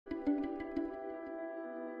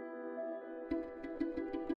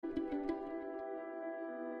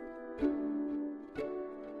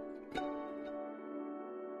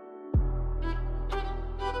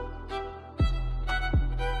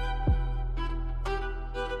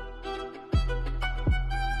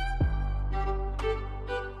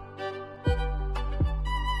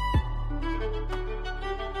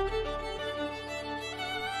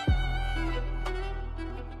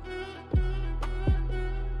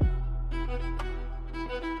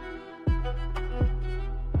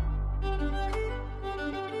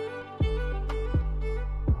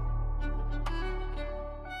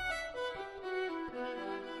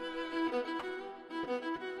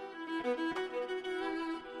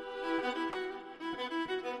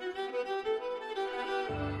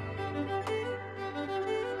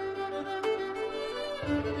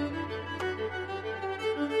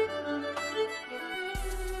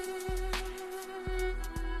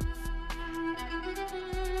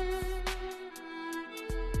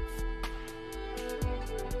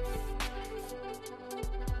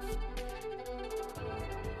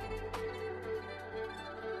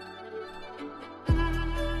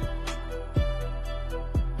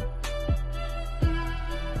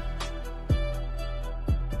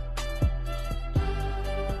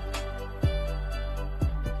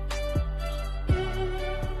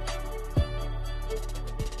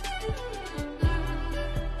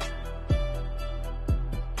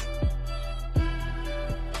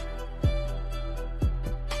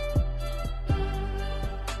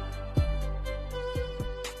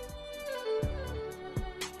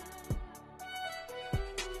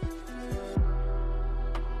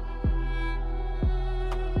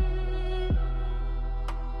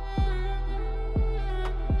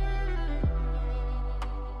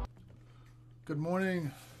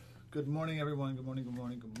morning. Good morning, everyone. Good morning, good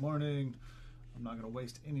morning, good morning. I'm not going to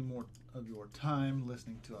waste any more of your time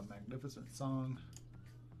listening to a magnificent song.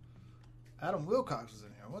 Adam Wilcox is in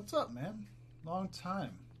here. What's up, man? Long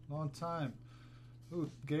time. Long time.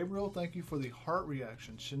 Ooh, Gabriel, thank you for the heart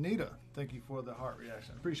reaction. Shanita, thank you for the heart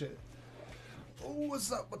reaction. Appreciate it. Oh,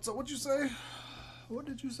 what's up? What's up? What'd you say? What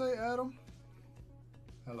did you say, Adam?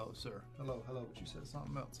 Hello, sir. Hello, hello. But you said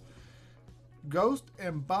something else. Ghost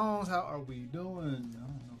and Bones, how are we doing? I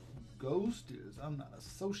don't know who Ghost is. I'm not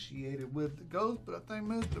associated with the Ghost, but I think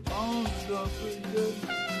Mr. Bones is doing pretty good.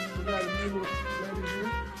 We got a new lady here.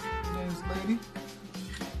 Her name's Lady.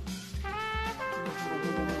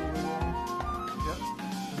 Yep.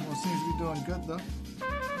 Everyone seems to be doing good, though.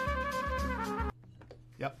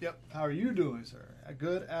 Yep. How are you doing, sir?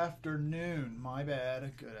 Good afternoon. My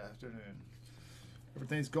bad. Good afternoon.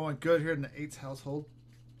 Everything's going good here in the Eights household.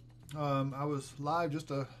 I was live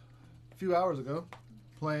just a few hours ago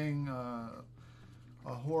playing a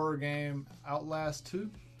horror game, Outlast 2.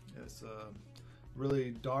 It's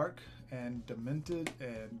really dark and demented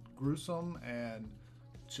and gruesome and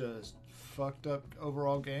just fucked up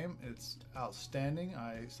overall game. It's outstanding.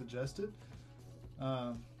 I suggest it.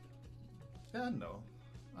 Yeah, I know.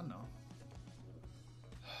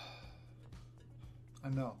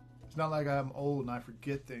 It's not like I'm old and I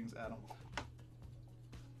forget things, Adam.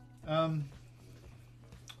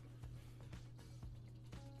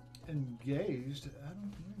 Engaged.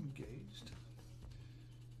 Adam, you're engaged.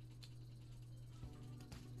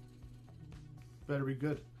 Better be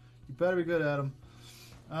good. You better be good, Adam.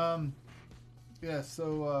 Yeah,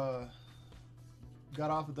 so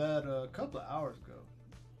got off of that a couple of hours ago.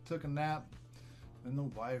 Took a nap. Then the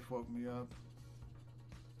wife woke me up.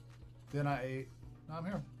 Then I ate. Now I'm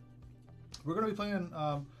here. We're gonna be playing.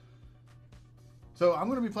 So I'm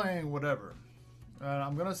going to be playing whatever.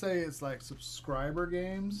 I'm going to say it's like subscriber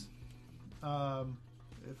games.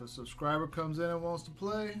 If a subscriber comes in and wants to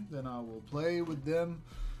play, then I will play with them.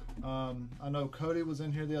 I know Cody was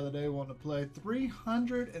in here the other day wanting to play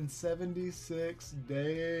 376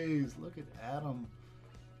 days. Look at Adam.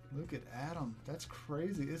 That's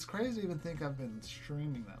crazy. It's crazy to even think I've been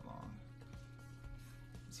streaming that long.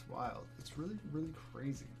 It's wild. It's really, really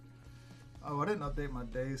crazy. Oh, I didn't update my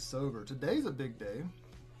days sober. Today's a big day,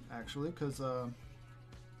 actually, because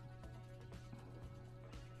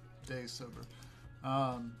days sober.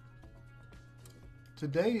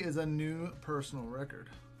 Today is a new personal record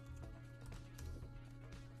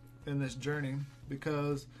in this journey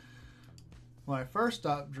because when I first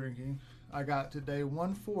stopped drinking, I got to day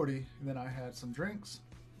 140, and then I had some drinks,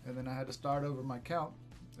 and then I had to start over my count,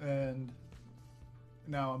 and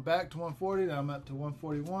now I'm back to 140, now I'm up to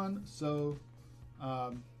 141, so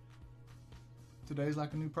today's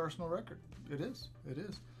like a new personal record. It is.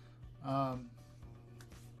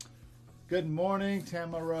 Good morning,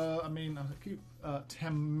 Tamara.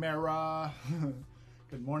 Tamara.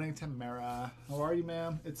 Good morning, Tamara. How are you,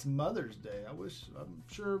 ma'am? It's Mother's Day. I'm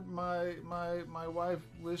sure my wife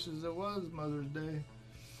wishes it was Mother's Day.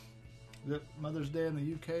 Is it Mother's Day in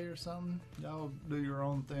the UK or something? Y'all do your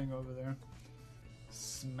own thing over there.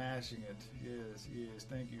 Smashing it. Yes.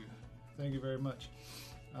 Thank you very much.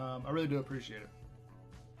 I really do appreciate it.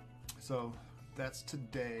 So that's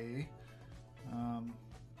today.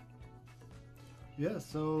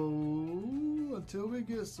 So until we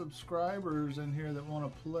get subscribers in here that want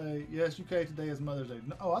to play. Yes, UK, today is Mother's Day.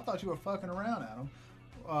 Oh, I thought you were fucking around, Adam.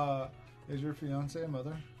 Is your fiance a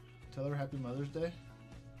mother? Tell her Happy Mother's Day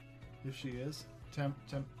if she is.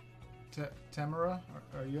 Tamara,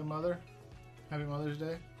 are you a mother? Happy Mother's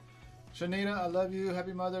Day. Shanita, I love you.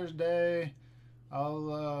 Happy Mother's Day. I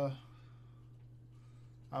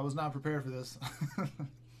was not prepared for this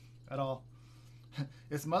at all.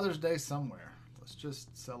 It's Mother's Day somewhere. Let's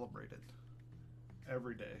just celebrate it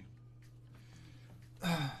every day.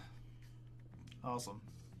 Awesome.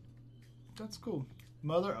 That's cool.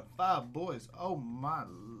 Mother of 5 boys. Oh my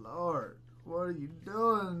Lord. What are you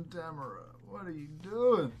doing, Tamara? What are you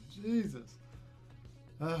doing? Jesus.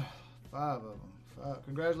 5 of them. 5.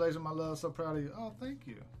 Congratulations, my love. So proud of you. Oh, thank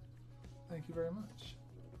you. Thank you very much.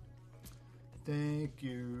 Thank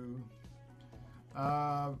you.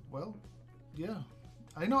 Well, yeah.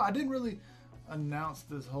 I know I didn't really announce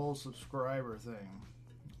this whole subscriber thing.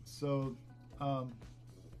 So, what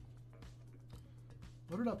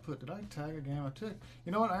did I put? Did I tag a game?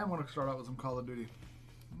 You know what? I am going to start out with some Call of Duty.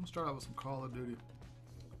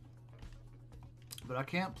 But I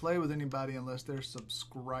can't play with anybody unless they're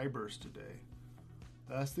subscribers today.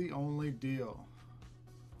 That's the only deal.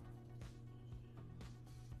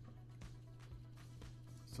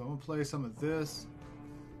 So I'm going to play some of this.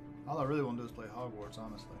 All I really want to do is play Hogwarts,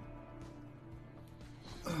 honestly.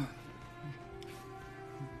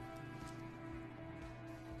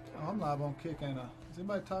 Oh, I'm live on Kick, ain't I? Is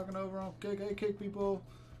anybody talking over on Kick? Hey, Kick people.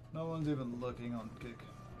 No one's even looking on Kick.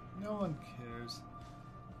 No one cares.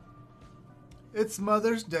 It's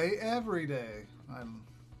Mother's Day every day.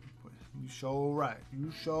 You sure right.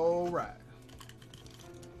 You sure right.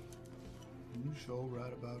 You sure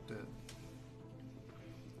right about that.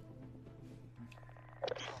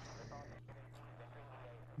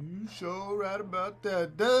 You sure right about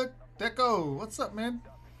that. Deco, what's up, man?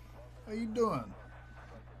 How you doing?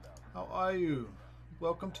 How are you?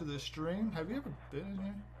 Welcome to the stream. Have you ever been in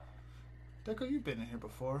here? Deco, you've been in here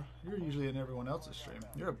before. You're usually in everyone else's stream.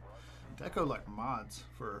 Deco like mods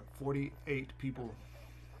for 48 people.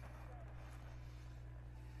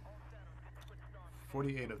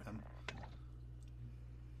 48 of them.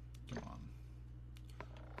 Come on.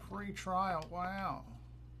 Free trial, wow.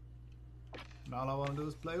 And all I want to do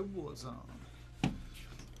is play Warzone.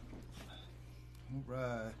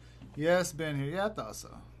 Alright. Yes, been here. Yeah, I thought so.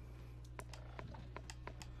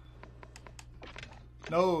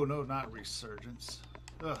 No, not Resurgence.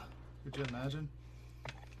 Ugh, could you imagine?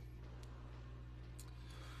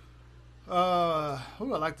 I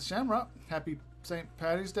like the Shamrock. Happy St.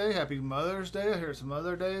 Patty's Day. Happy Mother's Day. I hear some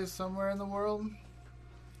other days somewhere in the world.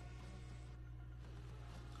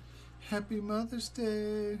 Happy Mother's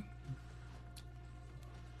Day.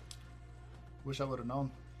 Wish I would have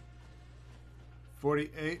known.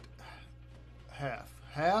 48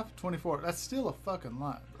 half 24. That's still a fucking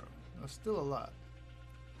lot, bro. That's still a lot.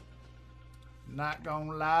 Not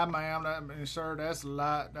gonna lie, ma'am. Sir, that's a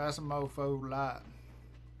lot. That's a mofo lot.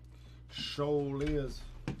 Sure is.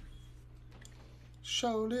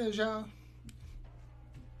 Sure is, y'all.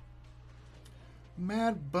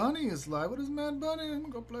 Mad Bunny is live. What is Mad Bunny? I'm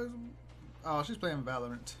gonna go play some. Oh, she's playing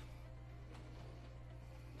Valorant.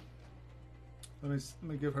 Let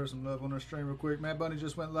me give her some love on her stream real quick. Mad Bunny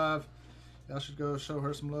just went live. Y'all should go show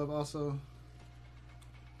her some love also.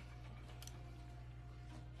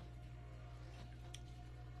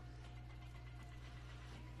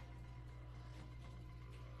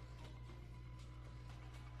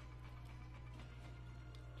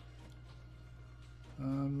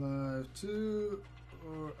 I'm live too,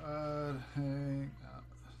 or I'd hang out.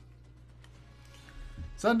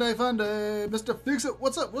 Sunday fun day, Mr. Fix It.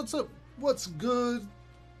 What's up? What's up? What's good,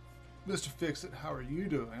 Mr. Fix It? How are you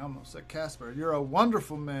doing? I almost said Casper. You're a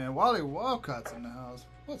wonderful man. Wally Walcott's in the house.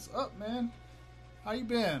 What's up, man? How you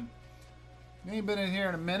been? You ain't been in here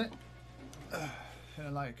in a minute.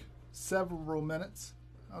 In like several minutes.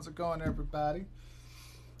 How's it going, everybody?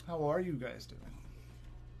 How are you guys doing?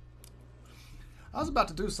 I was about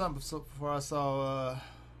to do something before I saw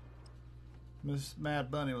Miss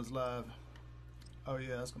Mad Bunny was live. Oh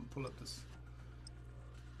yeah, I was gonna pull up this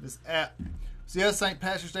app. So yeah, St.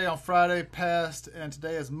 Patrick's Day on Friday passed, and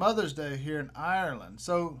today is Mother's Day here in Ireland.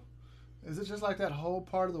 So is it just like that whole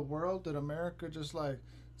part of the world? Did America just like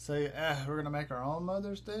say, we're gonna make our own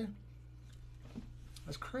Mother's Day?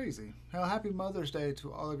 That's crazy. Hell, happy Mother's Day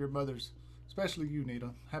to all of your mothers, especially you, Nita.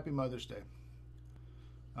 Happy Mother's Day.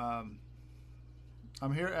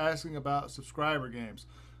 I'm here asking about subscriber games.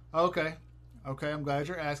 Okay, I'm glad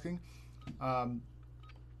you're asking. I'm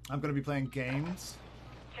going to be playing games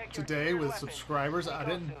today with subscribers. I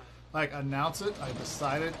didn't like announce it. I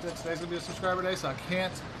decided that today's going to be a subscriber day, so I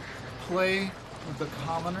can't play with the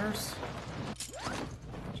commoners.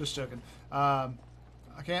 Just joking. I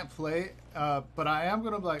can't play, but I am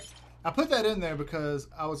going to I put that in there because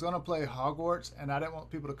I was going to play Hogwarts, and I didn't want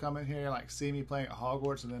people to come in here and like see me playing at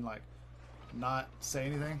Hogwarts and then like not say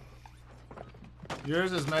anything.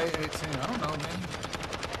 Yours is May 18th. I don't know, man.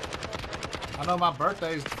 I know my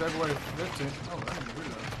birthday is February 15th. Oh, I didn't do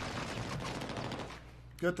that.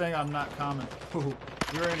 Good thing I'm not common. Ooh,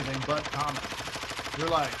 you're anything but common. You're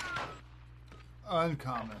like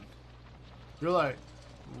uncommon. You're like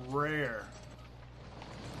rare.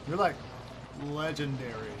 You're like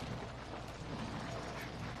legendary.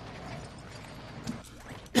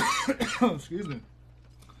 Excuse me.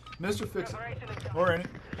 Mr. Fix It. Or any.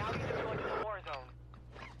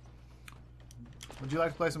 Would you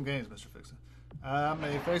like to play some games, Mr. Fix It? I'm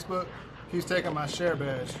a Facebook. He's taking my share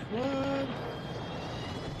badge. What?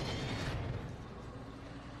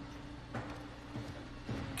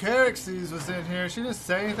 Carixes was in here. She didn't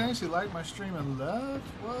say anything. She liked my stream and left.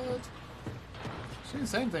 What? She didn't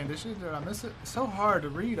say anything, did she? Did I miss it? It's so hard to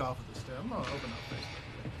read off of this thing. I'm going to open up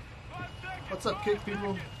Facebook. What's up, Kick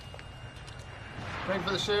people? Thank you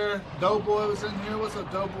for the share. Doughboy was in here. What's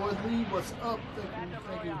up, Doughboy? Lee, what's up?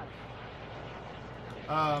 Thank you.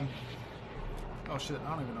 Oh shit, I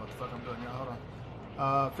don't even know what the fuck I'm doing, y'all. Hold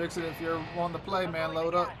on. Fix it if you're wanting to play, man.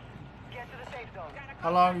 Load up. Get to the safe zone.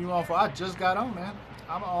 How long are you on for? I just got on, man.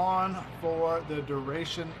 I'm on for the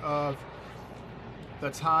duration of the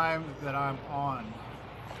time that I'm on.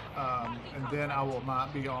 And then I will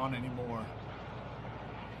not be on anymore.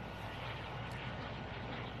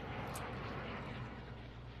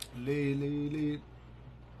 Lee, lee, lee.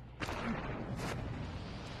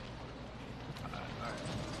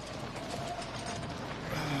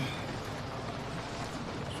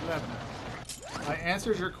 I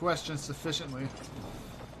answered your question sufficiently.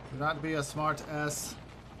 Do not be a smart ass.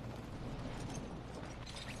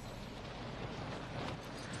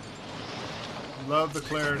 Love the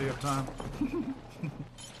clarity of time.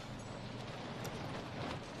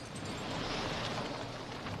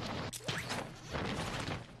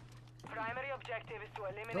 Primary objective is to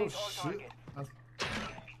eliminate all targets.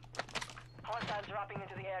 Hostiles dropping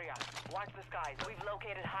into the area. Watch the skies. We've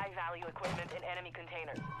located high-value equipment in enemy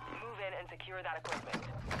containers. Move in and secure that equipment.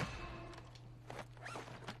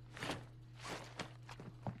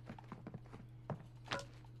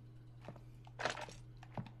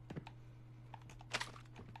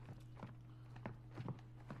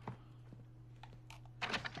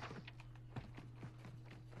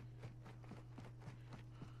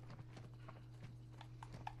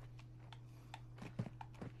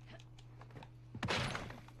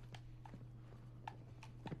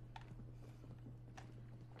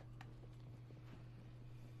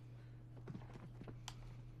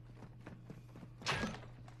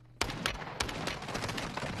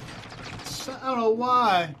 I don't know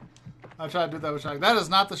why I tried to do that with shotgun. That is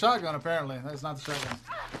not the shotgun, apparently. That is not the shotgun.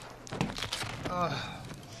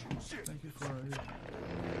 Thank you for...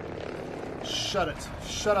 Shut it.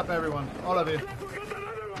 Shut up, everyone. All of you.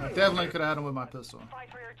 I definitely could have had him with my pistol. Fight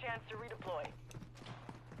for your chance to redeploy.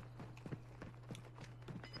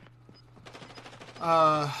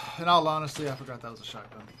 In all honesty, I forgot that was a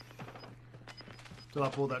shotgun. Till I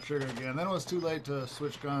pulled that trigger again. Then it was too late to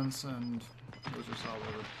switch guns, and it was just all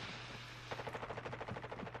over.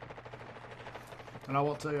 And I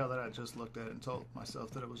won't tell y'all that I just looked at it and told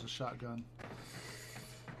myself that it was a shotgun.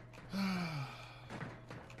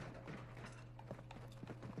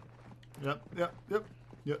 Yep.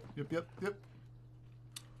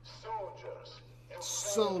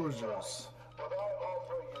 Soldiers.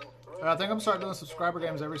 I think I'm starting doing subscriber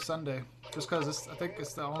games every Sunday, just because I think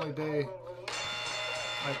it's the only day.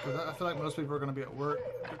 Like, 'cause I feel like most people are going to be at work.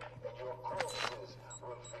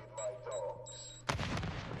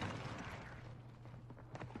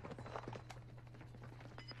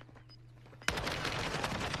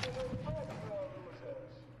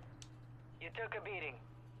 You took a beating.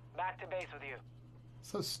 Back to base with you.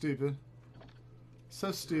 So stupid.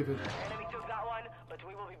 So stupid. Enemy took that one, but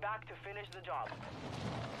we will be back to finish the job.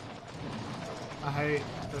 I hate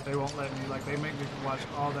that they won't let me. Like, they make me watch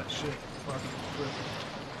all that shit. Fucking quick.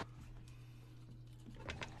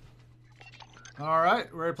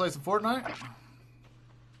 Alright, ready to play some Fortnite?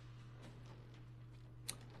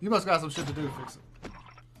 You must got some shit to do to fix it.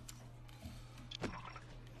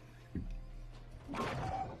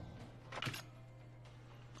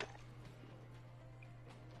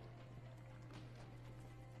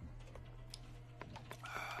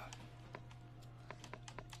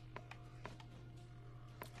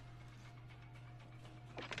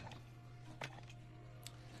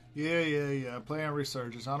 Yeah. Playing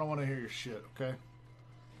Resurgence. I don't want to hear your shit, okay?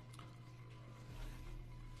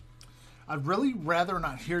 I'd really rather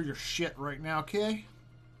not hear your shit right now, okay?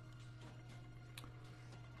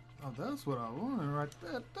 Oh, that's what I wanted right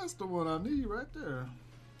there. That's the one I need right there.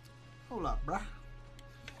 Hold up, bruh.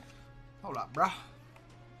 Hold up, bruh.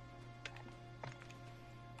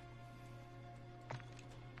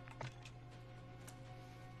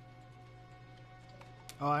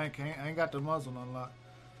 Oh, I ain't got the muzzle unlocked.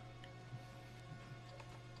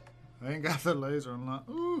 I ain't got the laser unlocked.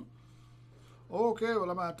 Ooh. Okay, well,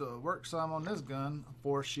 I'm going to have to work some on this gun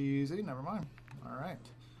for sheezy. Never mind. All right.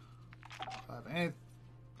 I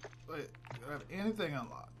have anything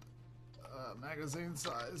unlocked. Magazine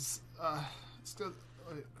size. Still.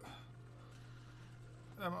 Wait.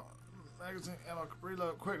 Ammo. Magazine. Ammo.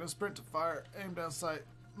 Reload. Quickness. Sprint to fire. Aim down sight.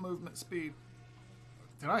 Movement speed.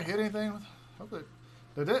 Did I hit anything? Hopefully.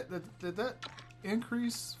 Did that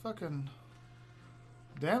increase fucking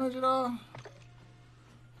damage at all?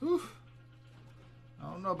 Oof.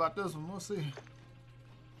 I don't know about this one. We'll see.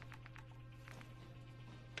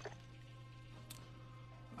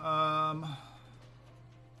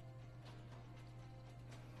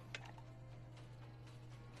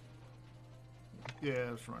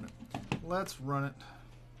 Yeah, let's run it. Let's run it.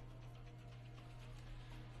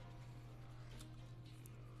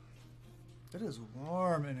 It is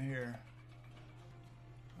warm in here.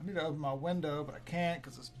 I need to open my window, but I can't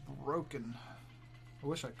because it's broken. I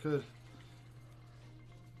wish I could.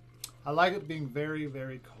 I like it being very,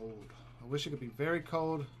 very cold. I wish it could be very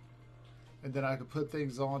cold, and then I could put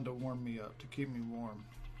things on to warm me up, to keep me warm.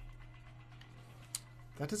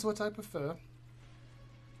 That is what I prefer.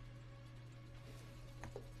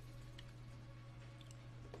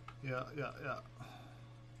 Yeah.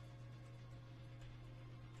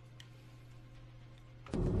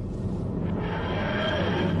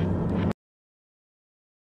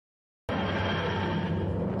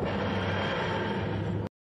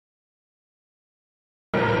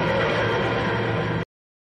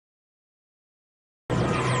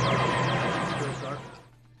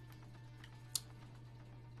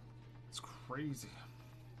 It's crazy.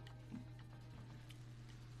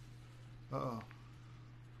 Uh-oh.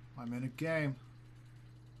 I'm in a game.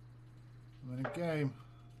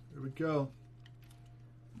 Here we go.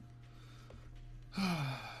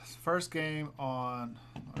 First game on...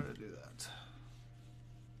 Why did I do that?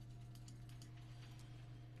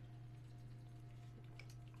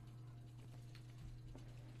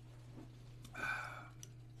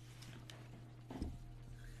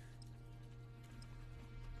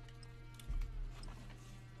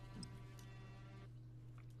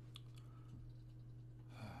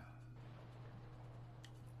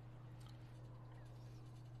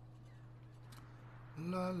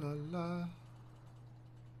 La la la.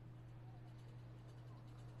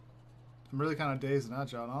 I'm really kind of dazed and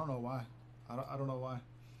out, y'all. I don't know why. I don't know why.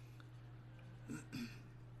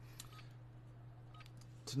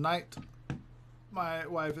 Tonight, my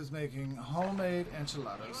wife is making homemade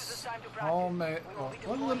enchiladas. Homemade. Oh,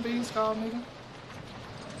 what are the beans called, nigga?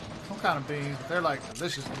 Some kind of beans. But they're like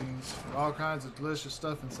delicious beans. With all kinds of delicious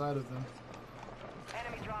stuff inside of them.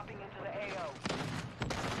 Enemy dropping into the AO.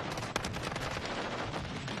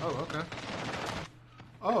 Oh, okay.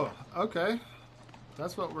 Oh, okay.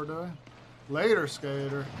 That's what we're doing. Later,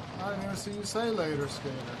 skater. I didn't even see you say later,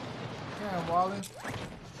 skater. Damn, Wally.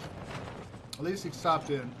 At least he stopped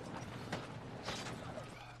in.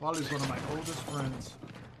 Wally's one of my oldest friends.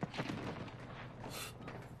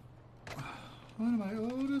 One of my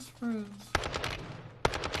oldest friends.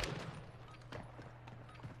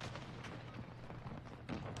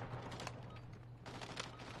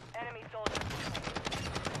 Enemy soldier.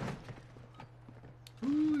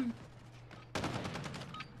 Ooh.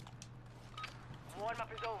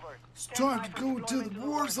 Warm-up is over. It's time to go into the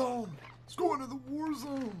war zone. It's going to the war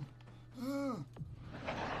zone. Oh,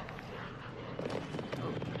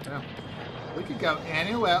 damn. We could go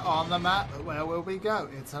anywhere on the map, but where will we go?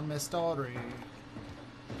 It's a mystery.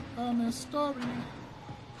 A mystery.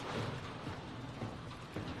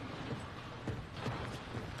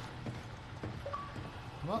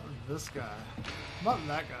 Not this guy. Not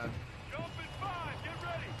that guy. Jump in 5, get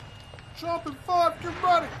ready! Jump in 5, get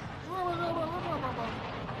ready! Battle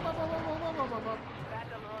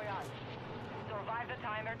Royale. Survive the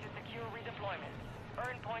timer to secure redeployment.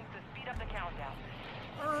 Earn points to speed up the countdown.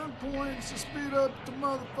 Earn points to speed up the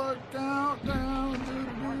motherfucking countdown.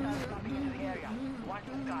 Hostiles dropping into the area. Watch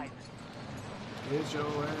the skies. Get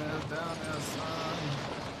your ass down there, son.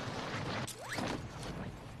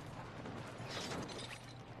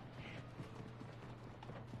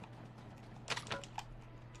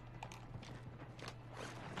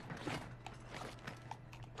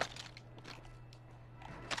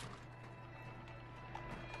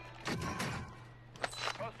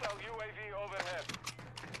 Hostile UAV overhead.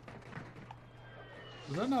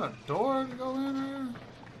 Is there not a door to go in here?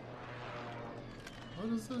 What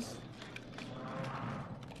is this?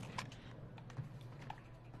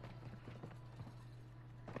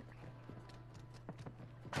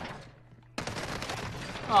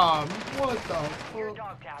 What the Your fuck?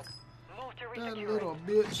 dog tag. Move to That resecure little it.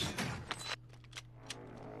 bitch.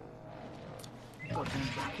 Fucking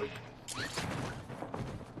quick.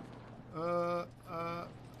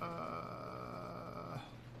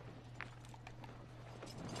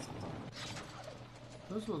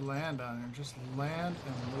 Those will land down here. Just land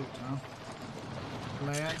and loot, huh?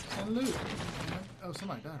 Land and loot. Oh,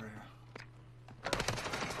 somebody died right here.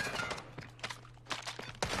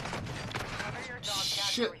 Cover your dog tag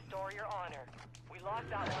Shit. to restore your honor. We lost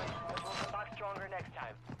that one, but we'll come back stronger next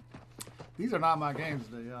time. These are not my games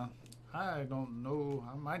today, y'all. I don't know.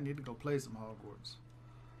 I might need to go play some Hogwarts.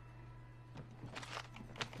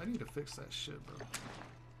 I need to fix that shit, bro.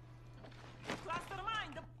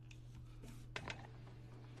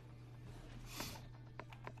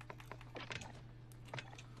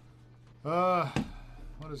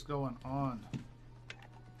 What is going on?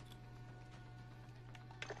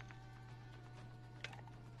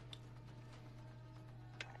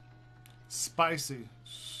 Spicy.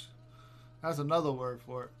 That's another word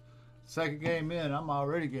for it. Second game in, I'm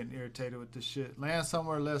already getting irritated with this shit. Land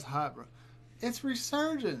somewhere less hot, bro. It's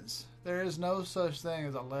resurgence. There is no such thing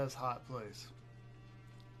as a less hot place.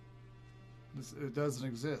 It doesn't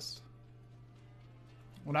exist.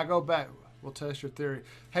 When I go back, we'll test your theory.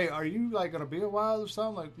 Hey, are you like gonna be a while or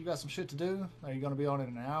something? Like you got some shit to do? Are you gonna be on in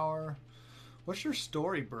an hour? What's your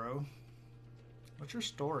story, bro? What's your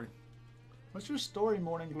story? What's your story,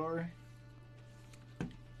 Morning Glory?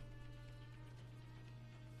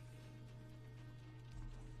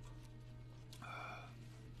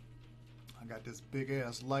 I got this big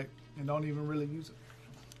ass light and don't even really use it.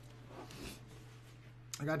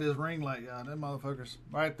 I got this ring light, y'all. Them motherfuckers.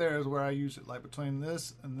 Right there is where I use it, like between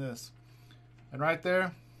this and this. And right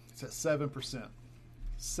there, it's at 7%.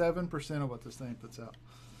 7% of what this thing puts out.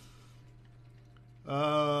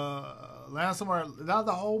 Land somewhere. Now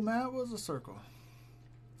the whole map was a circle.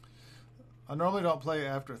 I normally don't play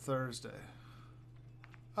after Thursday.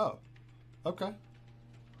 Oh, okay.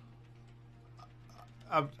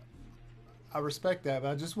 I respect that,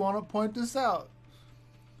 but I just want to point this out.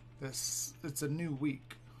 It's a new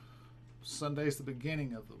week. Sunday's the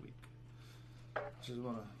beginning of the week. Just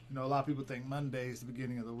want to, a lot of people think Monday's the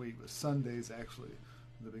beginning of the week, but Sunday's actually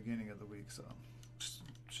the beginning of the week. So,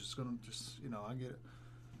 just gonna, I get it.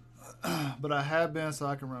 But I have been, so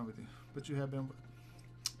I can run with you. But you have been.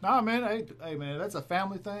 Nah, man. Hey, man. That's a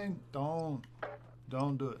family thing. Don't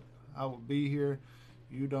do it. I will be here.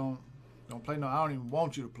 You don't play. No, I don't even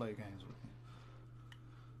want you to play games with me.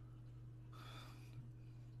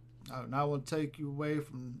 I will take you away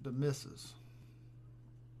from the missus.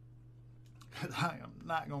 I am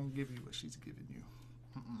not going to give you what she's giving you.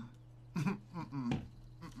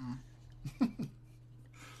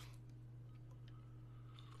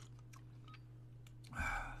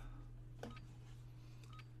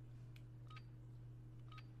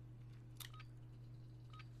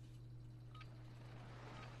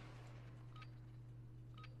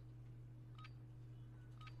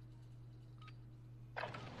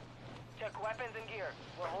 Check weapons and gear.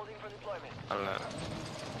 We're holding for deployment. Hello.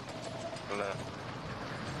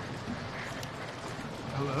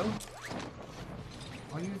 Hello?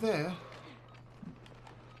 Are you there?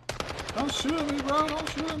 Don't shoot at me, bro. Don't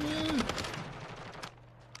shoot at me.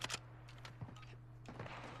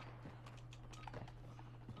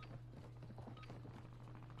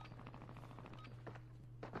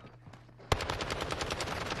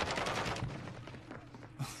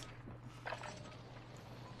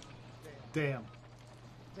 Damn.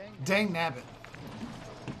 Dang nabbit.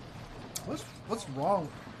 What's wrong?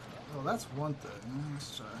 Well, that's one thing.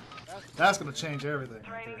 Let's try. That's gonna change everything.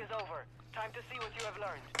 Training is over. Time to see what you have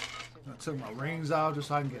learned. I took my rings out just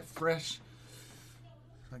so I can get fresh.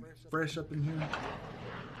 I can get fresh up in here.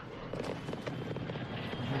 Get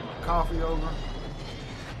my coffee over.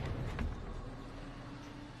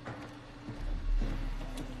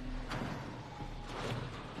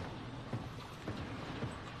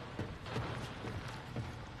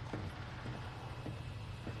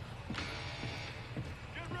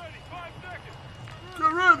 Get ready. 5 seconds.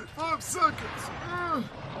 Get ready! 5 seconds!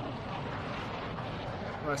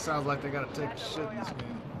 Well, it sounds like they gotta take a shit in this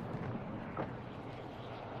game.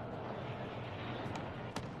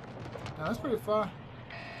 Now, that's pretty far.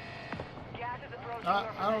 Gas is approaching.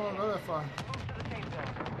 I don't want to go that far. Move to the safe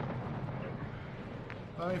zone.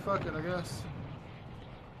 I mean, fuck it, I guess.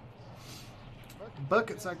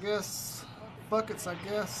 Buckets, I guess. Buckets, I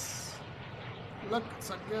guess.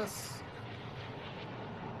 Buckets, I guess.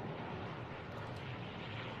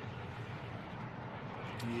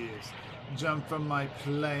 Yes. Jump from my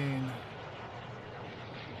plane.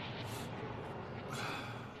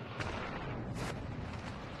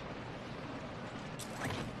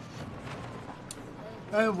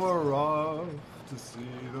 And we're off to see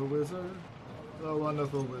the wizard, the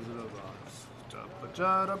wonderful Wizard of Oz.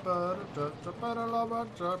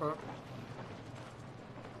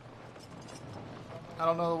 I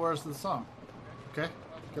don't know the words to the song. Okay?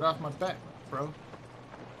 Get off my back, bro.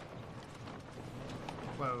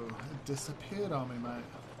 Whoa, it disappeared on me, mate.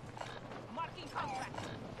 Marking contract.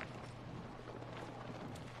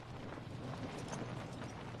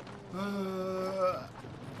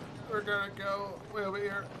 We're gonna go way over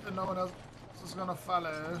here, and no one else is gonna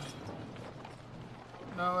follow.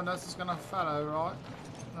 No one else is gonna follow, right?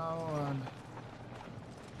 No one.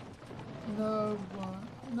 No one.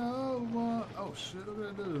 No one. Oh shit,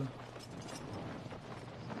 what did I do?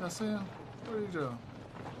 Did I see him? Where did he go?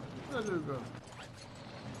 Where did he go?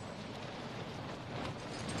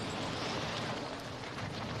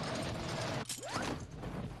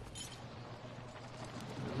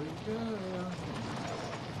 Did Yeah.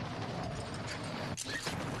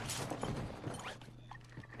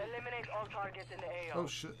 Eliminate all targets in the AO. Oh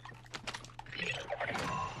shit.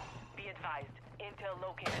 Be advised, intel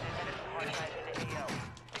located an enemy hard drive in the AO.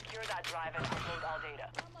 Secure that drive and upload all data.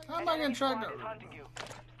 How am An I gonna enemy track squad that? is hunting you.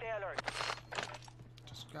 Stay alert.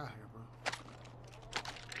 Just got here, bro.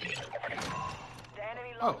 The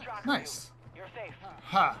enemy Oh, lost track nice. of you. You're safe.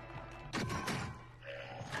 Ha!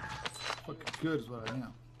 Fucking good is what I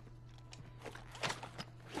am.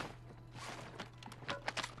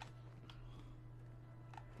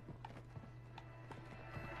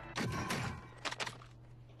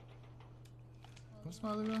 What's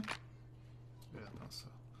my other guy? Yeah, I thought so.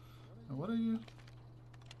 And what are you?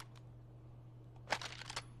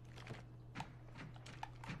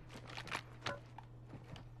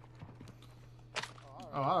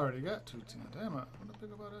 Oh, I already got 210. Damn it. What the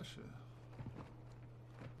think about that shit?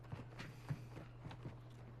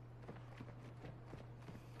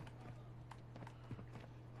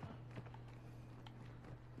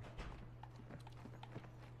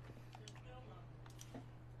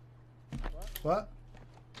 What?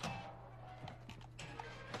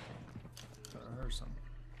 Thought I heard something.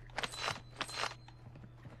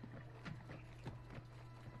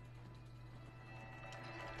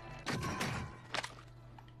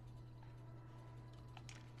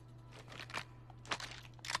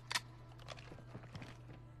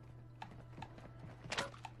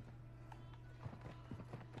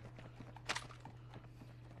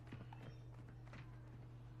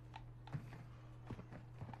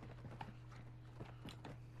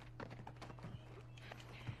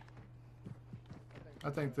 I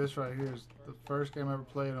think this right here is the first game I ever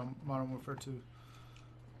played on Modern Warfare 2.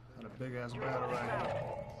 Had a big ass battle right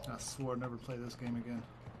here. I swore I'd never play this game again.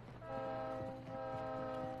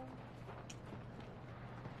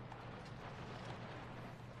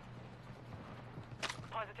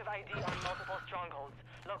 Positive ID on multiple strongholds.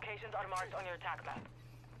 Locations are marked on your attack map.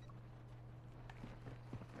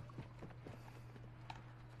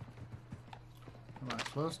 Am I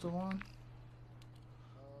close to one?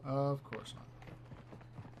 Of course not.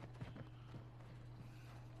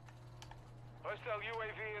 Hostile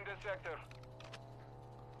UAV in this sector.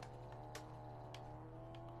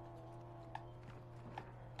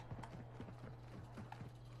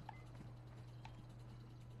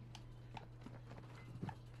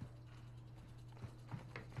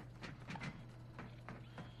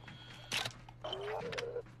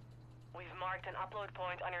 We've marked an upload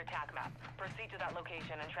point on your attack map. Proceed to that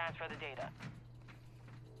location and transfer the data.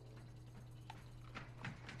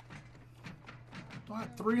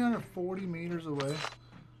 What, 340 meters away?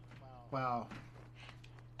 Wow.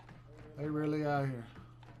 They really out here.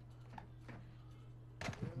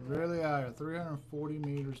 Really out here. 340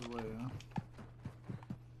 meters away, huh?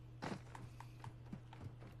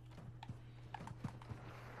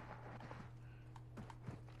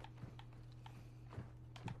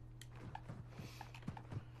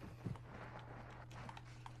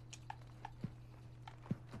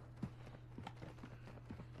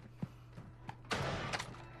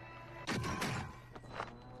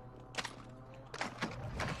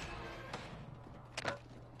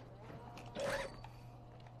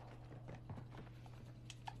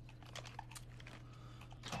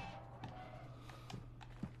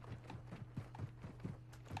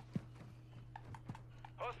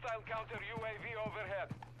 Hostile counter UAV overhead.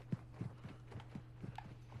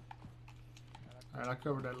 Alright, I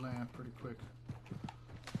covered that land pretty quick.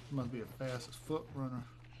 Must be a fastest foot runner.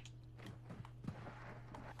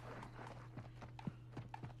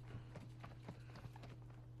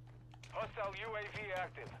 Hostile UAV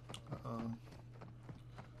active. Uh-oh.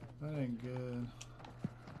 That ain't good.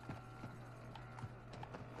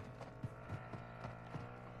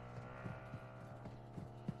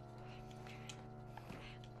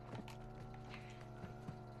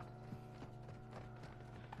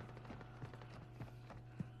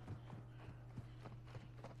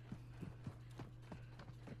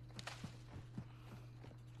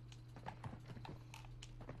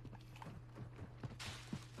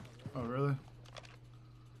 Oh, really?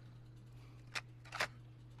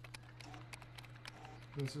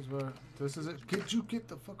 This is where... This is it. Get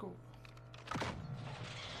the fuck over.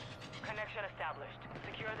 Connection established.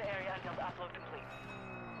 Secure the area until the upload complete.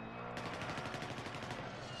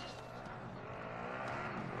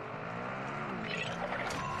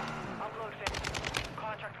 Upload finished.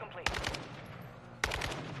 Contract complete.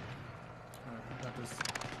 Alright, I got this.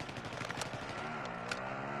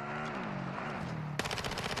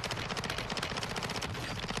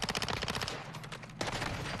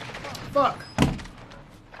 Fuck!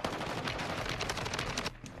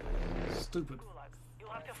 stupid You'll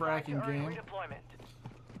have to fly to fracking earn game. redeployment.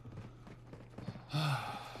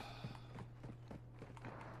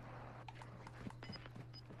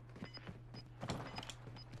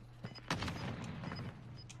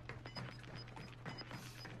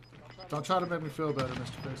 Don't try to make me feel better,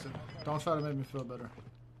 Mr. Fix-It. Don't try to make me feel better.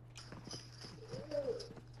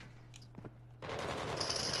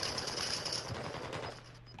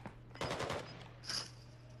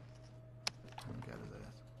 Got his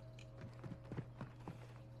ass.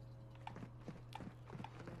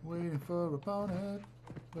 Waiting for a bonnet.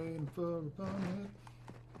 Waiting for a bonnet.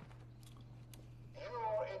 You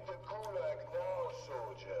are in the Gulag now,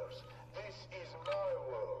 soldiers. This is my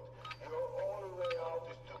world. Your only way out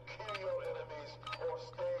is to kill your enemies or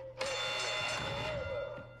stay dead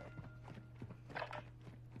forever.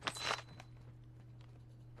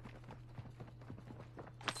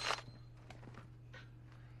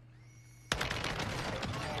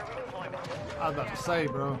 I was about to say,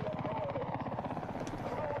 bro.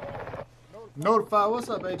 Notify, what's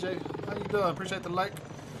up, AJ? How you doing? Appreciate the like.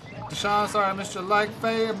 Deshaun, sorry I missed your like.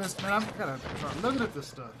 Faye, I missed, man. I gotta start looking at this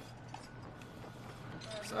stuff.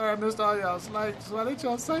 Sorry I missed all y'all's likes. Why didn't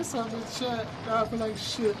y'all say something in the chat? I feel like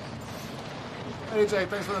shit. AJ,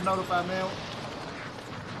 thanks for the notify mail.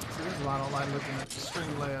 See, this is why I don't like looking at the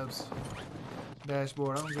Streamlabs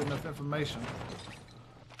dashboard. I don't get enough information.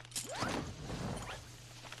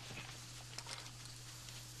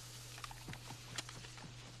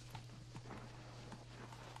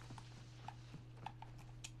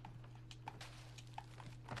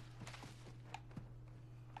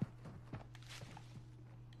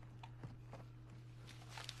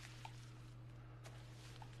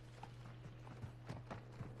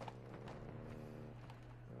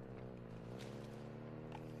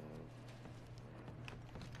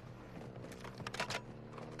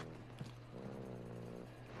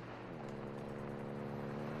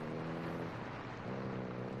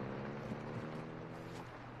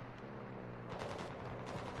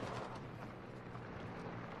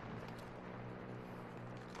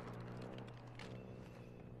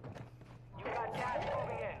 You got gas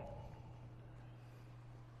moving in.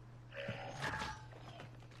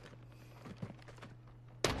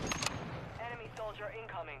 Enemy soldier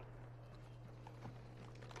incoming.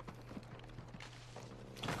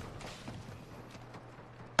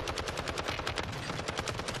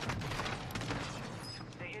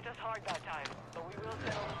 They hit us hard that time, but we will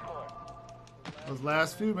settle the score. Those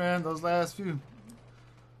last few, man. Those last few.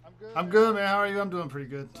 I'm good, man. How are you? I'm doing pretty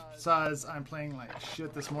good. Besides, I'm playing like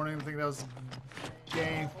shit this morning. I think that was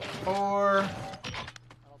game 4. I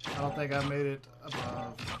don't think I made it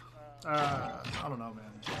above. I don't know, man.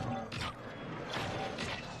 I don't know.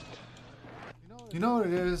 You know what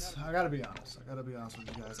it is? I gotta be honest. I gotta be honest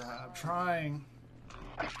with you guys. I'm trying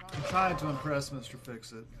to impress Mr.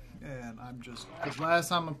 Fix-It. And I'm just, because last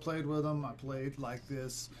time I played with him, I played like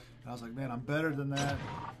this. And I was like, man, I'm better than that.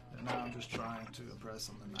 And now I'm just trying to impress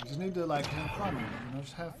him. And I just need to like have fun, you know,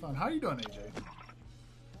 just have fun. How are you doing, AJ?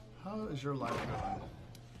 How is your life going?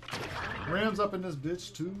 Ram's up in this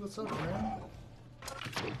bitch too. What's up, Ram?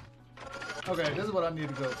 Okay, this is what I need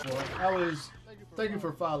to go for. Thank you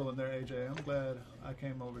for following there, AJ. I'm glad I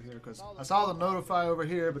came over here because I saw the notify over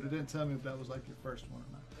here, but it didn't tell me if that was like your first one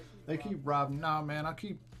or not. They keep robbing. Nah, man,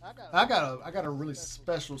 I got a really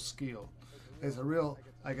special skill. It's a real,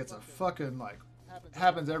 like, it's a fucking, like,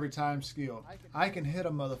 happens every time skill. I can hit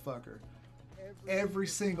a motherfucker every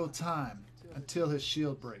single time until his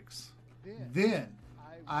shield breaks. Then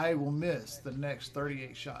I will miss the next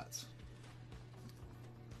 38 shots.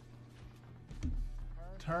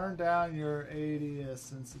 Turn down your ADS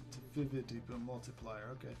sensitivity multiplier.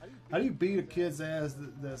 Okay. How do you beat a kid's ass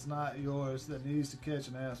that's not yours that needs to catch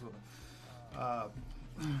an ass with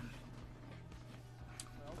him?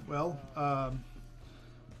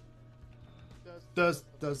 Does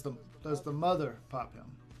the mother pop him?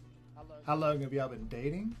 How long have y'all been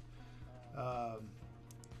dating? I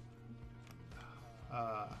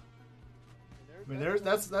mean, there's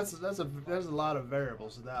a lot of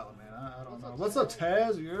variables to that one, man. I don't know. What's up,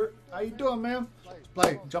 Taz? How you doing, man? Let's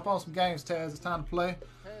play. Jump on some games, Taz. It's time to play.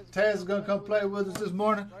 Taz is gonna come play with us this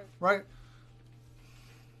morning, right?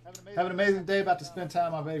 Have an amazing day. About to spend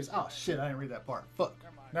time with my babies. Oh shit, I didn't read that part. Fuck.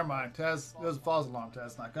 Never mind. Taz, there's a false alarm.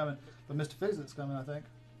 Taz not coming, but Mr. Fix-It's coming, I think.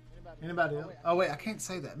 Anybody else? Oh wait, I can't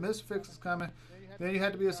say that. Mr. Fix-It's coming. Then you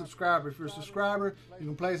have to be a subscriber. If you're a subscriber, you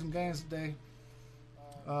can play some games today.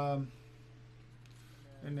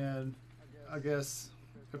 And then, I guess,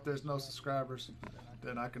 if there's no subscribers,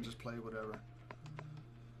 then I can just play whatever.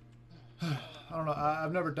 I don't know.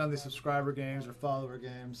 I've never done these subscriber games or follower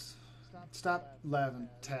games. Stop laughing,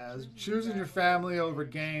 Taz. Choosing your family over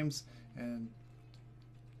games and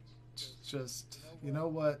just, you know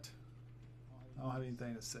what? I don't have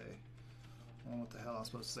anything to say. I don't know what the hell I'm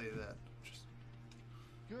supposed to say to that. Just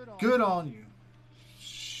good on you.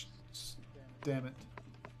 Shh, damn it.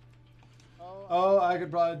 Oh, I could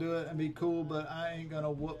probably do it and be cool, but I ain't gonna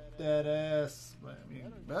whoop that ass. But, I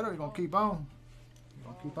mean, better. You're gonna keep on. You're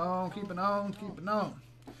gonna keep on, keeping on, keeping on.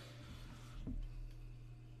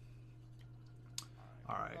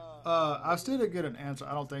 All right. I still didn't get an answer,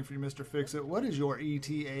 I don't think, for you, Mr. Fix-It. What is your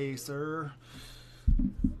ETA, sir?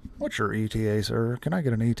 What's your ETA, sir? Can I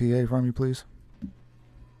get an ETA from you, please?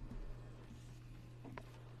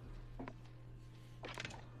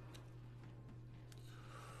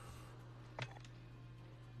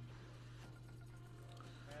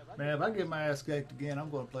 Man, if I get my ass kicked again, I'm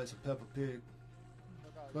going to play some Peppa Pig.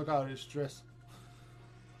 Look all this stress.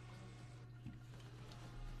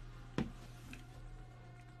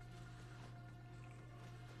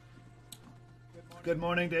 Good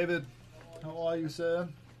morning, David. How are you, sir?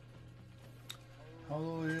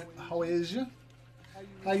 How is you?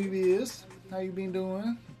 How you is? How you been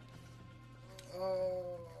doing?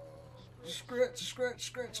 Scratch.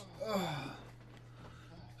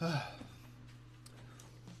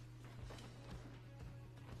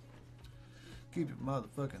 Keep your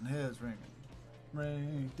motherfucking heads ringing.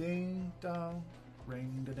 Ring, ding, dong.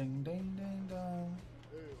 Ring, da, ding, ding, ding, dong.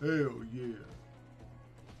 Hell yeah.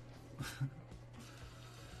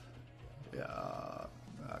 Yeah,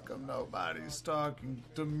 how come nobody's talking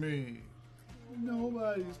to me?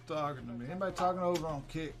 Nobody's talking to me. Anybody talking over on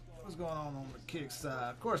Kick? What's going on the Kick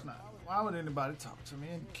side? Of course not. Why would anybody talk to me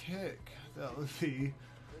in Kick? That would be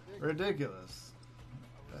ridiculous.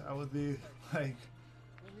 That would be like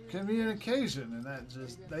communication, and that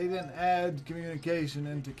just, they didn't add communication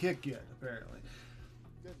into Kick yet, apparently.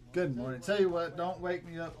 Good morning. Tell you what, don't wake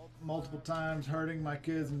me up multiple times hurting my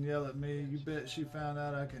kids and yell at me. You bet she found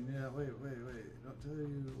out I can yell. Wait. Don't tell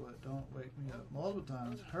you what, don't wake me up multiple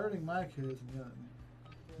times hurting my kids and yell at me.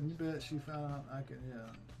 You bet she found out I can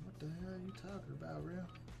yell. What the hell are you talking about, real?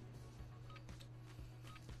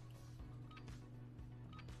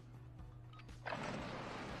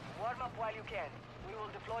 Warm up while you can. We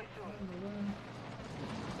will deploy soon.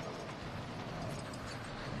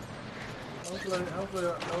 Hopefully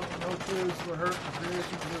no kids were hurt in the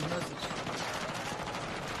creation of his message.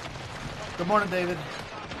 Good morning, David.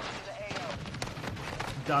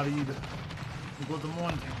 David. Good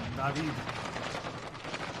morning, David.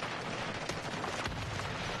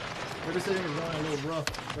 Everything is going a little rough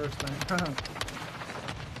first thing.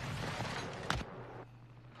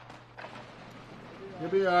 You'll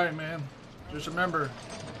be alright, man. Just remember,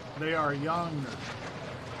 they are young.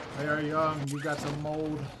 They are young. You got to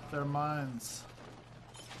mold their minds.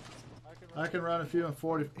 I can run a few in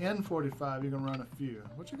 45. You can run a few.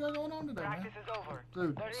 What you got going on today, man? Practice is over.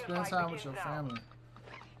 Dude, spend time with your family.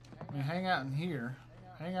 I mean, hang out in here.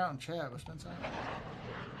 Hang out and chat, but spend time.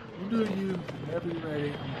 You do you. Whenever you're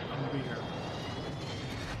ready, I'm going to be here.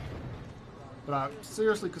 But I'm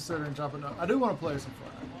seriously considering jumping up. I do want to play some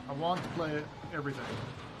fun. I want to play it, everything.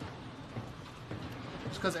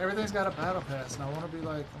 Just because everything's got a battle pass, and I want to be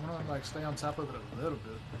like, I want to like stay on top of it a little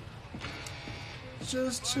bit.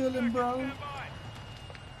 Just chilling, bro.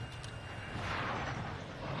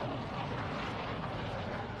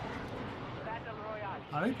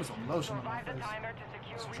 I need to put some lotion on my Survive the face. timer to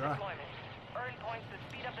secure It's dry. redeployment. Earn points to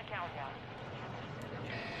speed up the countdown.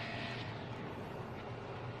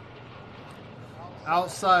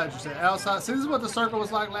 Outside, you said outside. See, this is what the circle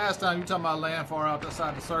was like last time. You talking about laying far out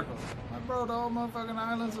outside the circle. Like, bro, the whole motherfucking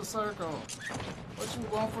island's a circle. What you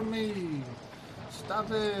want from me?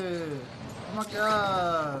 Stop it. Oh my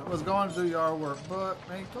God. I was going to do yard work, but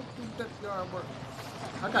man, don't do that yard work.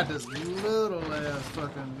 I got this little ass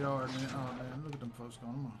fucking yard, man. Oh man, look at them folks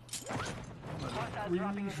going on. Hostiles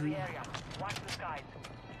dropping into the area. Watch the skies.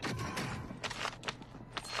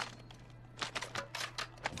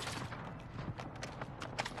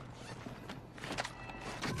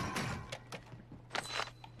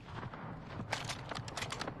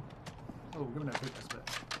 Oh, give me that picture back.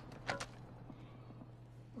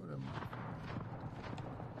 Look at them.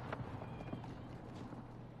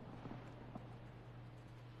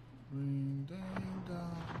 Ring, ding,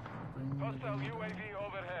 dong. Ring, Hostile ding, dong. UAV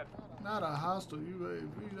overhead. Not a hostile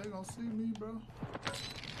UAV. They gonna see me, bro.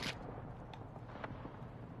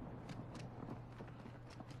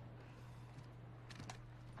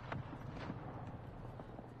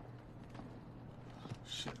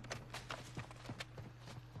 Shit.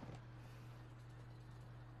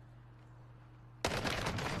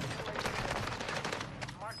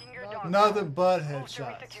 Marking your dog Nothing but Move to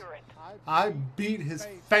headshots. resecure it. I beat his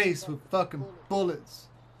face with fucking bullets.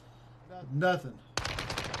 Nothing.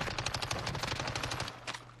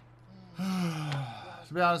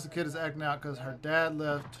 To be honest, the kid is acting out because her dad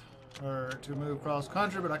left her to move cross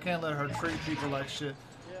country, but I can't let her treat people like shit.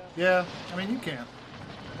 Yeah, I mean, you can't.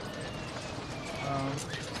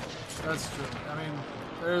 That's true. I mean,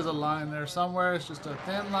 there's a line there somewhere. It's just a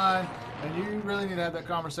thin line, and you really need to have that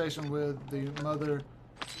conversation with the mother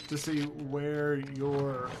to see where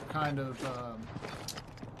your kind of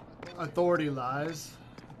authority lies.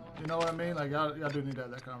 You know what I mean? Like, y'all do need to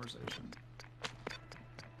have that conversation.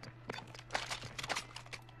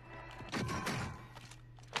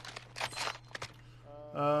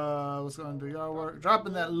 What's going to do yard work?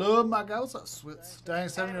 Dropping that love, my guy. What's up, Switz? Dang,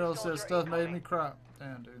 7-year-old says stuff made me cry.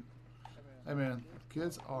 Damn, dude. Hey, man.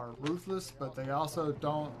 Kids are ruthless, but they also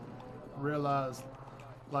don't realize,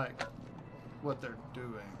 like, what they're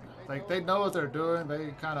doing. Like, they know what they're doing.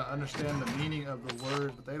 They kind of understand the meaning of the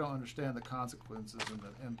word, but they don't understand the consequences and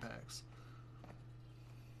the impacts.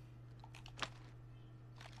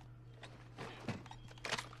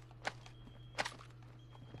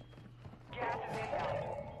 Gas is inbound.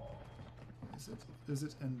 Is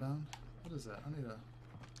it inbound? What is that? I need a...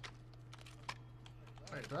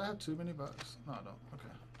 Wait, do I have too many bucks? No, I don't.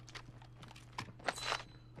 Okay.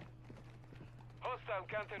 Hostile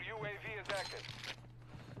counter UAV is active.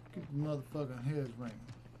 Keep the motherfucking heads ringing.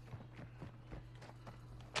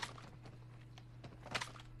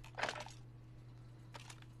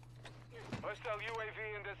 Hostile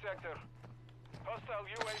UAV in the sector. Hostile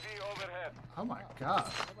UAV overhead. Oh my god.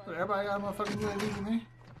 What, everybody got a motherfucking UAV to me?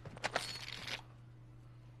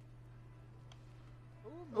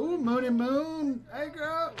 Ooh, Moony Moon. Hey,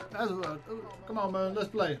 girl. That's what. Ooh, come on, Moon. Let's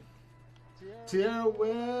play. Tiara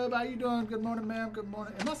Webb. How you doing? Good morning, ma'am. Good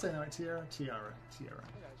morning. Am I saying that right? Tiara? Tiara.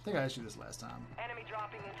 I think I asked you this last time. Enemy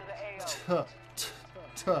dropping into the AO.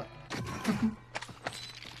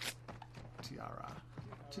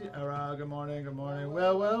 Tiara. Good morning. Good morning.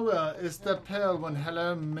 Well. It's the pale one.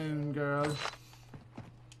 Hello, Moon Girl.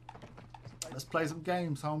 Let's play some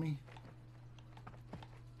games, homie.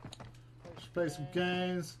 Play some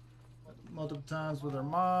games multiple times with her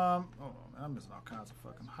mom. Oh man, I'm missing all kinds of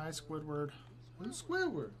fucking. Hi, Squidward. Who's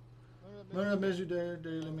Squidward? Moon, I miss you, dear.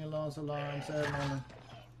 Leave me alone so long. I'm sad, Moon.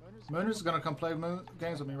 Mooner's gonna come play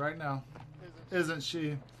games with me right now, isn't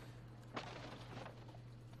she?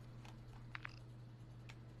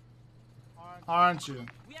 Aren't you?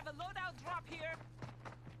 We have a loadout drop here.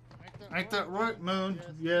 Ain't that right, Moon?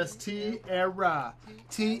 Yes, Tiara.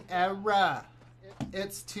 Tiara.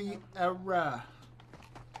 It's Tiara.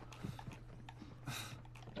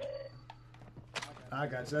 I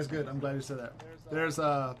got you. That's good. I'm glad you said that. There's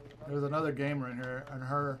another gamer in here, and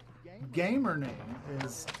her gamer name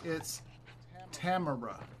is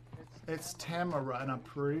Tamara. It's Tamara, and I'm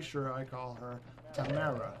pretty sure I call her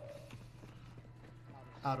Tamara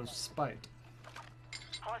out of spite.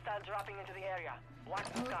 Hostile dropping into the area. Watch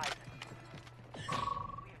the skies.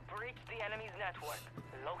 We've breached the enemy's network.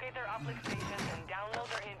 Locate their uplink stations and download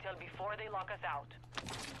their intel before they lock us out.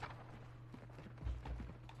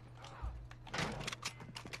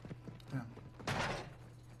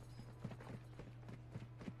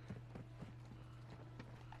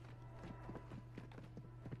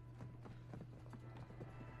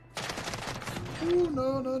 Ooh,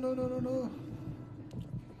 no.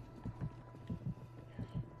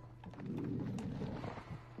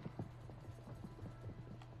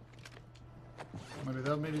 Maybe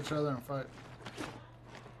they'll meet each other and fight.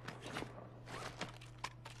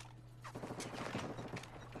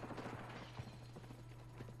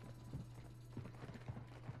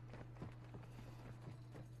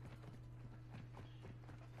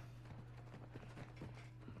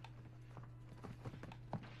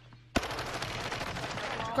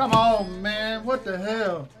 Come on, man. What the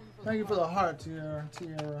hell? Thank you for the heart, Tiara.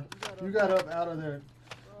 You got up out of there.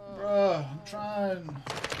 Bruh, I'm trying.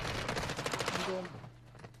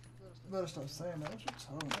 Better stop saying that. What you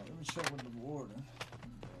talking about? Let me check with the warden.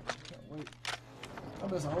 Can't wait. I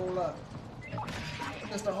missed a whole lot.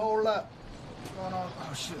 Going on.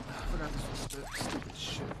 Oh shit. I forgot this was stupid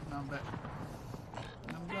shit. Now I'm back.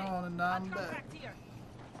 I'm gone and now I'm back.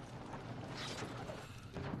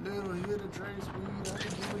 Little hit of Dre's weed, I can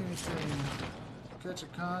do anything. Catch a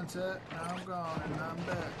contact, now I'm gone and I'm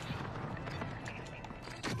back.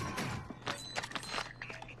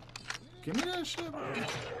 Give me that shit, bro.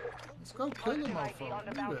 Let's go kill the motherfucker.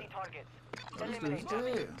 Do that. This dude's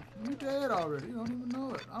dead. You dead already. You don't even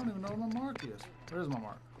know it. I don't even know what my mark is. Where's my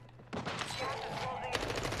mark?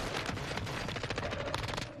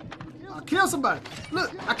 I killed somebody.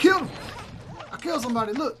 Look, I killed him. I killed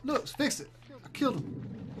somebody. Look, fix it. I killed him.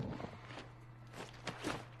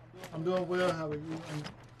 I'm doing well. How are you?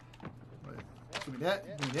 Wait, give me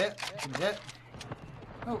that. Give me that. Give me that.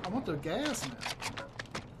 Oh, I want the gas now.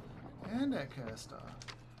 And that cast off.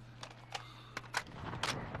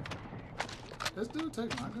 This dude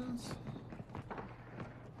take my guns.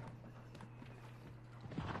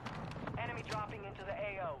 Enemy dropping into the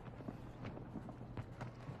AO.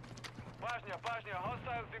 Bosnia,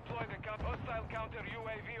 hostiles deployed a hostile counter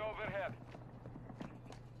UAV overhead.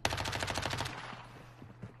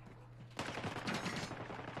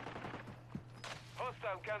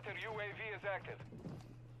 Hostile counter UAV is active.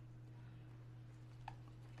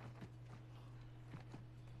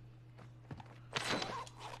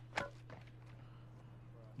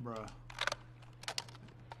 Bruh.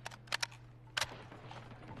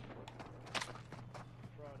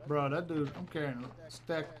 Bro, that dude, I'm carrying a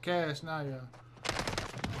stack of cash now, y'all.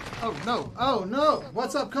 Oh, no. Oh, no.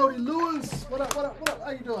 What's up, Cody Lewis? What up?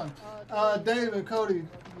 How you doing? David, Cody,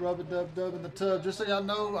 rubber dub in the tub. Just so y'all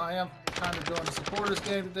know, I am kind of doing a supporters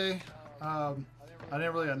game today. I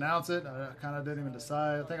didn't really announce it. I kind of didn't even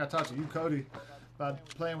decide. I think I talked to you, Cody, about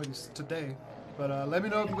playing with you today. But let me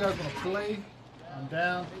know if you guys want to play. I'm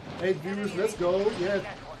down. 8 viewers. Let's go. Yeah.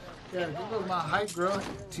 This was my hype girl,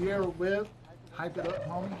 Tierra Webb. Hype it up,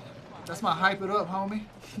 homie. That's my hype it up, homie.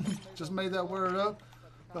 Just made that word up.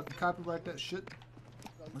 Fucking copyright that shit.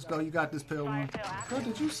 Let's go. You got this, Pale One. Bro,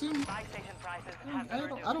 did you see me?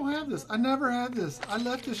 I don't have this. I never had this. I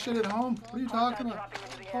left this shit at home. What are you talking about?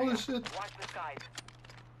 Holy shit.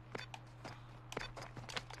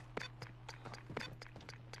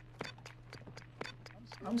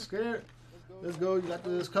 I'm scared. Let's go. You got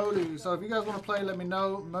this, Cody. So if you guys want to play, let me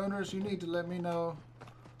know. Mooners, you need to let me know.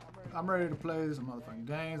 I'm ready to play some motherfucking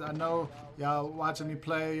games. I know y'all watching me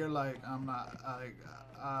play. You're like, I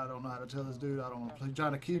don't know how to tell this dude. I don't want to play.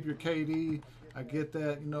 Trying to keep your KD. I get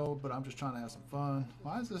that, you know, but I'm just trying to have some fun.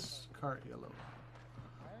 Why is this cart yellow?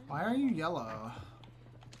 Why are you yellow?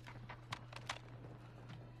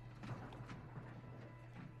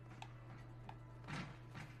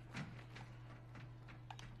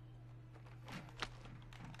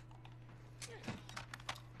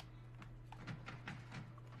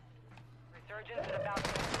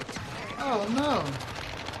 Oh no!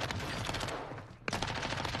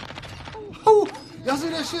 Oh, y'all see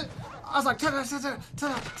that shit? I was like, ta-da.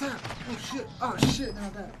 Oh shit, now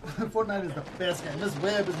that. Fortnite is the best game. Miss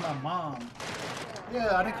Webb is my mom.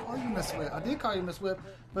 Yeah, I didn't call you Miss Webb. I did call you Miss Webb,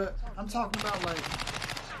 but I'm talking about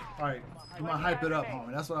like, alright, you might hype it up,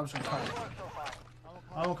 homie. That's what I'm trying to call you.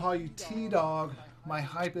 I'm gonna call you T-Dog, my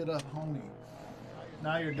hype it up, homie.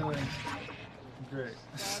 Now you're doing great.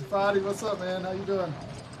 Fadi, what's up, man? How you doing?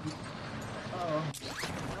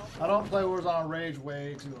 I don't play Warzone Rage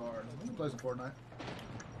way too hard. Let me play some Fortnite.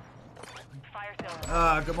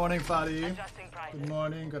 Good morning, Fadi. Good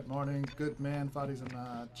morning. Good man. Fadi's in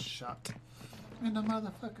the chat. In the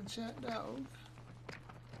motherfucking chat, dog.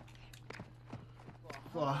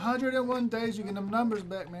 For 101 days, you get them numbers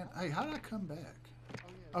back, man. Hey, how did I come back?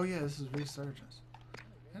 Oh, yeah, this is Resurgence.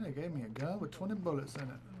 And they gave me a gun with 20 bullets in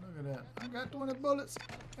it. Look at that. I got 20 bullets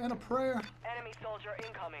and a prayer. Enemy soldier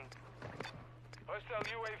incoming. Hostile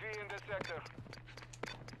UAV in this sector.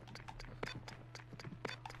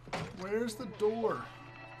 Where's the door?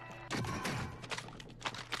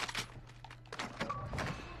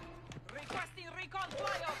 Requesting recon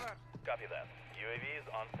flyover. Copy that. UAV is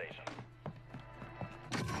on station.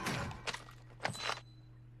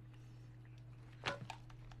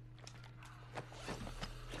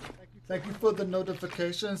 Thank you for the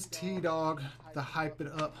notifications, T-Dog. The hype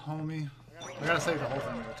it up, homie. I gotta say the whole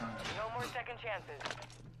thing every time. No more second chances.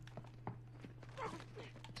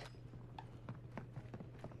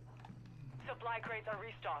 Supply crates are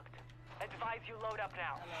restocked. Advise you load up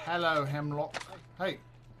now. Hello, Hemlock. Hey.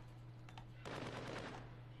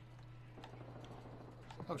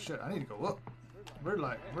 Oh shit, I need to go up. We're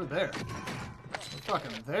there. We're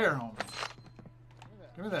fucking there, homie.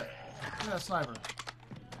 Give me that. Give me that sniper.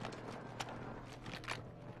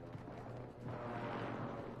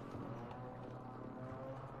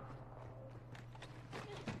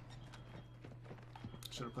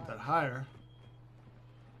 Should have put that higher.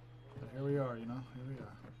 But here we are, you know? Here we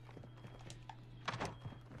are.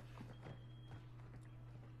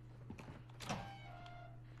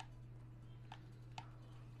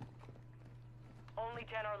 Only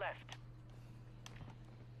 10 are left.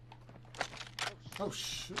 Oh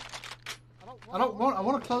shit. I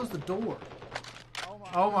want to close the door.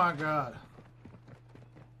 Oh my god.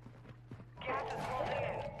 Gas is closing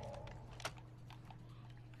in.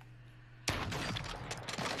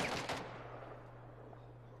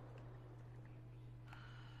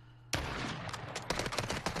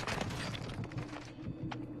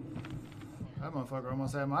 That motherfucker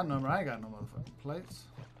almost had my number. I ain't got no motherfucking plates.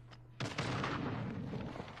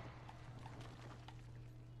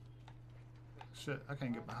 Shit, I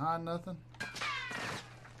can't get behind nothing.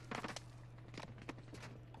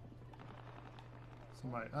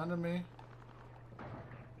 Somebody under me.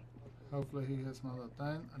 Hopefully he hits my little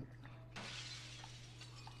thing.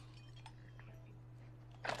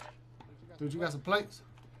 Dude, you got some plates?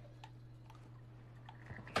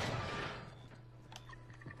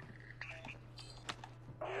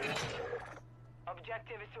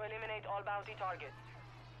 Objective is to eliminate all bounty targets.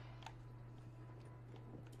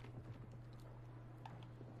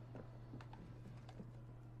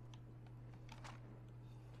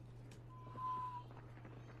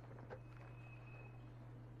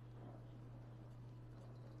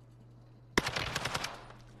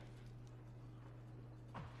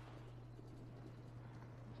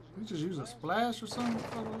 You just use a splash or something?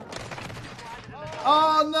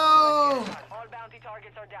 Oh no! All bounty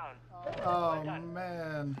targets are down. Oh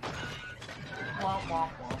man. Womp, womp,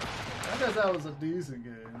 womp. I guess that was a decent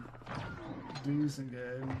game. Decent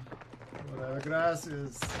game. Whatever.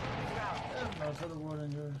 Gracias. No to the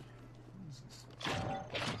warning here.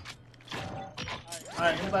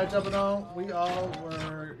 Alright, anybody jumping on? We all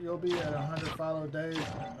were. You'll be at 100 follow days in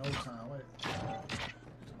no time. Wait.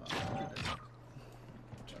 What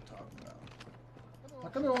y'all talking about? How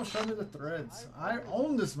come it won't show me the threads? I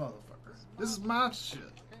own this motherfucker. This is my shit.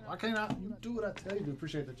 Why can't I? You do what I tell you to.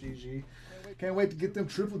 Appreciate the GG. Can't wait to get them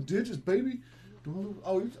triple digits, baby.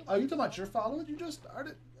 Oh, you talking about your followers? You just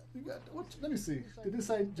started. You got what? Let me see. Did it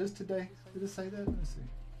say just today? Did it say that? Let me see.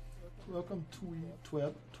 Welcome to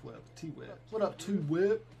T-Web. What up,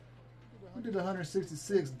 T-Web? Who did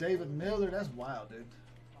 166? David Miller. That's wild, dude.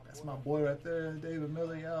 That's my boy right there, David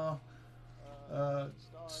Miller, y'all.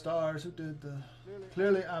 Stars. Who did the?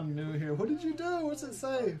 Clearly, I'm new here. What did you do? What's it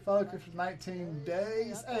say? Follow for 19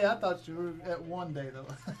 days. Hey, I thought you were at 1 day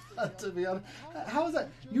though. To be honest, how is that?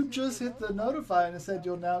 You just hit the notify and it said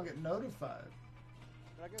you'll now get notified.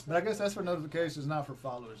 But I guess that's for notifications, not for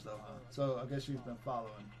followers though, huh? So I guess you've been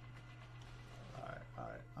following. All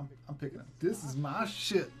right. I'm picking up. This is my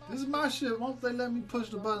shit. This is my shit. Won't they let me push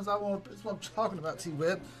the buttons I want? That's what I'm talking about,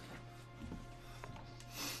 T-Web.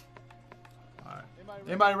 All right.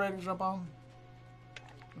 Anybody ready to jump on?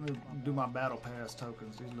 Let me do my battle pass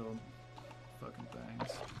tokens. These little fucking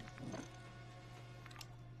things.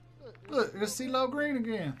 Look, it's CeeLo Green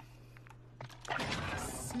again.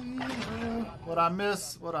 What I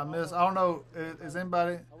miss? I don't know. Is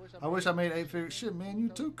anybody? I wish I made 8 figures. Shit, man, you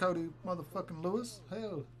too, Cody motherfucking Lewis.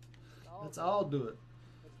 Hell, let's all do it.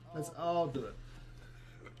 Let's all do it.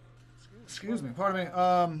 Excuse me, pardon me.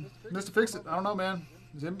 Mr. Fix It. I don't know, man.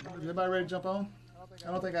 Is anybody ready to jump on?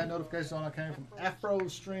 I don't think I had notifications on. I came from Afro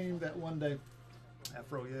stream that one day.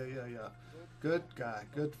 Afro, yeah. Good guy,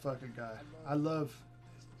 good fucking guy. I love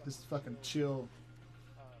this fucking chill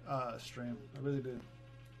stream. I really do.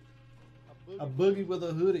 A boogie with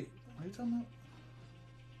a hoodie. What are you talking about?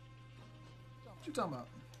 What you talking about?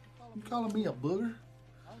 You calling me a booger?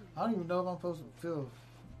 I don't even know if I'm supposed to feel.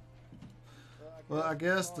 Well, I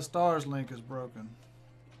guess the stars link is broken.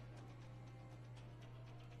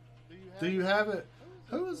 Do you have it?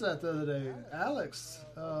 Who was that the other day? Alex,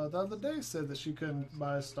 the other day said that she couldn't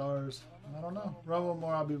buy stars. I don't know. Run one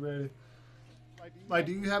more, I'll be ready. Like,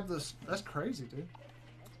 do you have this? That's crazy, dude.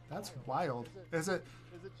 That's wild. Is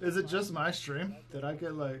it just my stream? Did I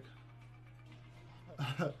get like...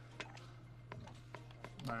 Alright,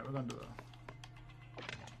 we're gonna do it.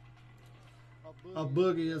 A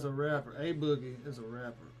boogie is a rapper. A boogie is a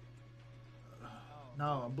rapper.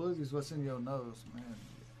 No, a boogie is what's in your nose, man.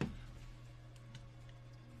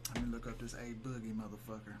 Let me look up this A boogie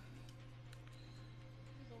motherfucker.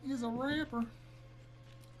 He's a rapper.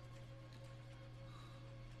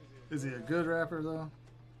 Is he a good rapper though?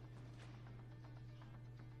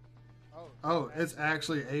 Oh, it's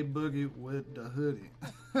actually A Boogie with the hoodie.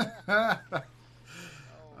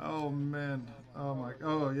 Oh man. Oh my.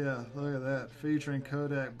 Oh yeah. Look at that. Featuring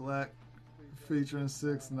Kodak Black. Featuring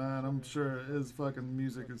 6ix9ine. I'm sure his fucking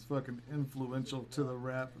music is fucking influential to the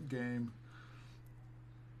rap game.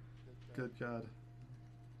 Good God.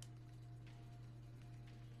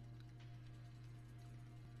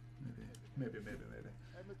 Maybe.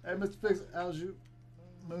 Hey, Mr. Fix It, how's you?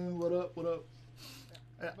 Moon, what up?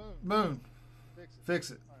 Moon,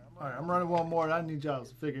 fix it. Alright, I'm running one more. I need y'all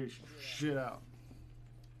to figure shit out.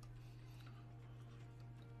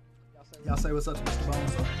 Y'all say what's up to Mr.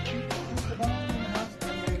 Bones.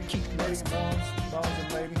 Mr. Bones, Bones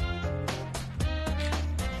and lady.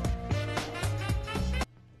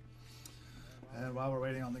 And while we're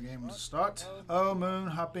waiting on the game to start. Oh, Moon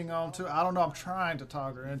hopping on too. I don't know. I'm trying to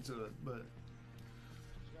talk her into it, but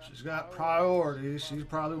she's got priorities. She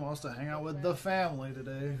probably wants to hang out with the family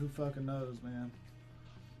today. Who fucking knows, man?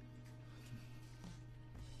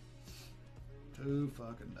 Who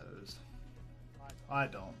fucking knows? I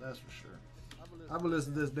don't, that's for sure. I will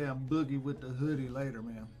listen to this damn Boogie with the Hoodie later,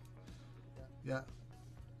 man. Yeah.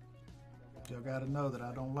 Y'all gotta know that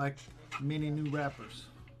I don't like many new rappers.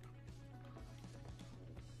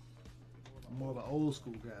 I'm more of an old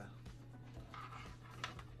school guy.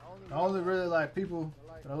 I only really like people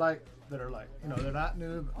that I like that are like, you know, they're not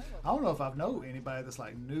new. I don't know if I know anybody that's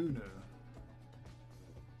like new.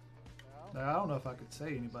 Like, I don't know if I could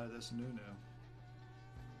say anybody that's new.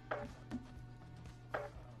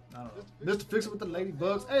 I don't know. Mr. Fix It with the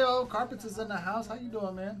Ladybugs. Hey, yo, Carpets is in the house. How you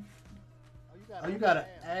doing, man? Oh, you gotta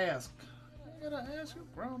ask. You gotta ask your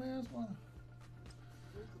grown ass one.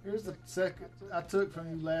 Here's the second I took from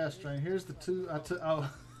you last stream. Here's the two I took.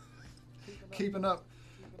 Oh, keeping up.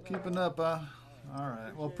 All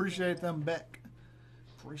right. Well, appreciate them back.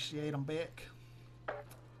 Appreciate them back.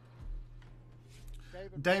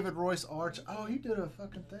 David Royce Arch. Oh, he did a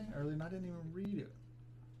fucking thing earlier, and I didn't even read it.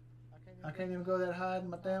 I can't even go that high in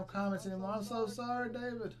my damn comments anymore. I'm so sorry,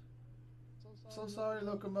 David. So sorry,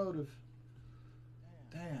 Locomotive.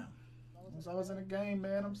 Damn. I was in a game,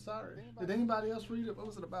 man. I'm sorry. Did anybody else read it? What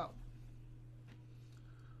was it about?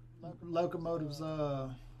 Locomotive's, aw.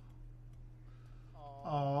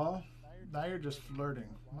 Now you're just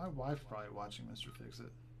flirting. My wife's probably watching Mr. Fix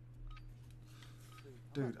It.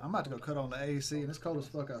 Dude, I'm about to go cut on the AC, and it's cold as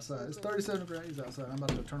fuck outside. It's 37 degrees outside. I'm about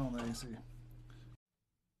to go turn on the AC.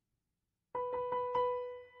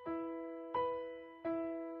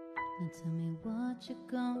 Now tell me what you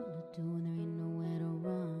gonna do when there ain't nowhere to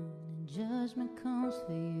run and judgment comes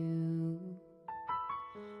for you.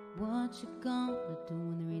 What you gonna do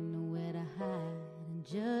when there ain't nowhere to hide and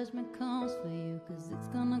judgment comes for you? Cause it's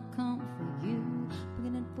gonna come for you.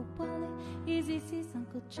 Bringing in for Wally, Easy C's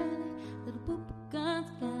Uncle Charlie. Little boop guns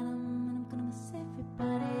got him, and I'm gonna miss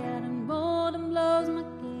everybody out and roll them blows. My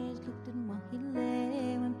gauge looked at him while he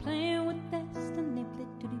lay when playing with destiny.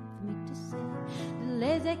 Played too deep for me to say. The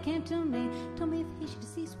lazy came to me, told me if he should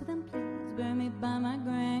cease with them, please bury me by my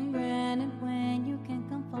grand. And when you can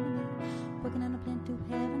come follow me, working on a plan to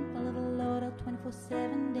heaven, follow the Lord out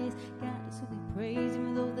 24/7 days. God is who we praise,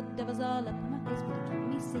 even though the devil's all up in my face, but he kept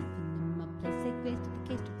me safe and in my place. Say grace to the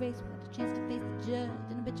case to race, without a chance to face the judge,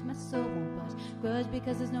 and a bitch my soul won't budge. Grudge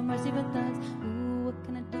because there's no mercy for thugs. Ooh, what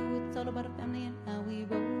can I do? It's all about a family and how we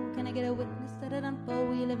roll. Can I get a witness that it unfold?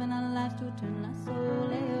 We living our lives to eternal our soul.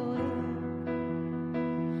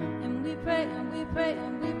 And we pray and we pray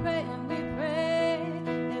and we pray and we pray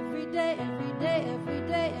every day, every day, every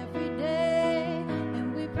day, every day.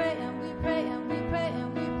 And we pray and we pray and we pray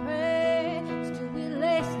and we pray. Still we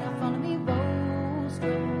lace, now follow me, roll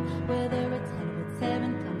slow. Whether it's hell or it's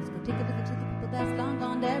heaven, come let's go take a look at the people that's long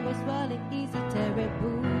gone. There was Wally, Easy, Terry,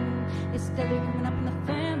 Boo. It's steadily coming up in the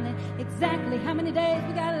family. Exactly how many days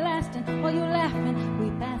we got lasting? While you laughing, we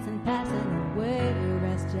passing away.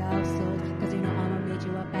 Rest y'all souls, cause you know I'ma meet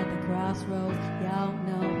you up at the crossroads. Y'all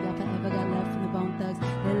know y'all forever got love from the Bone Thugs.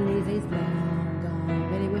 Little Easy's long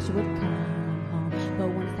gone, really wish you would come home. But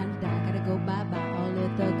when it's time to die, gotta go bye-bye. All the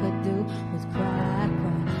thug could do was cry.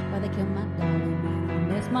 While they killed my dog, man, I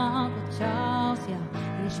miss my Uncle Charles, yeah.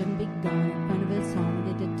 And he shouldn't be gone in front of his home.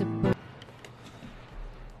 They did to Boo.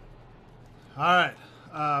 Alright,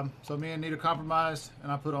 so me and Nita compromised,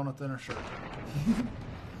 and I put on a thinner shirt.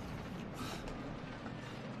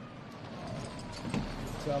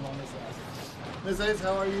 So I'm on this last. Miss Ace,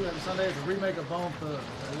 how are you? Happy Sunday. It's a remake of Bone Thugs.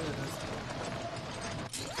 There it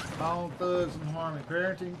is. Bone Thugs and Harmony.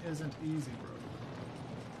 Parenting isn't easy, bro.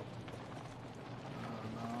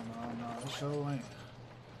 No.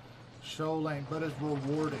 Show ain't, but it's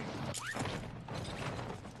rewarding.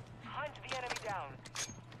 Hunt the enemy down.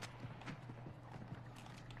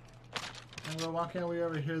 And well, why can't we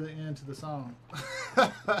ever hear the end to the song?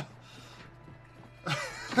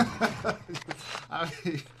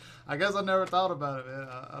 I guess I never thought about it, man.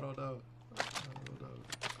 I don't know.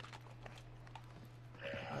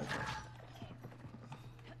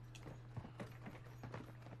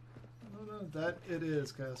 That it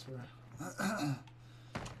is, Casper.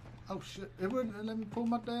 Oh shit! It wouldn't let me pull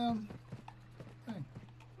my damn thing.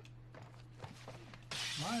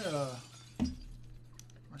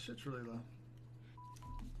 My shit's really low.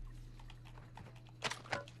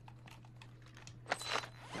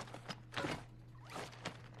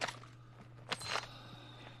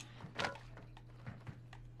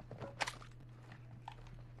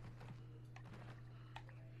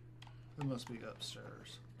 It must be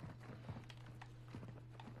upstairs.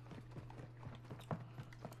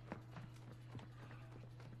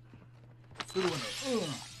 Through the window.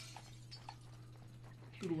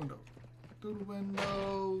 Through the window. Through the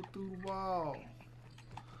window. Through the wall.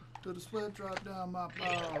 Till the sweat drop down my balls.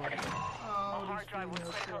 A hard drive with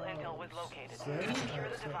critical intel was located. Secure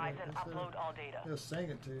the device and upload all data. He'll sing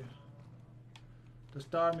it to you. The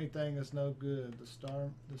star me thing is no good. The star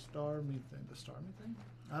me thing. The star me thing?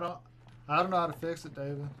 I don't know how to fix it,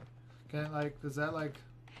 David. Can't is that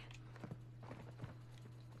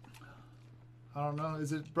I don't know.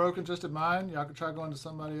 Is it broken just at mine? Y'all could try going to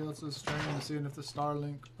somebody else's stream and seeing if the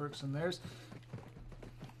Starlink works in theirs.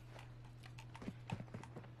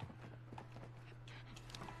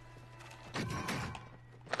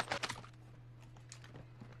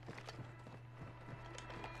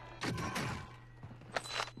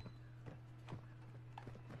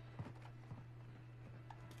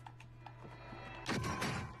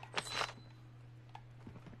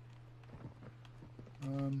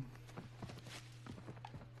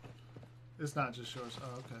 It's not just yours.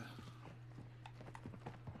 Oh, okay.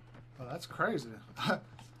 Oh, that's crazy. I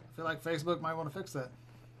feel like Facebook might want to fix that.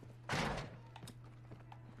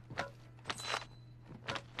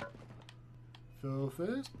 So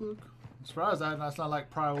Facebook. I'm surprised that's not like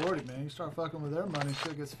priority, man. You start fucking with their money,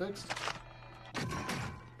 shit gets fixed.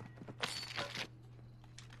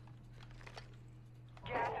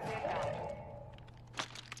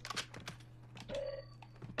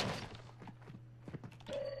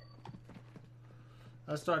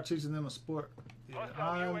 I start teaching them a sport. Yeah,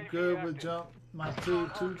 I'm good with jump. My two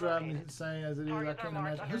drive me insane as it is. I can't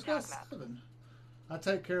imagine. Who's got 7? I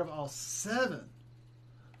take care of all 7.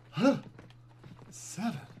 Huh?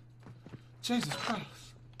 7. Jesus Christ.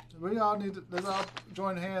 We all need to, let's all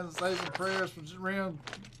join hands and say some prayers for Rim.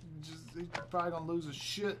 He's probably going to lose his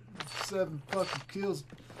shit. 7 fucking kills.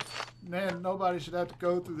 Man, nobody should have to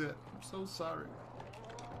go through that. I'm so sorry.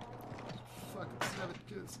 Fucking 7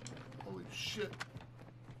 kids. Holy shit.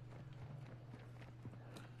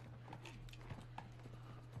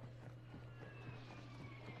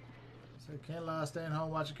 Can't lie, staying home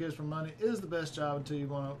watching kids for money is the best job until you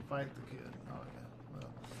want to fight the kid. Oh, yeah. Well,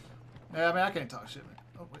 yeah, I mean, I can't talk shit, man.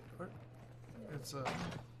 Oh, wait. Where? It's,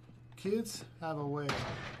 kids have a way.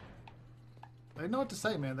 They know what to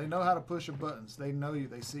say, man. They know how to push your buttons. They know you.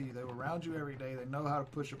 They see you. They're around you every day. They know how to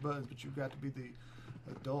push your buttons, but you've got to be the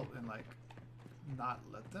adult and, not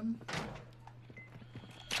let them.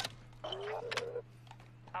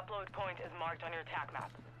 Upload point is marked on your attack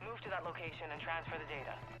map. Move to that location and transfer the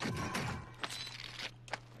data.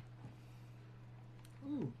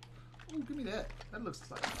 Ooh, give me that. That looks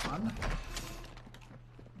like fun.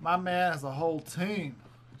 My man has a whole team.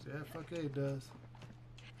 Yeah, fuck yeah, he does.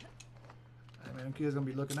 Hey man, them kids gonna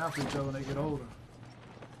be looking out for each other when they get older.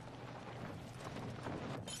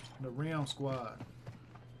 The Rim Squad.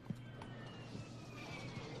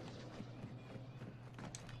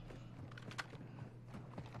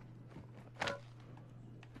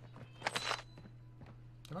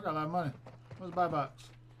 I got a lot of money. Where's the buy box?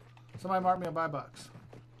 Somebody mark me a buy box.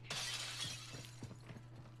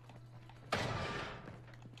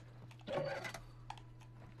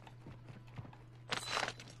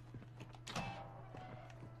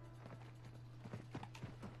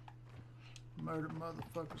 Murder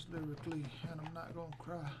motherfuckers lyrically, and I'm not gonna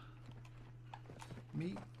cry.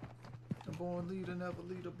 Me, a born leader, never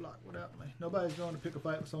lead a block without me. Nobody's going to pick a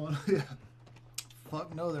fight with someone. Yeah.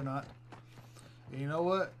 Fuck no, they're not. And you know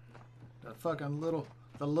what? That fucking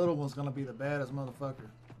the little one's gonna be the baddest motherfucker.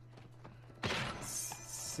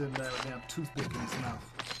 Sitting there with a damn toothpick in his mouth.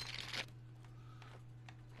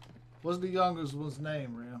 What's the youngest one's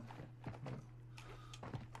name, Rim?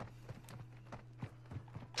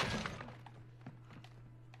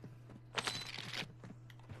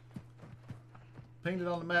 Painted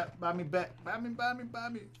on the map. Buy me back. Buy me.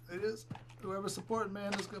 It is. Whoever's supporting,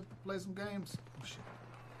 man, let's go play some games. Oh, shit.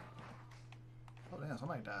 Oh, damn,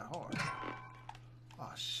 somebody died hard.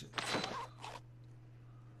 Oh, shit.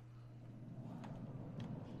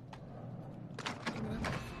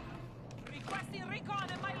 Requesting recon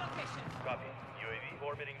at my location. Copy. UAV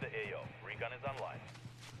orbiting the AO. Recon is online.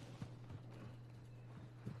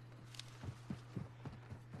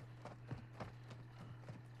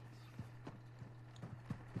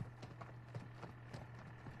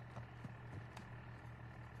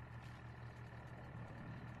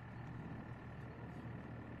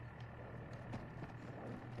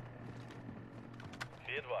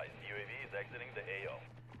 Be advised, UAV is exiting the AO.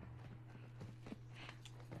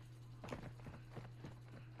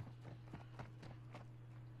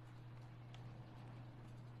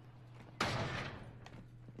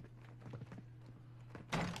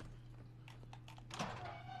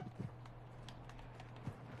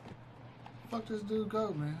 fuck this dude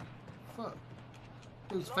go, man? Fuck.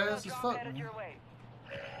 Dude's Loadout fast as drop fuck, headed man. your way.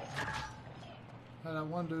 Had that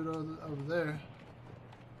one dude over there.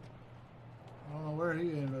 I don't know where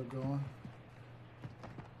he ended up going.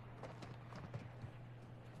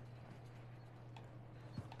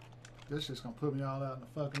 This shit's gonna put me all out in the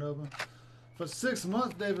fucking open. For 6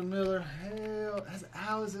 months, David Miller. Hell,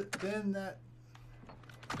 how has it been that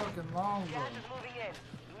fucking long, bro? Gas is moving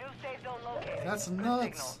in. New safe zone located. That's Good nuts.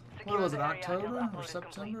 signal. What Secure was it, the area until October upload or is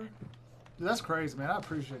September? complete. Dude, that's crazy, man. I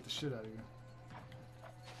appreciate the shit out of you.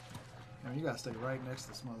 Man, you gotta stay right next to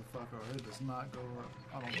this motherfucker or it does not go up.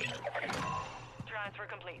 I don't think. Transfer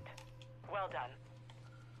complete. Well done.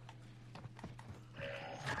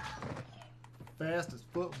 Fast as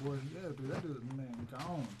foot, boy. Yeah, dude, that dude, man,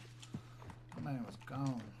 gone. That man was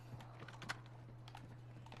gone.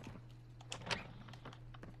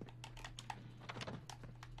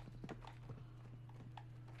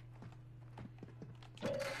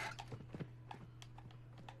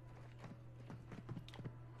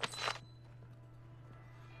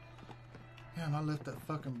 Damn, I left that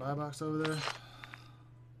fucking buy box over there.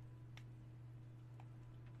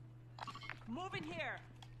 Move in here.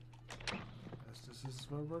 Guess this is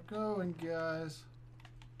where we're going, guys.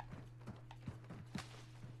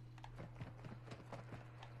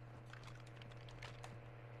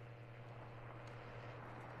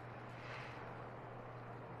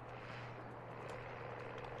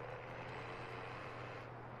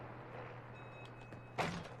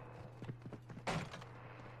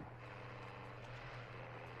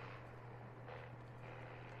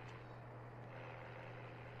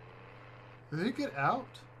 Did he get out?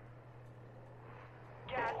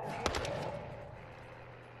 Gas.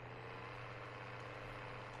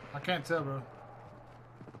 I can't tell, bro.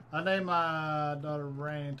 I named my daughter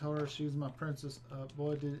Rain. Told her she's my princess.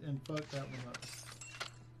 Boy, did and fuck that one up.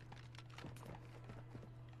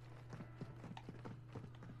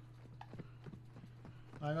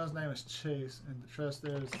 My guy's name is Chase, and the trust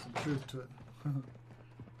there is some truth to it.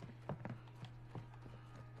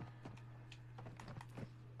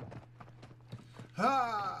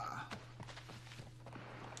 Ha!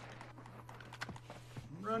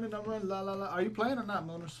 I'm running, la la la. Are you playing or not,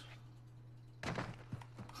 Mooners?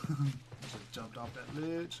 Just jumped off that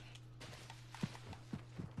ledge.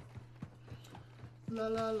 La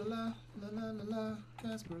la la la la la la la.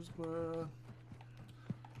 Casper's World.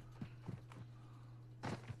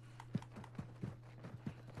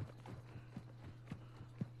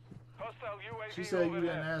 Hostile UAV She said you overhead.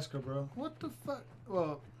 didn't ask her, bro. What the fuck?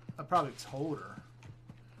 Well, I probably told her.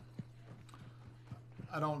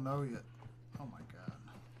 I don't know yet. Oh my god.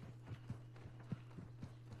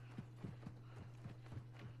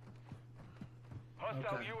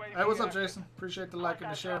 Hostile Okay. UAV Hey, what's up, active. Jason? Appreciate the like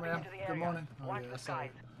and the share, man. Into the Good area. morning. Oh Watch yeah, the I saw you.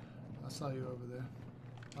 skies. I saw you over there.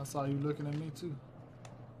 I saw you looking at me too.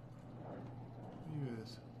 You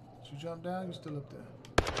is. Did you jump down? You still up there?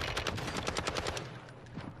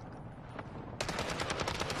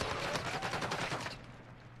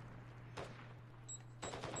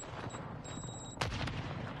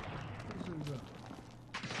 Where's he go?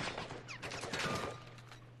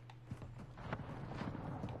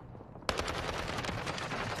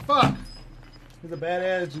 Fuck! He's a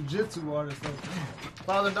badass jiu-jitsu artist.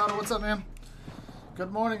 Father and daughter, what's up, man?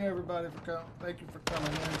 Good morning, everybody. Thank you for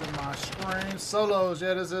coming into my stream. Solos,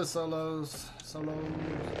 yeah, this is solos.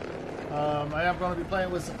 I am going to be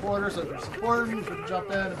playing with supporters, so if you're supporting, you can jump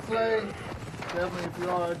in and play. Definitely, if you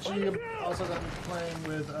are a G, I'm also going to be playing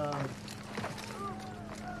with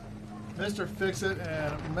Mr. Fix-It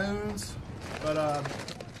and Moons. But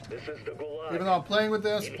This is the Gulag. even though I'm playing with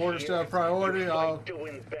them, supporters still have priority. I'll To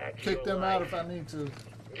win back kick your them out life. if I need to.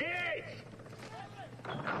 Gates!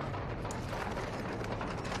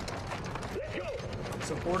 Let's go!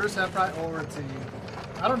 Supporters have priority.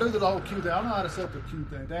 I don't do the whole Q thing. I don't know how to set the Q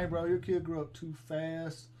thing. Dang, bro, your kid grew up too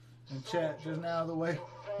fast. And chat just now the way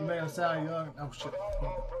you made him sound young. Oh shit. I offer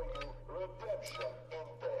you redemption in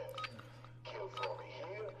death. Kill for me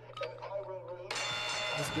here, and I will release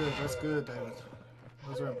That's good. That's good, David.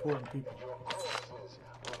 Those are important people. your corpses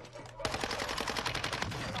will be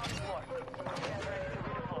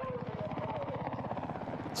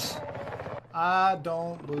I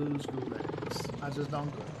don't lose gulags. I just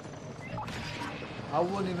don't do it. I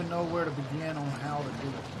wouldn't even know where to begin on how to do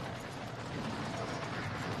it.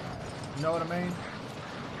 You know what I mean?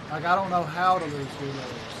 Like, I don't know how to lose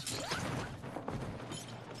gulags.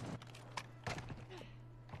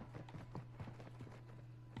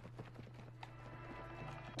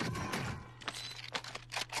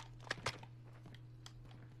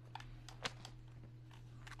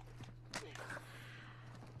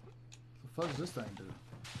 fuck does this thing do?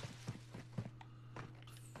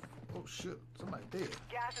 Oh shit, somebody dead.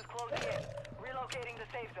 Gas is closing in. Relocating the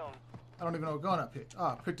safe zone. I don't even know what gun I picked.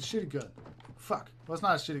 Ah, I picked a shitty gun. Fuck. Well, it's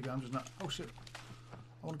not a shitty gun. I'm just not. Oh shit.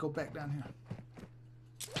 I want to go back down here.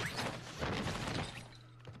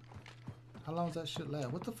 How long does that shit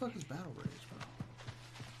last? What the fuck is battle rage, bro?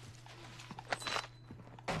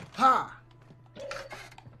 Ha!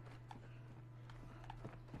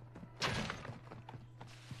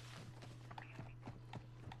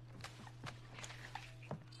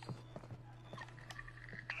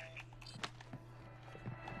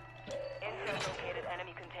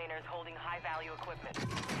 Holding high-value equipment. I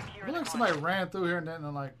feel like somebody ran through here and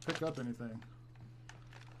didn't like pick up anything.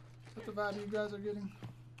 Is that the vibe you guys are getting?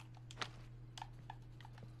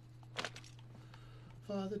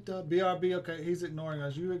 Father Dub BRB, okay, he's ignoring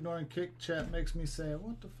us. You ignoring Kick Chat makes me say,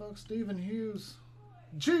 what the fuck, Stephen Hughes?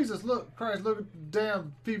 Jesus, look, Christ, look at the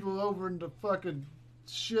damn people over in the fucking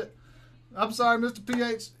shit. I'm sorry, Mr.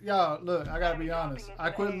 PH. Y'all, look, I gotta be honest.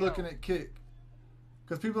 I quit looking at Kick.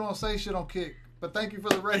 Because people don't say shit on Kick. But thank you for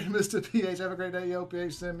the raid, Mr. PH. Have a great day, yo.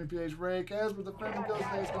 PH, send me PH raid. Casper, the friendly ghost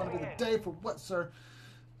day is going to be the day for what, sir?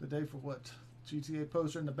 The day for what? GTA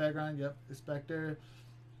poster in the background. Yep, it's back there.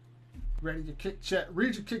 Ready your Kick Chat.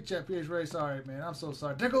 Read your Kick Chat, PH raid. Sorry, man. I'm so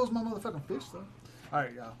sorry. There goes my motherfucking fish, though. All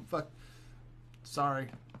right, y'all. Fuck. Sorry.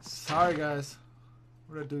 Sorry, guys.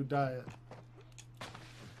 Where'd that dude die at?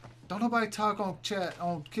 Don't nobody talk on chat,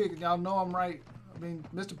 on Kick. Y'all know I'm right. I mean,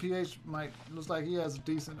 Mr. PH looks like he has a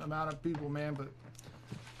decent amount of people, man, but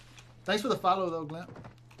thanks for the follow, though, Glenn.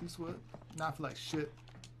 Peace with. Not for like shit.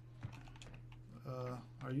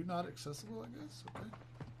 Are you not accessible, I guess? Okay.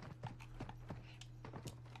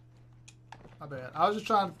 My bad. I was just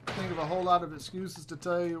trying to think of a whole lot of excuses to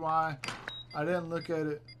tell you why I didn't look at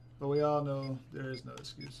it, but we all know there is no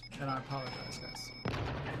excuse. And I apologize, guys.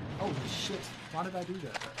 Holy shit. Why did I do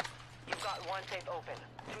that? You've got one safe open.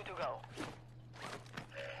 2 to go.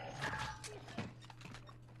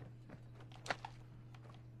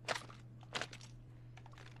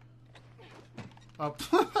 Oh,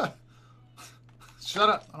 shut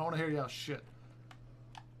up. I don't want to hear y'all shit.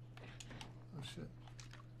 Oh, shit.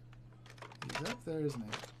 He's up there, isn't he?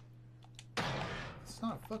 It's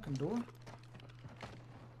not a fucking door.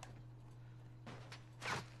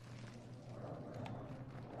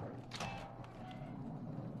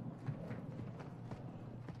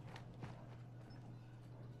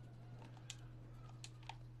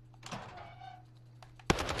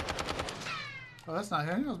 Oh, that's not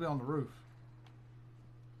here. He must be on the roof.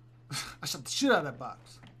 I shot the shit out of that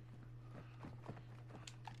box.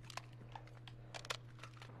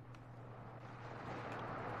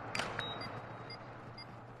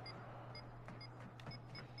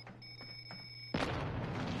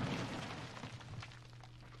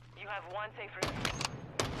 You have one safe room.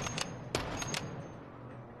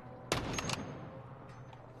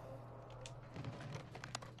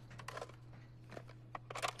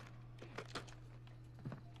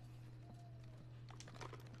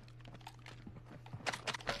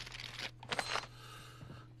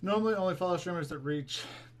 Normally only follow streamers that reach.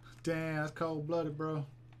 Damn, that's cold-blooded, bro.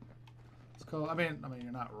 It's cold. I mean,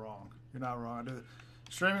 you're not wrong. You're not wrong. I do.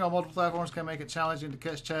 Streaming on multiple platforms can make it challenging to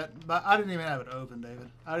catch chat, but I didn't even have it open, David.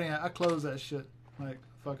 I closed that shit like a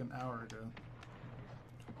fucking hour ago.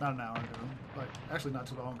 Not an hour ago. Like, actually not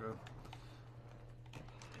too long ago.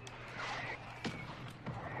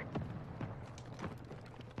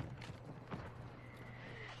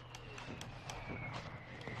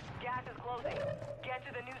 Gas is closing. Get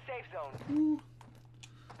to the new safe zone. Ooh.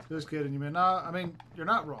 Just kidding you, man. No, I mean, you're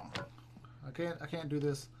not wrong. I can't do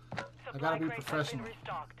this. I gotta be professional.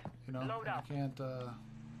 You know, I can't,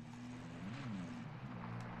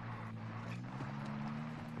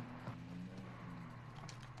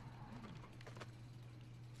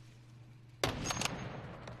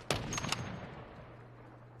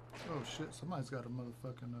 Oh shit, somebody's got a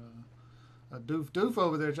motherfucking, a doof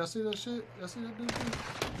over there. Did y'all see that shit? Y'all see that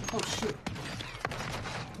doof? Oh shit.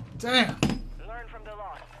 Damn! Learn from the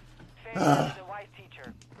loss. Failure is a wise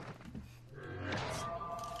teacher.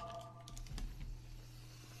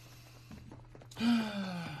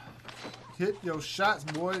 Hit your shots,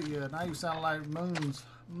 boy. Yeah, now you sound like moons.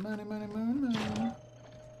 Money, money, moon, moon.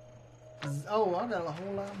 Oh, I got a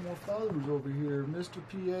whole lot more followers over here. Mr.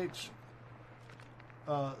 PH.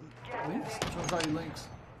 Links? I'm trying to call you links.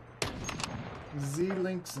 Z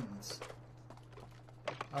Linksons.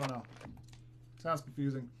 I don't know. Sounds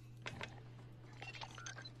confusing.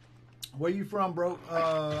 Where you from, bro?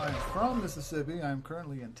 I'm from Mississippi. I'm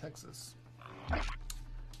currently in Texas.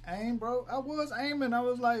 Aim, bro. I was aiming. I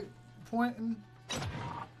was like pointing.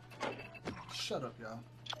 shut up, y'all.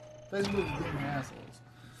 Facebook is being assholes.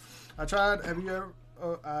 I tried. Have you ever?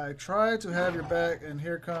 I tried to have your back, and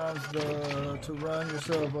here comes the to run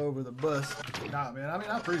yourself over the bus. Nah, man. I mean,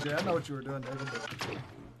 I appreciate it. I know what you were doing, David. But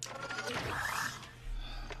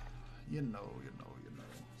you know.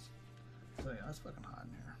 So yeah, it's fucking hot in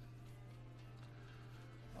here.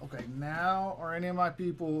 Okay, now are any of my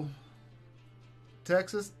people?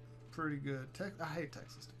 Texas, pretty good. I hate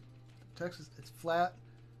Texas. Texas, it's flat.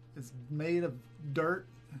 It's made of dirt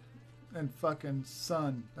and fucking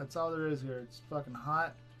sun. That's all there is here. It's fucking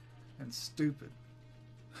hot and stupid.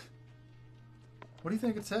 What do you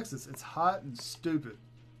think of Texas? It's hot and stupid.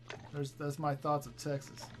 That's my thoughts of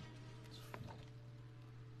Texas.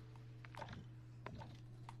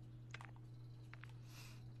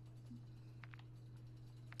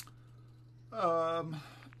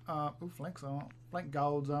 Flank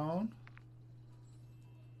Gold's on.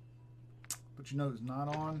 But you know who's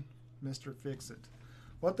not on? Mr. Fix-It.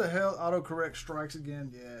 What the hell? Autocorrect strikes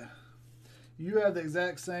again. Yeah. You have the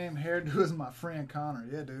exact same hairdo as my friend Connor.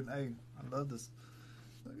 Yeah, dude. Hey, I love this.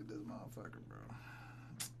 Look at this motherfucker, bro.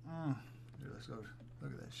 Here, let's go.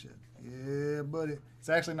 Look at that shit. Yeah, buddy. It's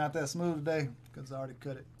actually not that smooth today because I already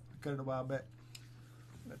cut it. I cut it a while back.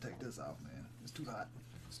 I'm going to take this off, man. It's too hot.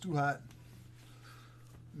 It's too hot.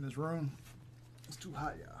 In this room, it's too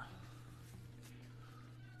hot, y'all.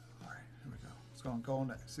 All right, here we go. It's gonna go on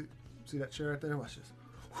that. See that chair right there? Watch this.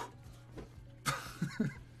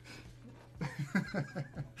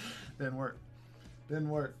 Didn't work.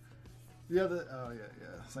 The other, oh yeah,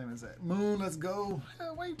 same as that. Moon, let's go.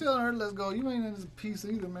 Hell, why you telling her let's go? You ain't in this piece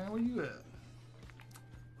either, man. Where you at?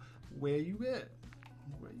 Where you at,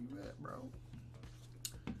 bro?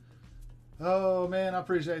 Oh man, I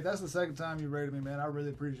appreciate it. That's the second time you rated me, man. I really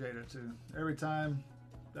appreciate it too. Every time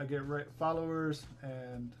I get followers,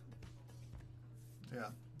 and yeah,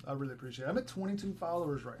 I really appreciate it. I'm at 22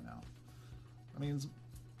 followers right now. I mean,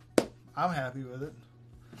 I'm happy with it.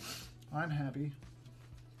 I'm happy.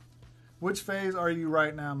 Which phase are you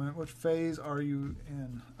right now, man? Which phase are you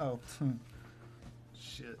in? Oh,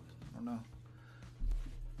 shit. I don't know.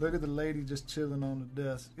 Look at the lady just chilling on the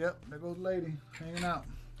desk. Yep, there goes the lady hanging out.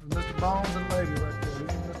 Mr. Bones and lady right there.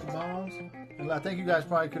 Mr. Bones. And I think you guys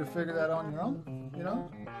probably could have figured that on your own. You know?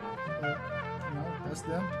 That's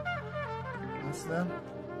them. That's them.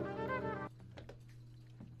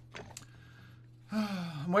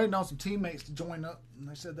 I'm waiting on some teammates to join up. And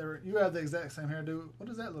they said you have the exact same hairdo. What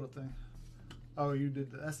is that little thing? Oh, you did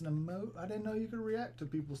that. That's an emote? I didn't know you could react to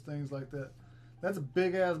people's things like that. That's a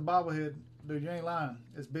big ass bobblehead. Dude, you ain't lying.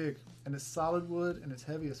 It's big. And it's solid wood and it's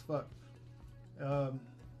heavy as fuck.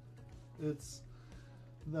 It's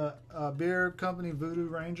the beer company Voodoo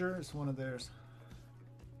Ranger. It's one of theirs.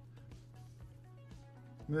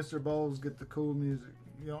 Mr. Bowles, get the cool music.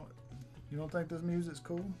 You don't think this music's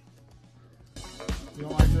cool? You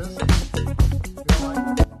don't like this?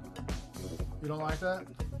 You don't like that?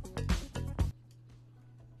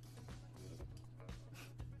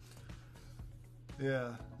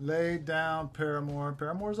 Yeah. Lay down, Paramore.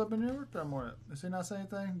 Paramore's up in here? Where's Paramore at? Is he not saying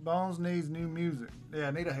anything? Bones needs new music. Yeah,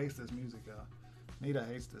 Nita hates this music, y'all. Nita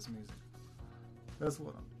hates this music. That's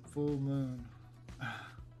what full moon.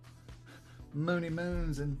 Moony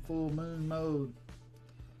Moon's in full moon mode.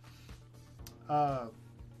 But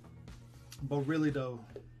really though.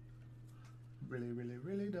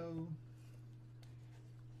 Really though.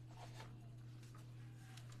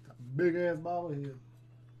 Big ass bobblehead.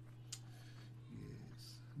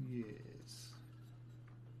 Yes.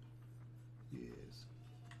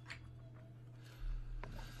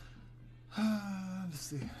 Let's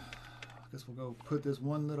see. I guess we'll go put this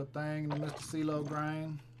one little thing in the Mr. CeeLo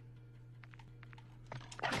grind.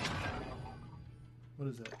 What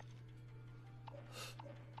is that?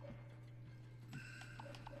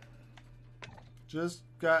 Just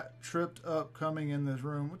got tripped up coming in this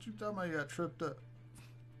room. What you talking about? You got tripped up?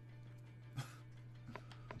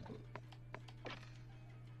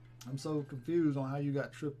 I'm so confused on how you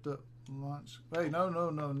got tripped up. Launch. Wait, no.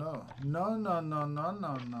 No.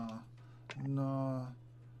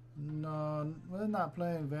 We're not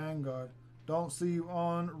playing Vanguard. Don't see you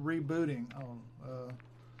on rebooting. Oh,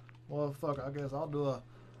 well, fuck. I guess I'll do a.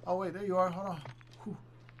 Oh wait, there you are. Hold on. Whew.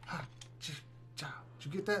 Ha. Did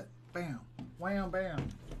you get that? Bam. Wham. Bam. Did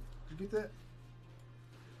you get that?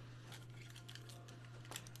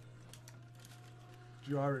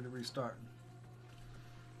 You already restarting.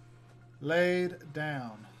 Laid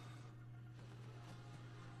down.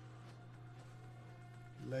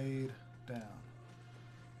 Laid down.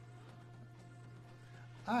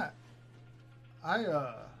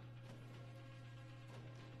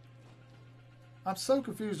 I'm so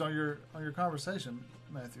confused on your conversation,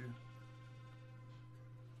 Matthew.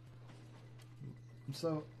 I'm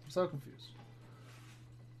so confused.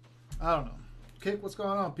 I don't know. Kick, what's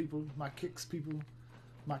going on, people? My kicks, people.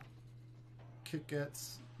 My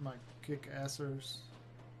kickettes. My kick-assers.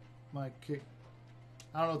 My kick...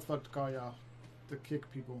 I don't know what the fuck to call y'all. The kick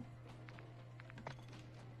people.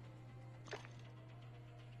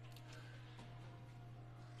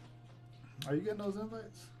 Are you getting those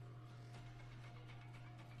invites?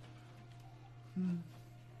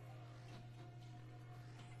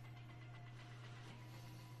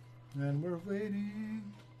 And we're waiting.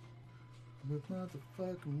 We're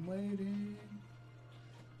motherfucking waiting.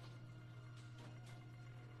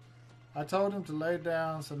 I told him to lay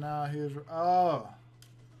down, so now he's... Oh,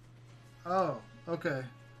 okay.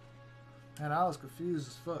 And I was confused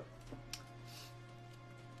as fuck.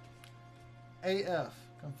 AF.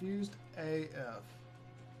 Confused AF.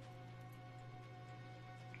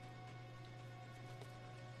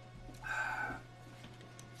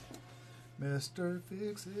 Mr.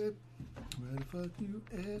 Fix-It, where the fuck you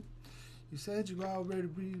at? You said you already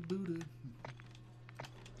rebooted.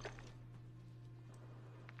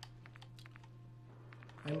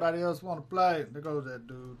 Anybody else want to play? There goes that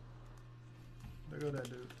dude. There goes that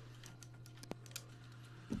dude.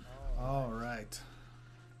 All right.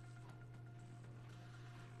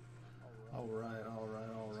 All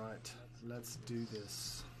right. Let's do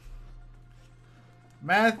this.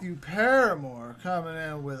 Matthew Paramore coming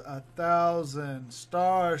in with 1,000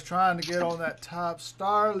 stars, trying to get on that top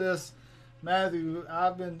star list. Matthew,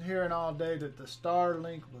 I've been hearing all day that the star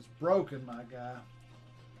link was broken, my guy.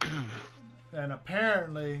 And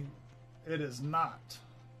apparently, it is not.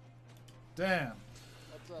 Damn.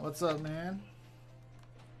 What's up, man?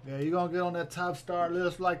 Yeah, you're going to get on that top star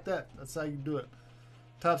list like that. That's how you do it.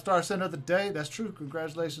 Top star center of the day. That's true.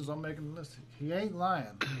 Congratulations on making the list. He ain't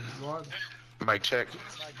lying. You are. Mic check.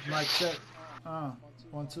 Mic check.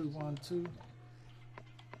 1 2 1 2.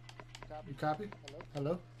 You copy?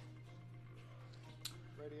 Hello?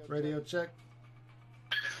 Radio check.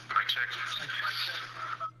 Mic check.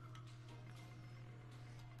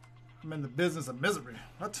 I'm in the business of misery.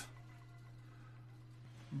 What?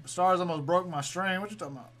 Stars almost broke my string. What you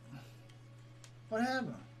talking about? What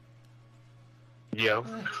happened? Yo.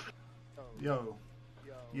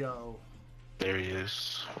 Yo. There he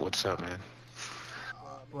is. What's up, man?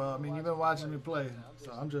 Well, I mean, you've been watching me play, so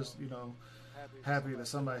I'm just, happy that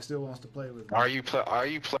somebody still wants to play with me. Are you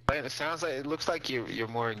playing? It sounds like it looks like you're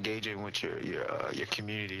more engaging with your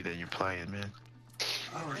community than you're playing, man.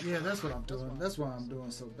 Oh yeah, that's what I'm doing. That's why I'm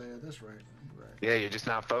doing so bad. That's right. Yeah, you're just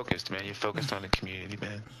not focused, man. You're focused on the community,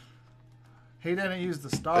 man. He didn't use the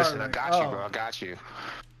star. Listen, I got you, bro. I got you.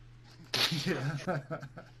 Yeah.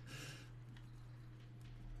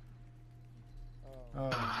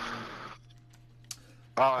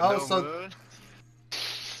 Oh, no, so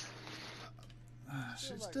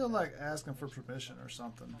she's still like asking for permission or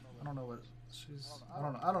something. I don't know what she's. I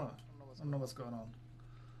don't know what's going on.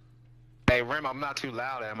 Hey, Rim, I'm not too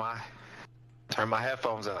loud, am I? Turn my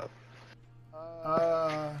headphones up.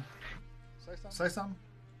 Say something.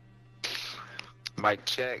 Mic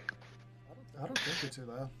check. I don't think you're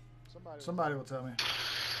too loud. Somebody will tell me.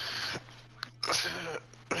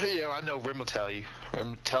 Yeah, I know Rim will tell you.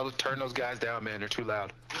 Turn those guys down, man. They're too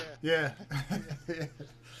loud. Yeah. Yeah.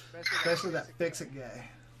 Especially that Fix-It guy.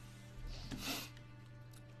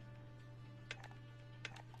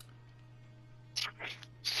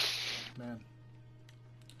 Man.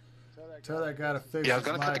 Tell that guy to fix. Yeah, I was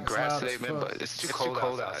gonna cut the grass today, man, but it's too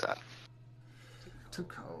cold outside. Too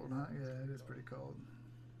cold, huh? Yeah, it is pretty cold.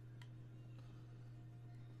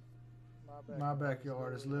 My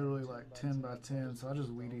backyard is literally like 10 by 10, so I just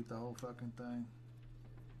weed eat the whole fucking thing.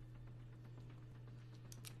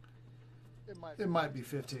 It might be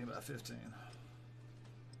 15 by 15.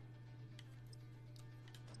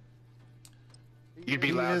 You'd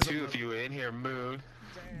be loud too if you were in here, Moon.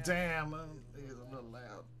 Damn, he's a little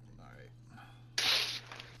loud. All right.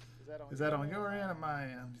 Is that on your end or my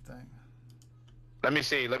end, you think? Let me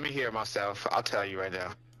see. Let me hear myself. I'll tell you right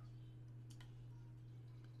now.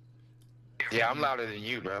 Yeah, I'm louder than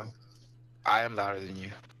you, bro. I am louder than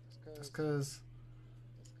you. That's because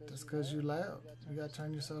you loud. You gotta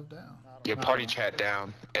turn yourself down. Your party chat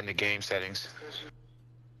down in the game settings.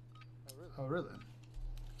 Oh, really?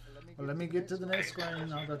 Well, let me get to the next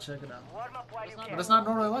screen. I'll go check it out. Warm up while you can. But it's not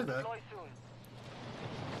normally like that. Deploy soon.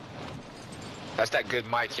 That's that good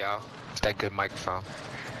mic, y'all. It's that good microphone.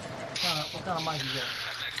 What kind of mic you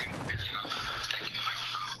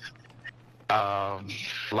got?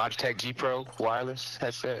 Logitech G Pro wireless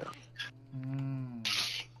headset.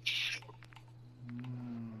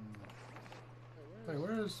 Wait,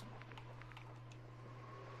 where is?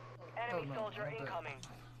 Enemy no, soldier not that. incoming.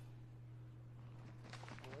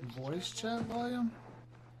 Voice chat volume?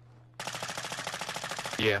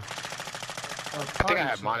 Yeah. Or I think party I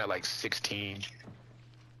have chat? mine at like 16.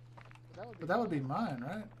 But that would be mine,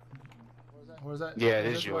 right? Or is that? Yeah, it or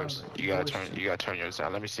is this one yours. the You gotta voice turn. chat? You gotta turn yours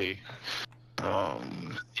on. Let me see. No,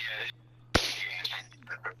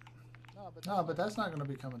 but that's not going to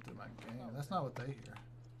be coming through my game. That's not what they hear.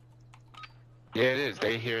 Yeah, it is.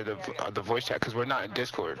 They hear the voice chat because we're not in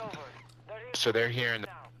Discord, so they're hearing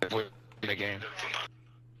the game.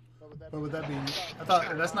 But would that be? I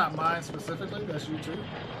thought that's not mine specifically. That's you too.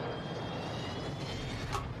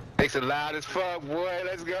 It's loud as fuck, boy.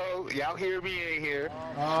 Let's go. Y'all hear me in here?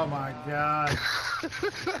 Oh my god!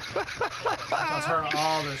 I'll turn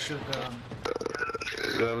all this shit down.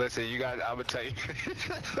 Listen, you guys. I'm gonna tell you.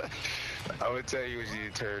 I'm gonna tell you what you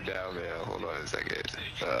need to turn down, man. Hold on a second.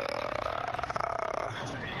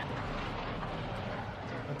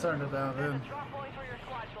 I turned it down then. Drop point for your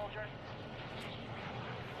squad, soldier.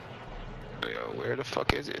 Yo, where the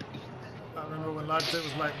fuck is it? I remember when Logitech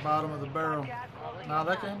was like bottom of the barrel. Now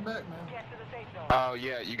that came back, man. Get to the safe zone. Oh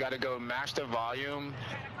yeah, you gotta go master volume,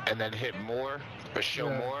 and then hit more or show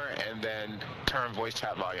Yeah. more, and then turn voice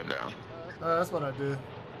chat volume down. That's what I did.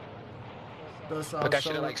 That's But that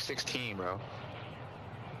shit at like 16, bro.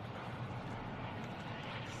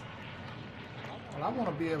 Well, I want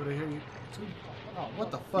to be able to hear you too. Oh,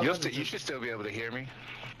 what the fuck? You should still be able to hear me.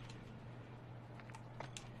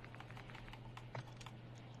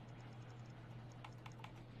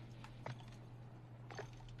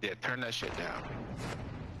 Yeah, turn that shit down.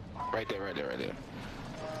 Right there, right there, right there.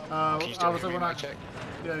 Can you still I was hear me, we're mic not. check?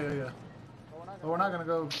 Yeah. But we're not gonna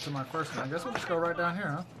go to my first one. I guess we'll just go right down here,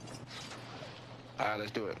 huh? Alright,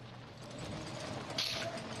 let's do it.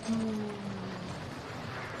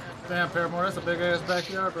 Damn, Paramore, that's a big ass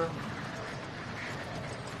backyard, bro.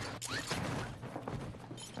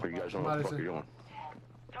 What you guys doing? Somebody What the fuck say- are you doing?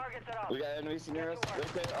 Targets are up. We got enemies near us.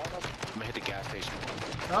 Okay, I'm gonna hit the gas station.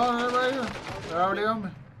 Oh, they're right here. They're already on me.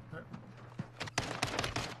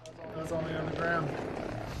 That's only on the ground.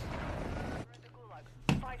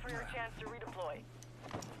 Fight for your chance to redeploy.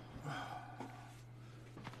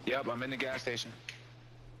 Yep, I'm in the gas station.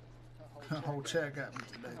 Whole chat got me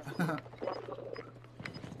today.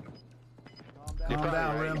 You're Calm probably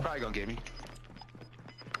down, right. Rim. You're probably gonna get me.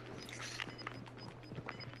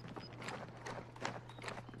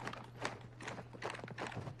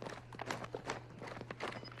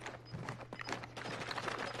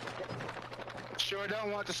 Sure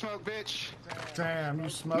don't want the smoke, bitch. Damn, you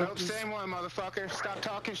Nope, smoked this? same one, motherfucker. Stop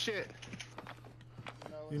talking shit.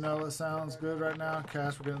 You know what sounds good right now?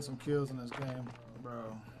 Cash, we're getting some kills in this game.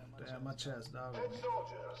 Bro, damn, my chat's dogging Dead me.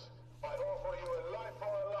 soldiers, I offer you a life for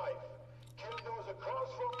a life. Kill those across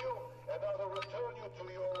from you, and I will return you to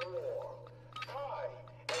your war. Die,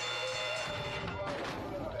 and you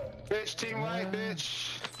will die. Bitch, team white,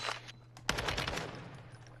 bitch.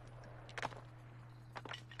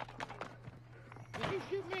 Did you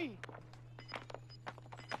shoot me?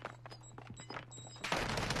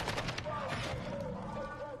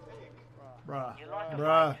 Bruh, You lost the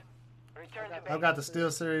bruh. Return to base. I've got the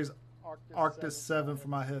SteelSeries Arctis 7 for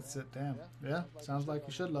my headset. Damn. Yeah, sounds like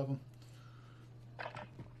you should love them.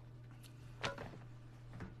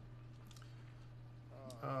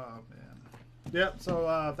 Oh, man. Yep,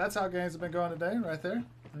 so that's how games have been going today, right there.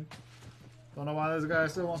 Don't know why this guy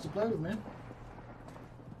still wants to play with me.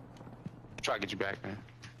 Try to get you back, man.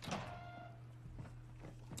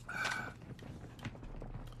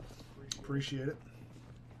 Appreciate it.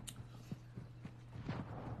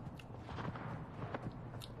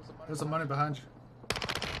 There's some money behind you.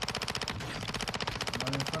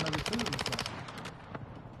 Money in front of you too. looks like.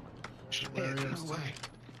 Shit, Where no is way.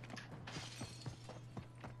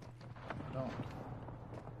 I don't.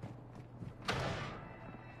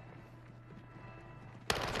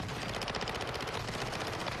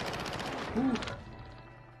 Ooh.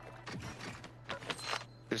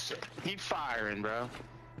 Just keep firing, bro.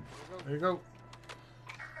 There you go.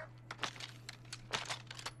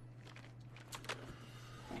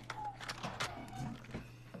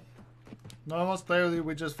 No, let's play with you.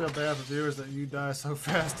 We just feel bad for viewers that you die so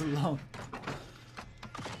fast alone.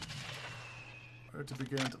 Where to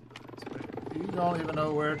begin to lose. You don't even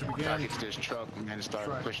know where to Try to begin. get to this truck and then start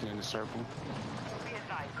Right. pushing in the circle. Be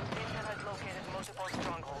advised, Vincent has located multiple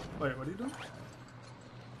strongholds. Wait, what are you doing?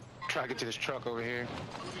 Try to get to this truck over here.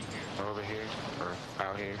 Or over here. Or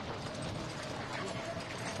out here.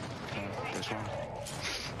 This one.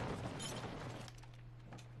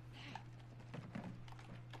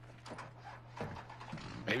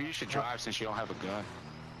 Maybe you should drive since you don't have a gun.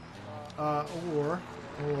 Or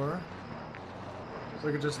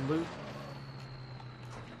we could just loot.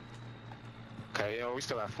 Okay, yo, we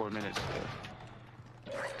still have 4 minutes.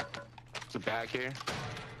 It's a bag here.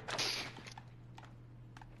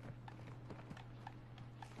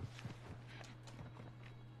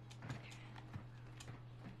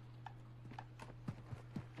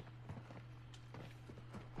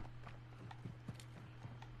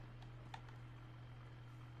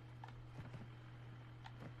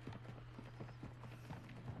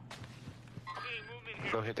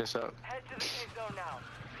 Go hit this up. Head to the safe zone now.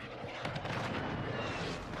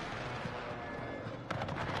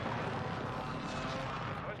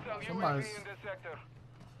 Hostile UAV Somebody's- in this sector.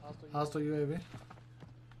 Hostile UAV.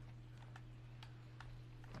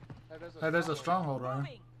 Hey, Hey, there's a stronghold right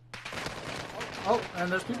here. Oh,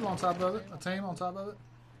 and there's people on top of it. A team on top of it.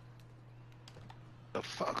 The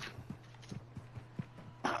fuck?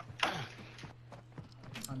 I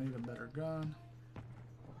need a better gun.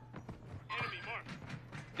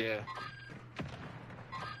 Yeah.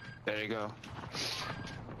 There you go.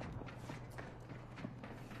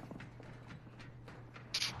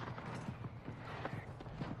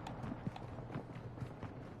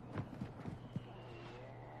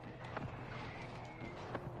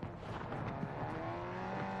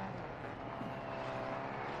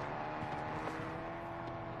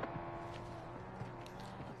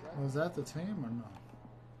 Was that the team or no?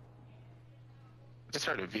 I just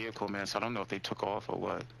heard a vehicle, man, so I don't know if they took off or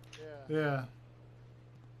what. Yeah.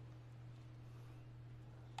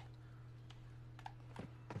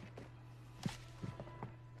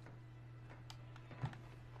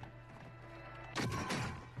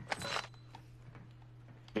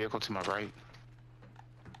 Vehicle to my right.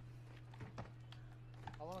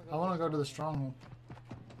 I want to go to the stronghold.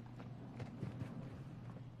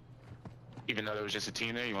 Even though there was just a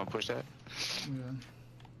team there, you want to push that? Yeah.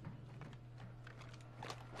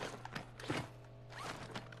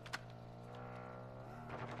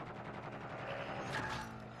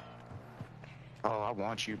 Oh, I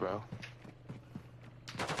want you, bro.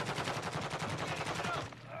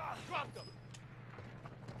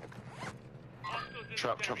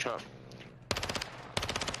 Truck.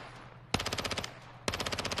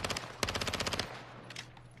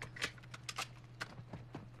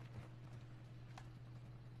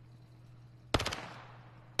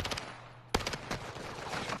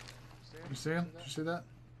 You see him? Did you see that?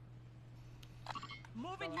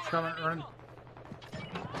 Moving here. Coming, running.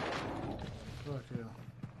 Fuck yeah.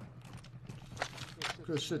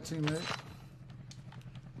 Good shit, teammate.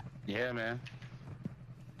 Yeah, man.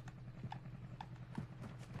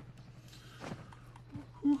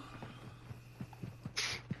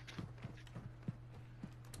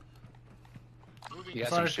 You got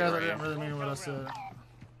Sorry, some shit guys, I right didn't here. really mean what I said.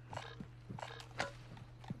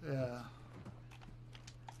 Yeah.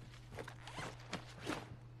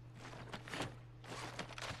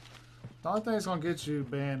 The only thing that's gonna get you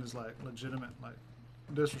banned is like legitimate, like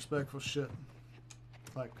disrespectful shit,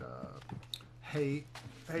 like hate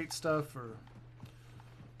stuff or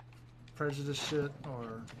prejudice shit,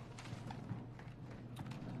 or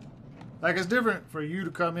like it's different for you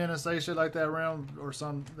to come in and say shit like that around, or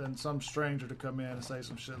than some stranger to come in and say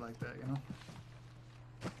some shit like that, you know.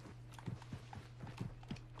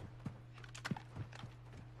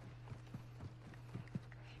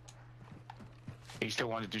 You still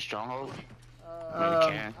want to do stronghold? We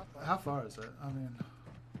can. How far is it? I mean,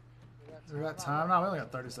 we got time now. We only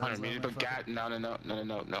got 30 seconds. 100 meters, but God, no. We ain't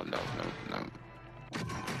got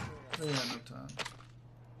no time.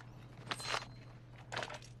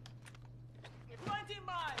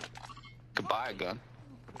 Goodbye, gun.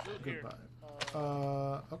 Goodbye.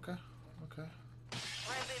 Okay.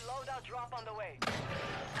 Friendly loadout drop on the way.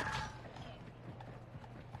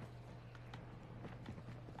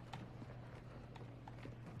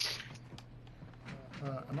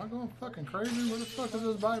 Am I going fucking crazy? Where the fuck is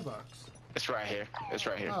this buy box? It's right here.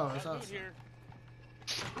 Oh, it's outside.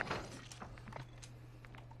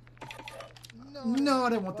 No, I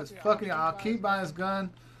didn't want this fucking. I'll keep buying this gun,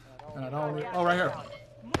 and I don't. Need, oh, right here.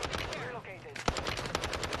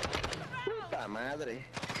 Puta madre.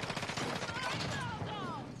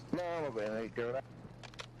 No, baby, girl.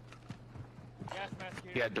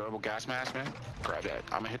 Yeah, durable gas mask, man. Grab that.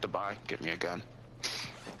 I'm gonna hit the buy. Get me a gun.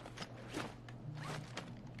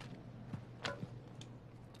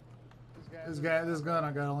 This gun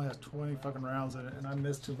I got only has 20 fucking rounds in it, and I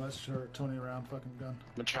missed too much for a 20 round fucking gun. I'm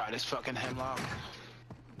gonna try this fucking hemlock.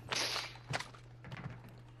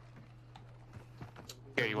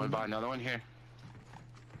 Here, you wanna buy another one? Here.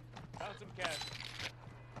 Found some cash.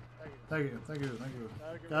 Thank you.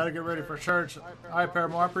 Gotta get ready for church. All right,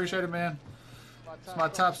 Paramore. I appreciate it, man. It's my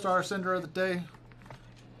top star sender of the day.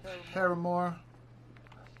 Paramore.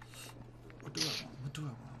 What do I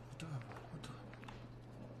want?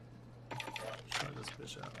 Let's try this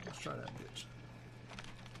bitch out. Let's try that bitch.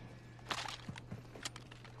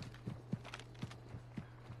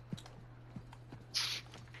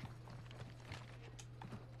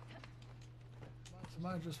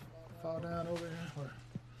 Somebody just fall down over here. Or...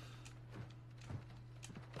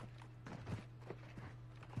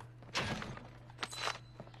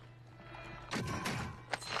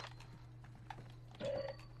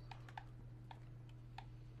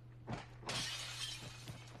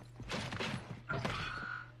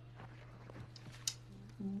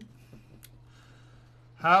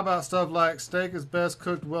 How about stuff like steak is best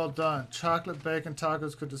cooked well done? Chocolate bacon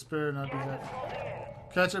tacos could despair and not be happy.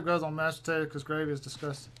 Ketchup goes on mashed potatoes because gravy is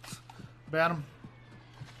disgusting. Ban him.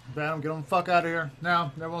 Get him the fuck out of here.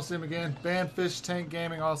 Now, never want to see him again. Ban Fish Tank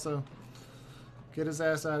Gaming also. Get his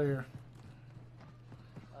ass out of here.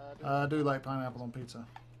 I do like pineapple on pizza.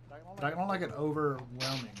 But I don't like it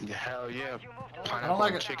overwhelming. Hell yeah. Pineapple I don't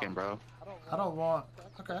like it. chicken, bro. I don't want...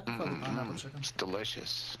 Okay, I can fuck with pineapple chicken. It's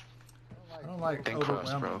delicious. I don't like Thin overwhelming.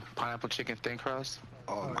 crust, bro. Pineapple chicken thin crust.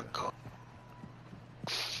 Oh my god.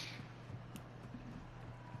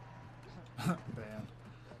 Ban.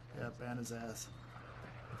 Yeah, ban his ass.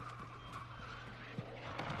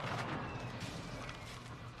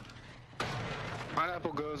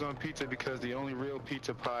 Pineapple goes on pizza because the only real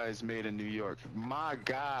pizza pie is made in New York. My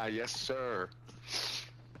God, yes sir.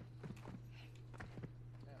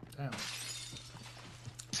 Damn.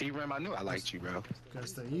 See, Rem, I knew I liked you, bro.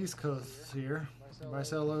 Because the East Coast here. Everybody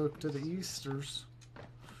say hello to the Easterners.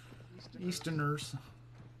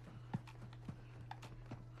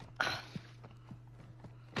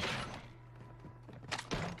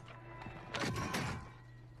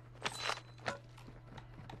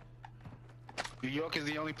 New York is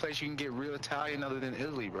the only place you can get real Italian other than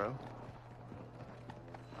Italy, bro.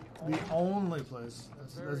 The only place.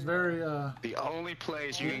 That's very, The only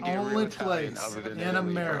place you can the get real only Italian place other than in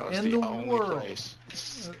Italy, America, bro. It's in the only world. Place.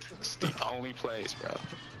 It's the only place, bro.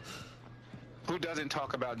 Who doesn't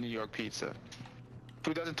talk about New York pizza?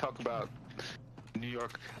 Who doesn't talk about New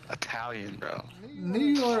York Italian, bro? New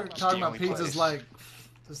York It's talking the about only pizza is place. like,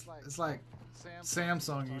 it's like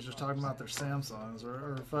Samsung users talking about their Samsungs,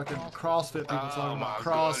 or fucking CrossFit people talking about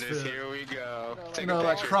CrossFit. Goodness, here we go. Take You know, a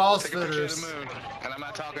like picture. Take a picture of CrossFitters. the moon. And I'm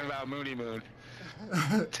not talking about Mooney Moon.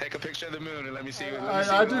 Take a picture of the moon and let me see what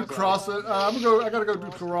I do CrossFit. I gotta go do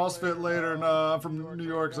CrossFit later, and I'm from New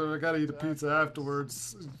York, so I gotta eat a pizza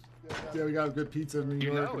afterwards. Yeah, we got good pizza in New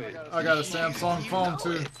You York. know it. I got a Samsung phone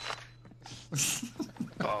too.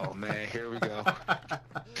 Oh man, here we go.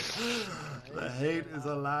 The hate is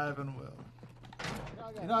alive and well.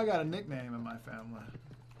 You know, I got a nickname in my family.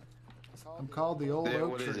 I'm called the Old Yeah,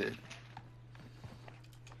 Oak what Tree. is it?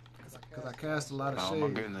 Because I cast a lot of Oh shade. my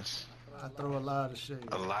goodness. I throw a lot of shade.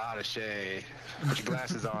 A lot of shade. Put your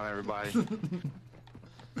glasses on, everybody.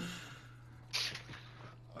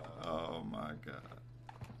 Oh my god.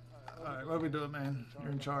 Alright, what are we doing, man?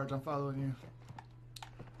 You're in charge. I'm following you.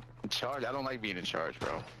 In charge? I don't like being in charge,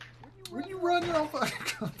 bro. When you run your own fucking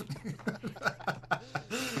company.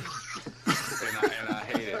 And I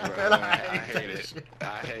hate it, bro. And I I hate hate it.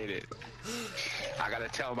 I hate it. I gotta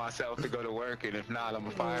tell myself to go to work, and if not, I'm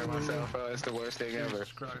gonna fire myself. Bro, it's the worst thing ever.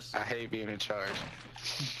 Jesus Christ. I hate being in charge.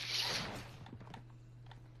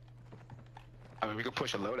 I mean, we could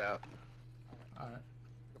push a loadout. Alright.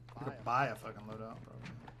 You could buy a fucking loadout, bro.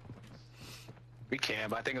 We can,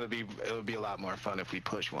 but I think it'll be a lot more fun if we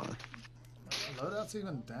push one. Loadout's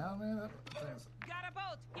even down, man? That thing's Got a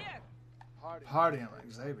boat here. Hardy and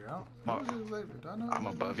Xavier. Who's Xavier? Do I know I'm Xavier?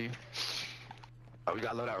 above you. Oh, we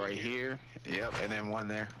got loadout right here. Yep, and then one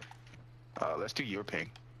there. Let's do your ping.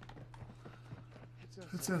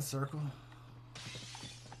 It's in circle.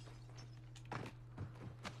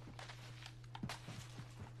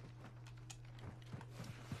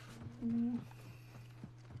 You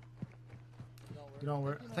don't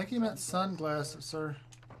wear. I think he meant sunglasses, sir.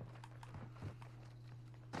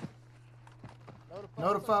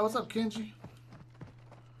 Notify. What's up, Kenji?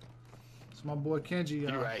 It's my boy Kenji.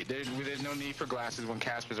 You're right. There's no need for glasses when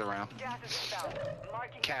Casper's around. Gas is inbound.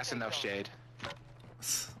 Marking Cast enough shade.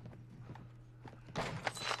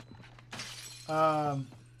 Pop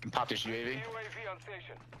this UAV. UAV on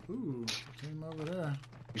station. Ooh, came over there.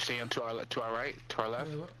 You see him to our right, to our left,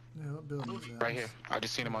 What building is that? right here. I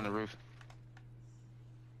just seen him on the roof.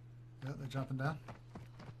 Yeah, they're jumping down.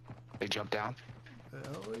 They jumped down.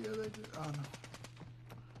 Oh yeah, they do. Oh no.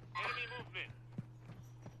 Enemy movement.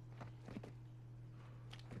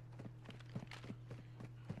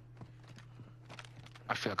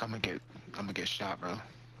 feel like I'm gonna get shot, bro.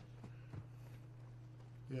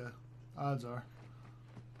 Yeah, odds are.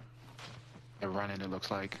 They're running, it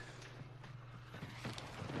looks like.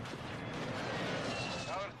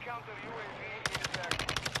 Our counter UAV is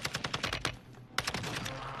active.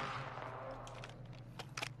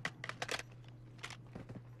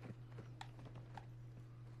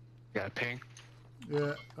 Got a ping?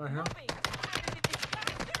 Yeah, right here.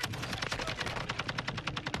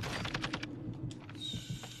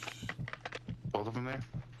 Both of them there?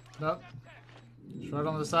 Nope. It's right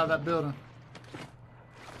on the side of that building.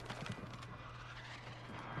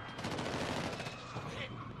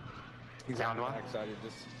 He's Down on one? the backside. He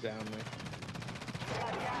just down me.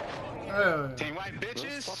 Oh, yeah. Team white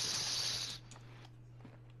bitches!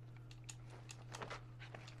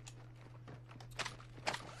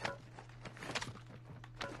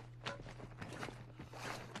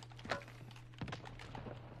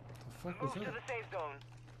 The fuck was Move to that? the safe zone.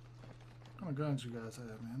 What kind of guns you guys have,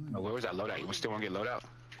 man? Oh, where was that loadout? You still want to get loadout?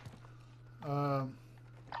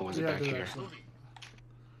 Or was it Yeah, back I do here? actually.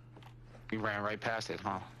 We ran right past it,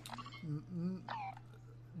 huh?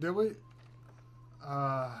 Did we? We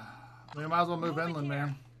might as well move inland,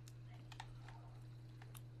 man.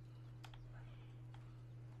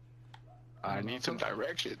 I need some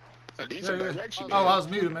direction. I need some direction. Oh, I was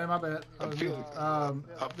muted, man. My bad. I I'm was feeling, muted. I'm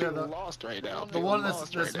Yeah, feeling lost right now. the one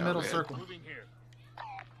that's middle circle.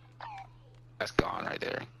 That's gone right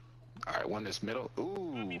there. All right, one that's middle.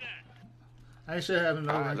 Ooh. I ain't sure having an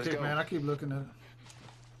All right, overrun let's kick, go. man. I keep looking at it.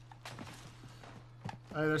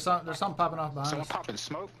 Hey, there's something popping off behind Someone us. popping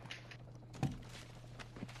smoke.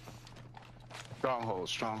 Stronghold,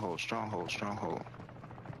 stronghold, stronghold, stronghold.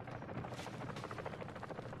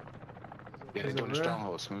 Yeah, they're Is it doing the red?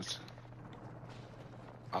 stronghold. Smooth.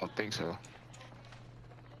 I don't think so.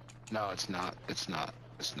 No, it's not. It's not.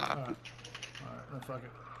 It's not. Alright, then fuck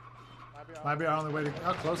it. Might be our only way to.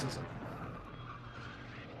 How close is it?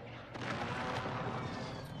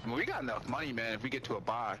 I mean, we got enough money, man. If we get to a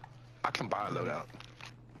buy, I can buy a loadout.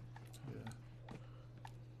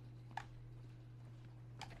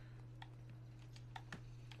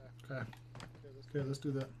 Okay. Okay, let's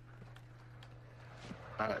do that.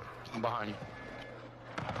 All right, I'm behind you.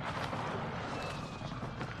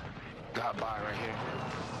 Got buy right here.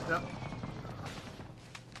 Yep.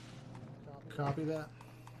 Copy that.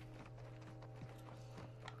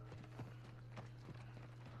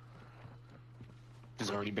 It's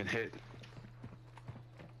already been hit.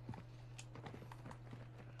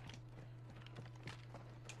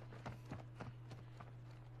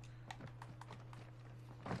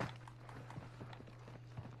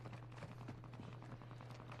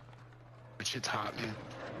 That shit's hot, man.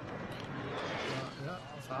 Yeah,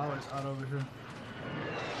 it's always hot over here.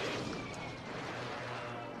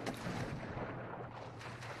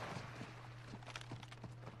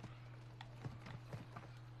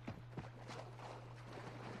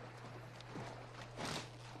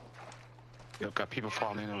 Yep, got people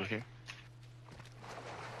falling in over here.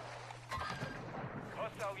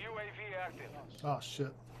 Hostile UAV active. Oh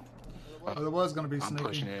shit. Oh, there was gonna be I'm sneaking.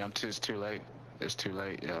 pushing it. It's too late. It's too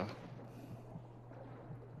late, yeah.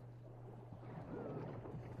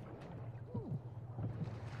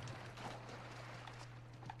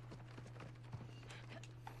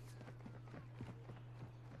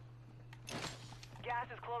 Gas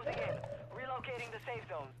is closing in. Relocating the safe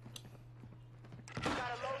zone. Got a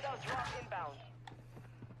loadout drop inbound.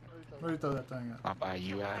 Where do you throw that thing at? I'll buy UF.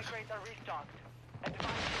 Supply crates are restocked.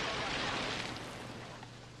 Advise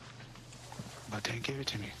Oh, dang, give it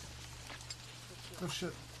to me. Oh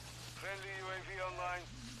shit. Friendly UAV online.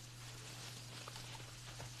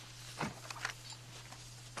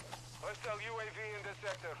 Hostile UAV in the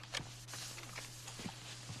sector.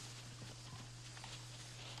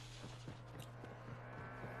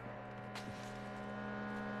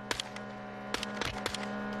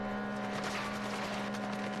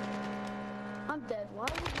 I'm dead. Why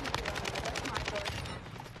would you do that? That's my choice.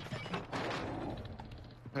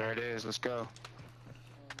 There it is. Let's go.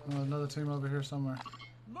 Another team over here somewhere.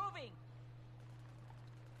 Moving.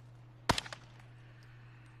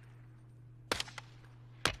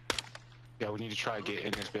 Yeah, we need to try to get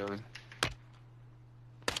in this building.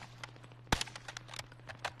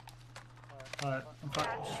 Alright, I'm fine.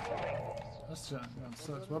 That's yeah,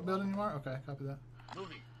 sucks. What building you are? Okay, copy that.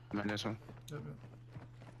 I'm in this one. Yep, yep.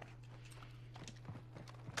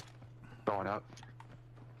 Going up.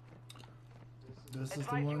 This is the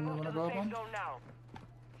Advise one you move want to to the go up safe on? zone now.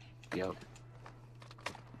 Yep.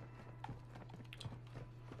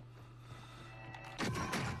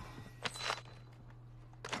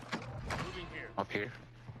 Up here.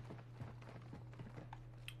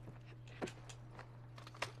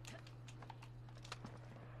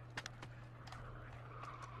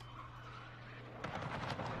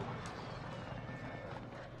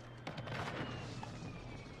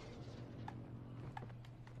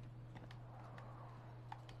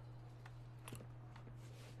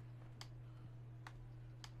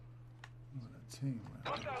 team.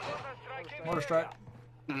 Hostile mortar strike in Mortar the strike.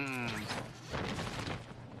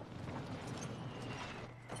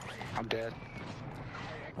 I'm dead.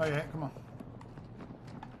 Oh yeah, come on.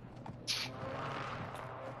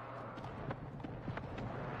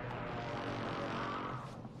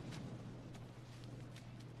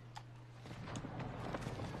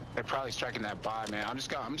 They're probably striking that buy, man. I'm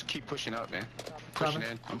just keep pushing up, man. Pushing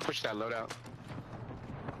in. I'm pushing that loadout.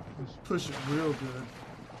 Push it real good.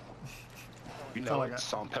 You That's all know I it. got.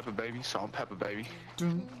 Salt and pepper, baby. Salt and pepper, baby.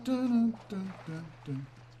 Dun, dun, dun, dun, dun.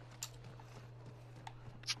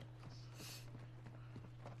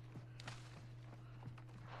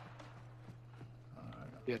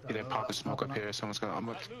 Yeah, they're popping smoke up here. Someone's gonna. I'm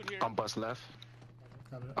gonna bust left.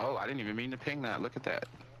 Copy that. Oh, I didn't even mean to ping that. Look at that.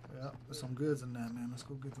 Yeah, there's some goods in there, man. Let's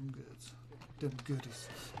go get them goods. Them goodies.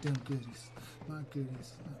 Them goodies. My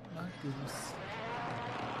goodies. My goodies.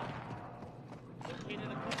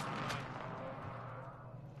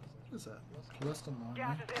 What's that? Cluster mine,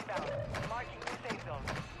 Gas man. is inbound. Marking new safe zone.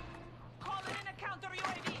 Calling in a counter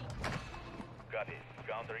UAV. Copy.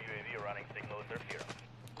 Counter UAV running signal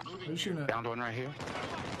interference. Are you shooting at? Downed one right here.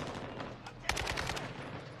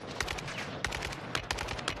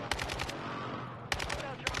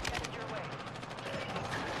 Hostile drone headed your way.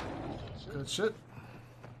 Good shit.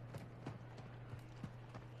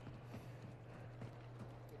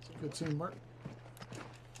 Good teamwork.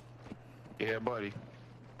 Yeah, buddy.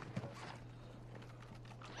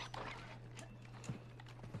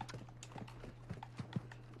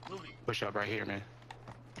 Push up right here, man.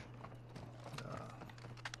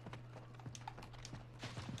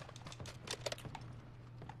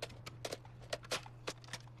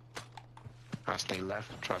 Try to stay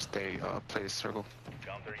left. Try to stay, play the circle.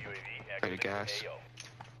 Counter UAV Play the exiting gas. the AO.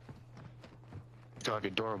 Still have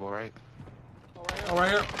your durable, right? Oh,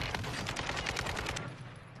 right here.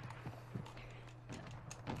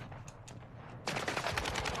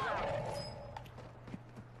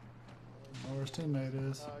 Oh, where his teammate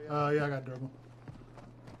is. Yeah, I got durable.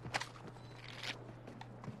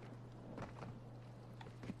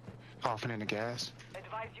 Coughing in the gas.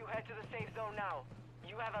 Advise you head to the safe zone now.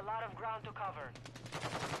 You have a lot of ground to cover.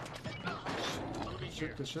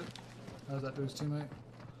 Shit, good shit. How's that dude's teammate?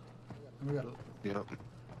 And we got a... Yep.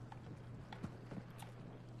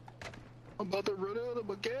 I'm about to run out of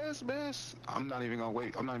my gas, miss. I'm not even gonna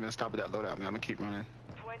wait. I'm not even gonna stop at that loadout, man. I'm gonna keep running.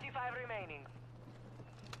 25 remaining.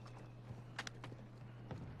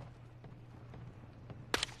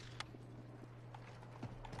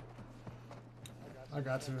 I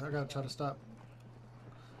got to. I gotta try to stop.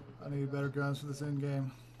 I need better guns for this end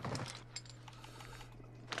game.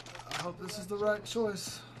 I hope this is the right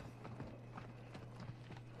choice.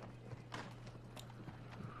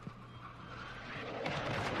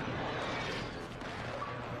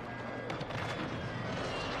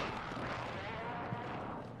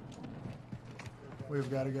 We've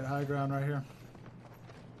got to get high ground right here.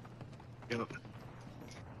 Yep.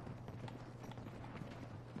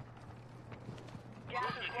 Gas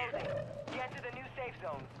is closing. Get to the new safe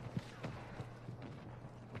zone.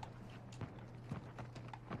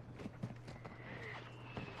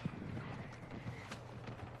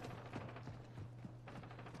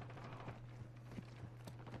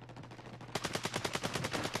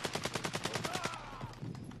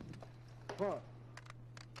 Fuck.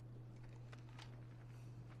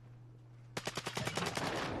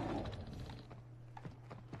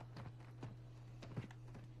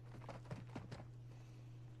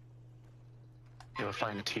 Yeah, we're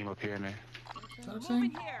fighting a team up here, man. Is that a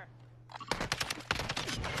Moving team? here.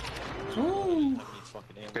 Ooh.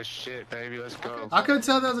 Good shit, baby. Let's go. I couldn't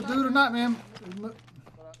tell if that was a dude or not, man. But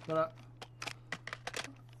You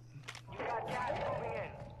got gas moving in.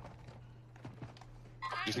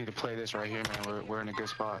 Just need to play this right here, man. We're in a good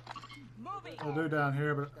spot. Moving. a dude down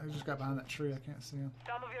here, but he just got behind that tree. I can't see him.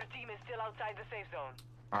 Some of your team is still outside the safe zone.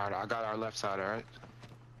 All right, I got our left side. All right.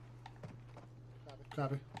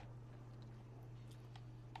 Copy.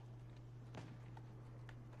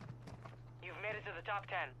 You've made it to the top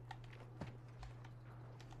 10.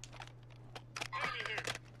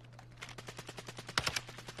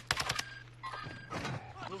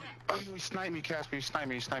 Oh, you sniped me, Casper. You sniped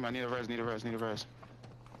me. You sniped me. I need a res. Need a res. Need a res.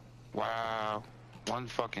 Wow. One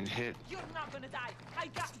fucking hit. You're not gonna die. I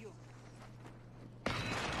got you.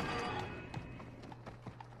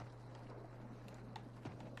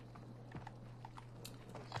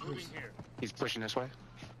 He's pushing this way.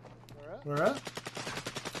 Where at?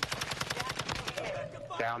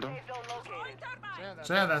 Downed him. Safe zone located.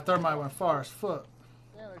 Damn, that thermite went far as fuck.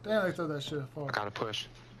 Damn, they threw that shit far. I gotta push.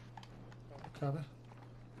 Copy.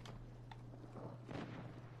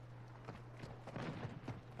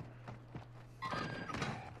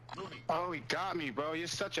 Oh, he got me, bro. You're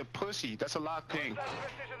such a pussy. That's a lock ping. Hostile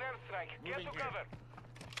precision airstrike. Get to cover.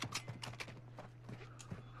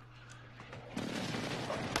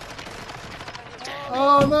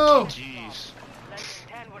 Oh no! Jeez. Less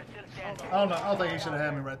than 10 were still standing. I don't know. I don't think he should have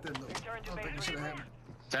had me right there. Though. Return I to don't think he base should have had me.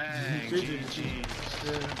 Dang, GG.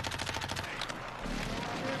 Yeah.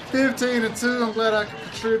 15-2. I'm glad I could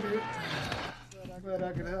contribute. Glad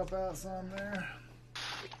I could help out some there.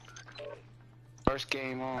 First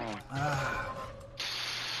game on.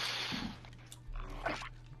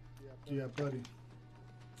 Yeah, buddy.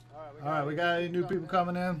 All right, we got any new people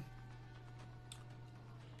coming in?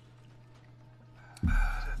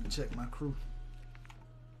 Check my crew.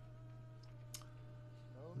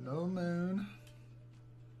 No moon.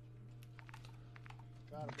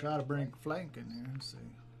 Try to bring Flank in here. Let's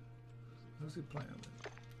see. Who's he playing with?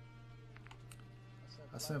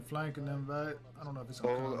 I sent Flank an invite. I don't know if he's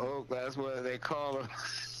gonna come. Oh, that's what they call him.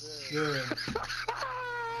 Yeah.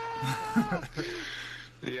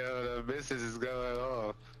 Yo, the business is going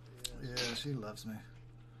on. Yeah, she loves me.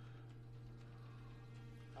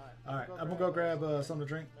 All right, I'm gonna go grab something to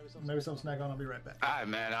drink, maybe some snack on. I'll be right back. All right,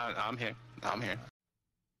 man. I'm here. I'm here.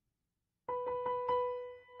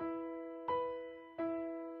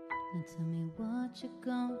 Now tell me what you're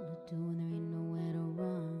gonna do when there ain't nowhere to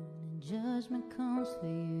run and judgment comes for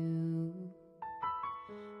you.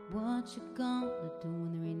 What you gonna do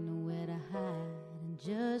when there ain't nowhere to hide and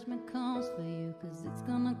judgment comes for you, cause it's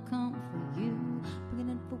gonna come for you.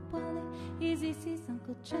 Bringing in for Wally, Easy sees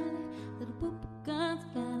Uncle Charlie, little pooper guns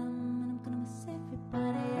got him, and I'm gonna miss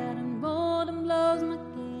everybody out and roll them blows. My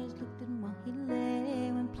gaze looked at him while he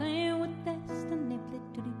lay when playing with destiny,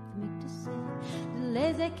 played too deep for me to say. The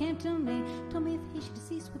lazy came to me, told me if he should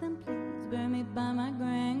cease with them, please bury me by my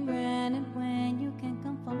grand, and when you can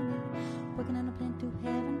come follow me, working on a plan to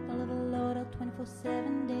heaven, follow the Lord out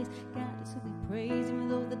 24/7 days. God is who we praise, even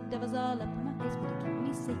though the devil's all up in my face, but he keep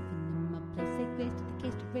me safe and in my place. Say grace to the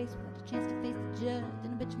case to race, without a chance to face the judge,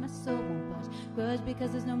 and I bet you my soul won't budge. Grudge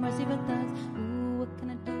because there's no mercy for thugs. Ooh, what can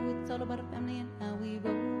I do? It's all about a family and how we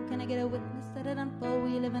roll. Can I get a witness that it unfold?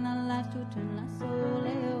 We living our lives to turn our soul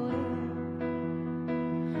away.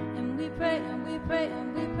 And we pray and we pray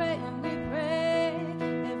and we pray and we pray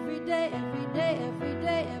every day, every day, every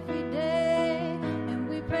day, every day. And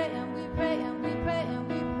we pray and we pray and we pray and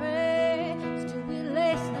we pray. Still we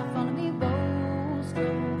lace, now follow me, roll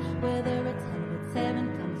strong. Whether it's hell or it's heaven,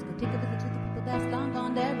 come let's go take a visit to the people that's long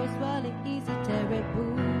gone. There was really easy,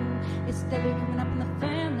 terrible. It's steadily coming up in the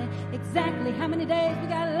family. Exactly how many days we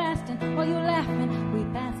got lasting? While you laughing, we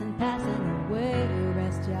passing away.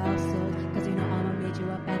 Rest y'all souls, cause you know I'ma meet you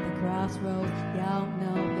up at the crossroads. Y'all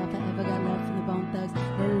know, y'all forever got love from the Bone Thugs.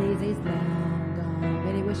 The lazy's long gone,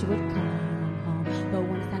 really wish you would come home. But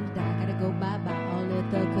when it's time to die, gotta go bye-bye. All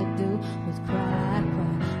Luther could do was cry.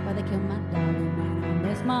 Why they killed my dog, man, I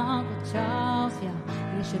miss my Uncle Charles, yeah.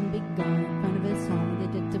 And he shouldn't be gone in front of his home. What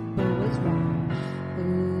they did to Boo is wrong.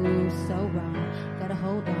 Ooh, so wrong. Gotta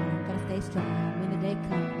hold on, gotta stay strong. When the day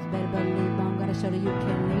comes, better believe on. Gotta show that you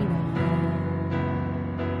can lean on.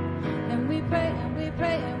 And we pray and we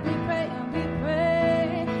pray and we pray and we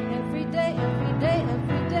pray every day, every day,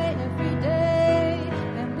 every day, every day.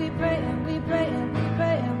 And we pray and we pray and we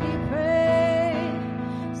pray and we pray.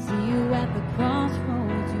 See you at the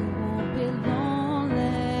crossroads, you won't be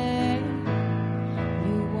lonely.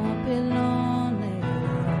 You won't be lonely.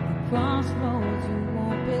 At the crossroads, you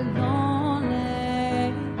won't be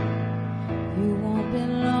lonely. You won't be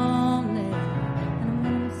lonely. And I'm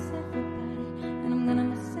gonna miss everybody. And I'm gonna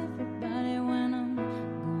miss everybody when I'm gone.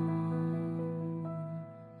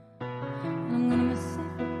 And I'm gonna miss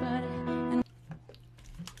everybody. And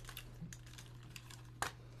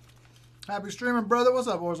Happy streaming, brother. What's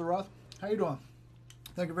up, Orzaroth? How you doing?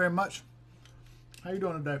 Thank you very much. How you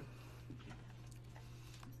doing today?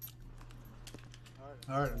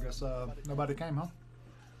 All right, I guess nobody came, huh?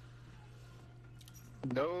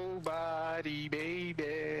 Nobody,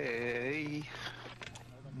 baby.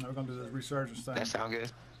 Now we're gonna do this resurgence thing. That sound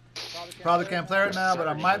good. Probably can't play it now, but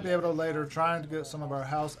I might be able to later. Trying to get some of our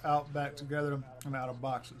house out back together and out of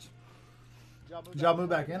boxes. Did y'all move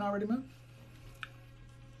back in already, man?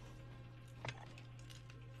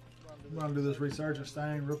 We're gonna do this resurgence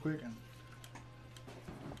thing real quick and.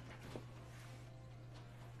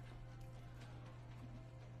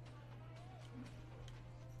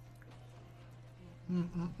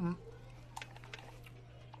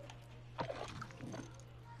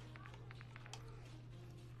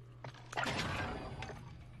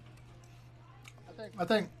 I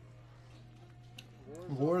think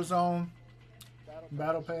Warzone,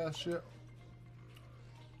 Battle Pass shit.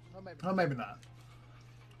 Oh, maybe not.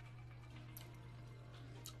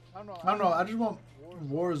 I don't know. I just want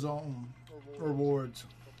Warzone rewards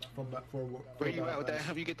from back for. Where you at with that?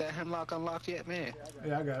 Have you get that hemlock unlocked yet, man?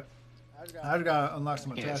 Yeah, I got it. I just gotta unlock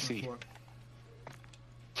some Yeah, attachments see. for it.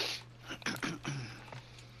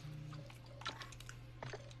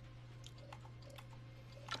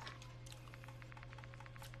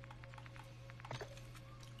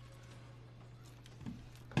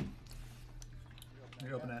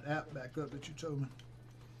 You open that app back up that you told me.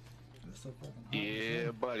 That's so fucking hot.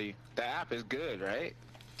 Yeah, buddy. The app is good, right?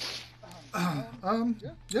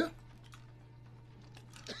 Yeah.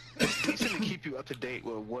 It's decent to keep you up to date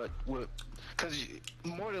with what, because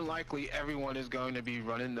more than likely everyone is going to be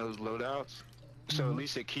running those loadouts. So at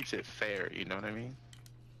least it keeps it fair, you know what I mean?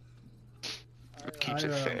 It keeps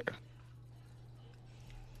it fair.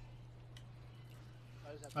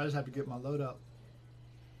 I just have to get my loadout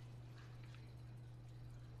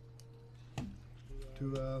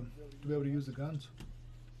to be able to use the guns.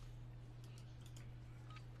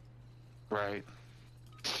 Right.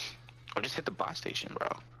 Or just hit the buy station, bro.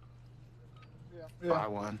 Yeah. Buy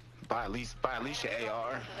one. Buy at least your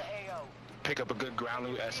AR. Pick up a good ground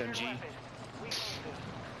loot SMG.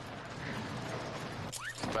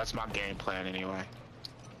 That's my game plan anyway.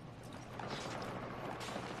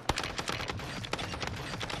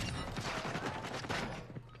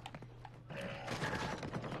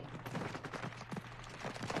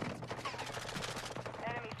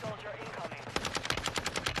 Enemy soldier incoming.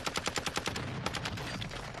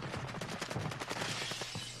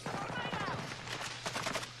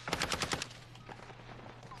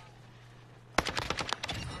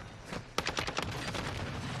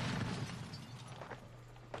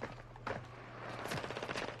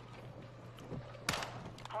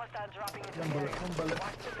 Hostile dropping into the area. One bullet.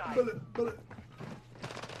 Watch the skies. Bullet.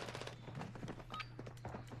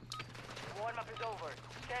 Warm-up is over.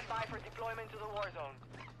 Stand by for deployment to the war zone.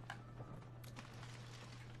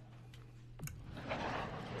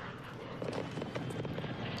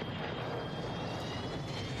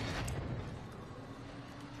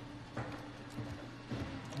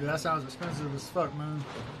 Yeah, that sounds expensive as fuck, man.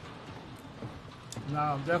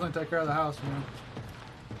 No, definitely take care of the house, man.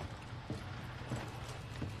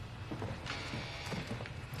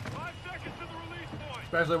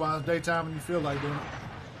 Especially while it's daytime and you feel like doing it.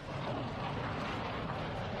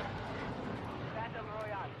 Battle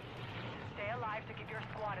Royale. Stay alive to keep your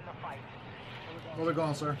squad in the fight. Where we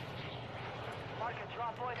going, sir? Mark a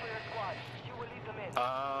drop point for your squad. You will lead them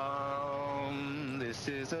in. This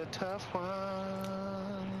is a tough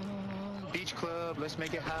one. Beach club, let's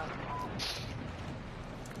make it hot.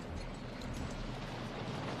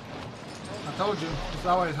 I told you, it's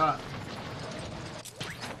always hot.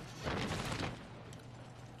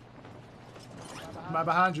 Right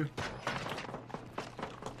behind you.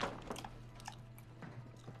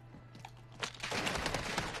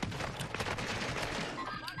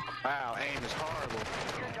 Wow, aim is horrible.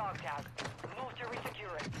 Your dog tag. Move to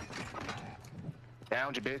resecure it.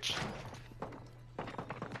 Down you, bitch.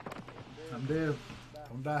 I'm dead.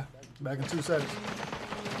 Don't die. Back in 2 seconds.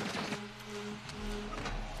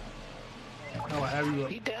 Oh, I have you up.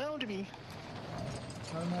 He downed me.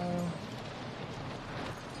 Oh no.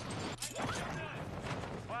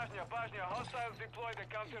 Bosnia, hostiles deployed a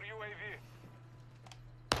counter UAV.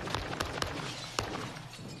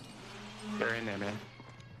 They're in there, man.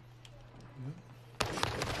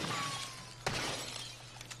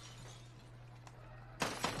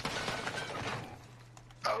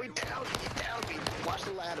 Oh, he downed me. Watch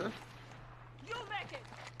the ladder. You make it!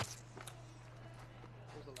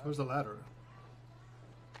 Where's the ladder?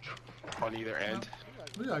 On either end.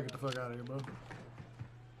 We gotta get the fuck out of here, bro.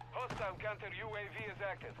 Hostile counter UAV is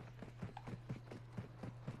active.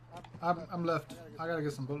 I'm left. I gotta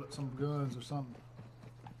get some bullets, some guns or something.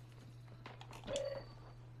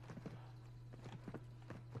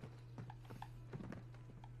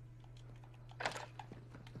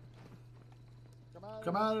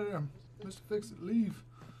 Come out of there, Mr. Fix-It. Leave.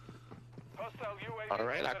 Hostile UAV. All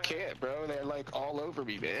right, I can't, bro. They're like all over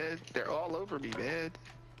me, man. They're all over me, man.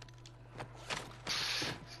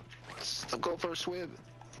 I'll go for a swim.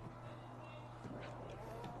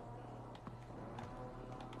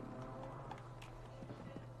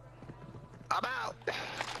 I'm out.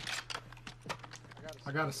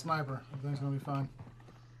 I got a sniper. Everything's gonna be fine.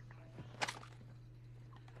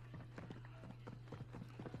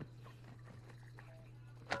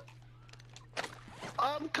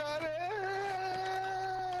 I'm coming.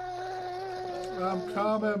 I'm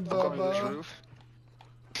coming, I'm going to this Bubba. roof.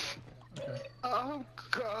 Okay. I'm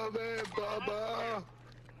coming, Bubba.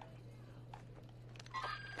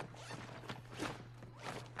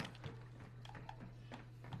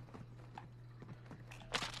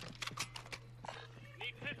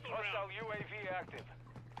 UAV active.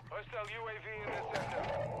 Hostile UAV in this sector.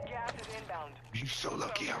 Gas is inbound. You so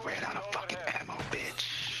lucky I ran out of fucking ammo,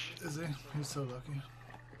 bitch. Is he? He's so lucky.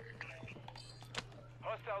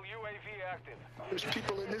 Hostile UAV active. There's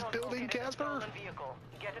people in this building, Casper. Vehicle.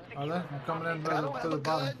 Get it Are they? secured. I'm coming in I don't to have the a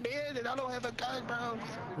bottom. gun, man, and I don't have a gun, bro.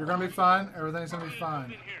 You're gonna be fine. Everything's gonna be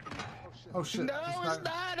fine. Oh shit. No, it's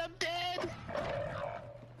not. I'm dead.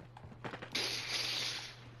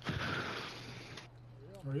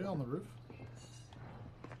 Were you on the roof?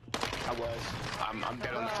 I was. I'm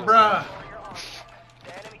dead on the floor. Bruh!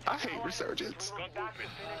 I hate resurgence.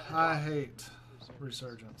 I hate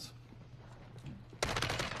resurgence.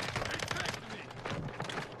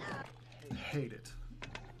 Hate it.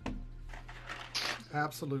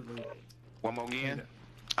 Absolutely. One more again.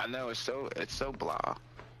 I know it's so blah.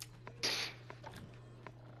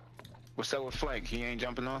 What's up with Flank? He ain't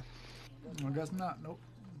jumping on? I guess not. Nope.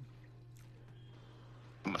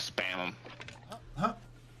 I'm gonna spam him. Huh?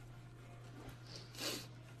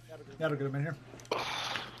 Gotta get him in here.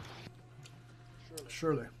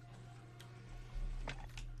 Surely.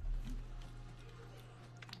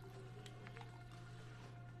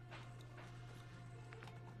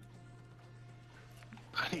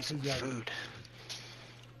 I need some food.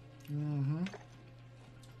 Mm-hmm.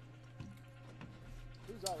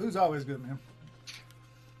 Food's always good, man.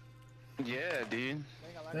 Yeah, dude.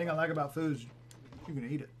 The thing I like about food is you can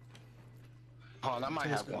eat it. Hold on, I might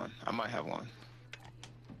Tastes have good. one. I might have one.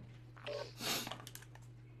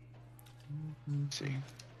 Let's see.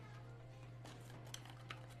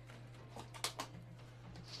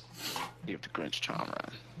 Give the Grinch charm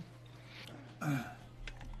run.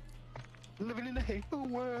 Living in a hateful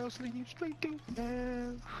world, leading you straight to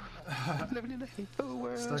hell. Living in a hateful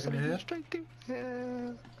world, Stuck in your leading you head? straight to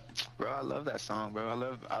hell. Bro, I love that song,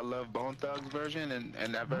 bro. I love Bone Thugs version,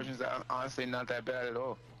 and that version's honestly not that bad at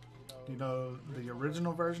all. You know the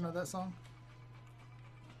original version of that song?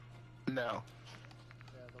 No.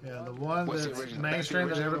 Yeah, the one What's the that's original? mainstream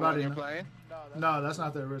That's that the original everybody one you're playing? No, that's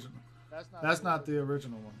not the original. That's not the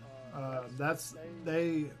original one. That's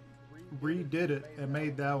they redid it and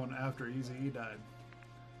made that one after Eazy-E died.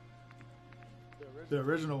 The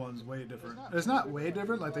original one's way different. It's not way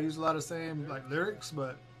different. Like they use a lot of same like lyrics,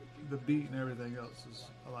 but the beat and everything else is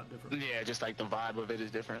a lot different. Yeah, just like the vibe of it is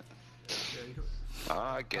different. Yeah, you could,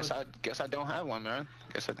 I guess I don't have one, man.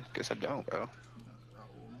 Guess I don't, bro. oh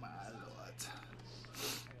my lord!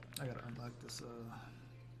 I gotta unlock this.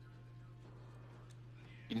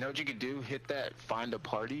 You know what you could do? Hit that find a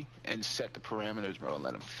party and set the parameters, bro, and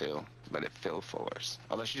let them fill. Let it fill for us.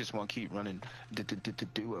 Unless you just want to keep running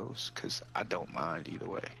duos, because I don't mind either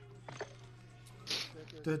way.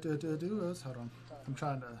 Duos. Hold on. I'm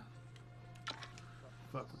trying to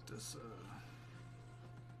fuck with this.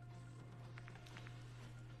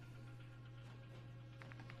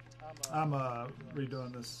 I'm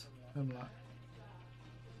redoing this hemlock.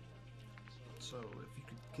 So if you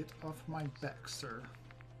could get off my back, sir.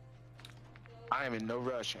 I am in no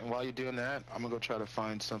rush, and while you're doing that, I'm gonna go try to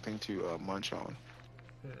find something to munch on.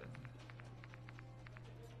 Yeah.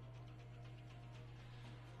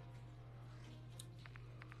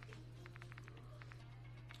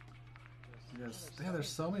 Yes. Damn, there's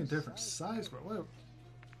so many different sizes, bro. Wait.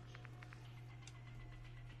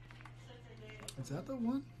 Is that the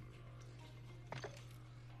one?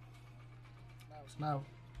 It's not.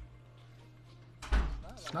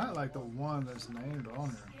 It's not like the one that's named on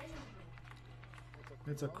here.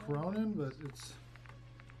 It's a Cronin, but it's.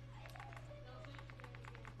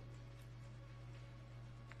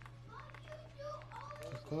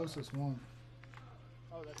 The closest one.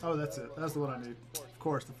 Oh, that's it. That's the one I need. Of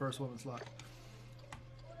course, the first one that's locked.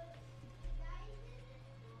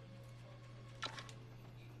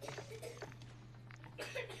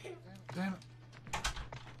 Damn it.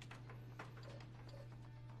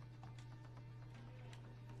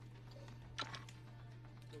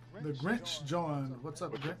 The Grinch joined. What's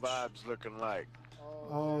up, What Grinch? your vibes looking like?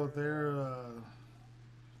 Oh, they're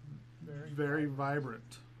very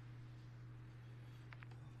vibrant.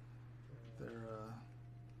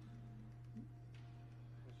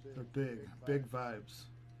 They're big vibes,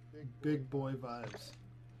 big boy vibes.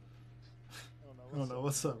 I don't know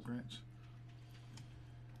what's up, Grinch.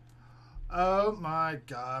 Oh my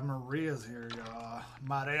God, Maria's here, y'all.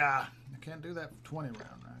 Maria, I can't do that for 20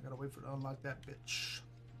 round. I gotta wait for to unlock that bitch.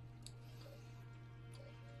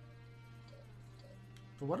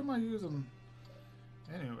 So what am I using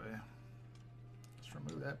anyway? Let's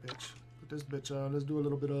remove that bitch. Put this bitch on. Let's do a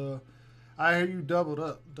little bit of. I hear you doubled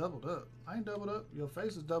up. Doubled up. I ain't doubled up. Your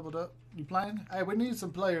face is doubled up. You playing? Hey, we need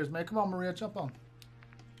some players, man. Come on, Maria, jump on.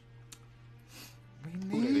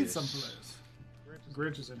 We need some players.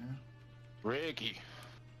 Grinch is in here. Ricky.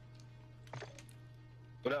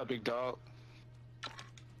 What up, big dog?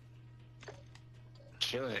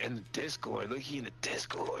 Chilling in the Discord. Look, he in the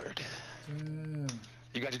Discord. Damn.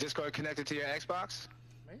 You got your Discord connected to your Xbox?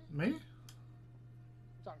 Me?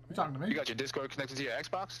 You talking to me? You got your Discord connected to your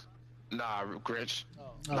Xbox? Nah, Grinch.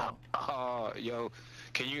 Oh. Nah. Yo,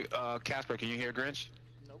 can you, Casper, can you hear Grinch?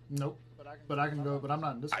 Nope. But I can go, but I'm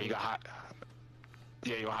not in Discord. You got hot.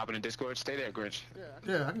 Yeah, you want to hop in the Discord? Stay there, Grinch.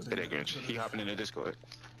 Yeah, I can stay there, Grinch. He hopping in the Discord.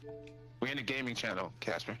 We in the gaming channel,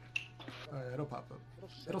 Casper. Oh, yeah, it'll pop up.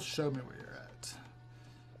 It'll show me where you're at.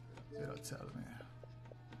 It'll tell me.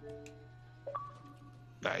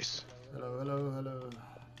 Nice. Hello, hello, hello.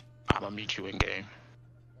 I'm gonna meet you in game.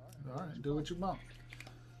 All right, do what you want.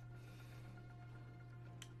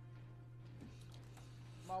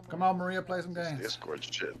 Come on, Maria, play some games. Discord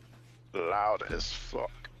shit loud as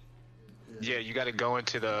fuck. Yeah, you got to go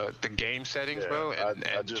into the game settings, bro. And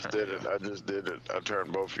I just did it. I just did it. I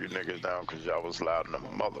turned both of you niggas down because y'all was loud in the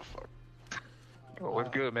motherfucker. Oh, what's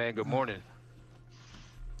good, man? Good morning.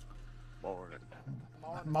 Morning.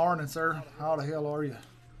 Morning, sir. How the hell are you?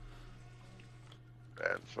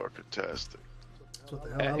 Fan-fucking-tastic. That's what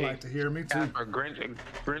the hell I like to hear. Me too.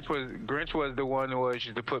 Grinch was the one who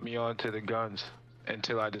used to put me on to the guns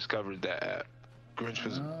until I discovered that app.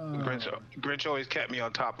 Grinch always kept me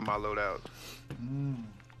on top of my loadout.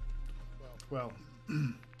 Well,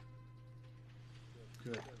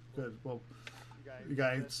 good. Well, you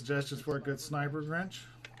got any suggestions for a good sniper, Grinch?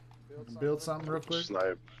 Build something real quick.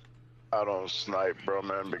 Snipe. I don't snipe, bro,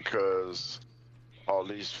 man, because all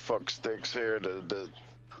these fuck sticks here, the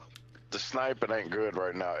sniping ain't good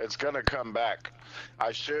right now. It's gonna come back.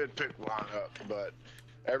 I should pick one up, but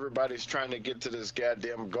everybody's trying to get to this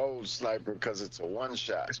goddamn gold sniper because it's a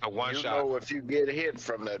one-shot. It's a one-shot. You know if you get hit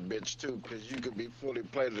from that bitch, too, because you could be fully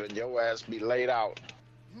plated and your ass be laid out.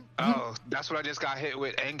 Oh, that's what I just got hit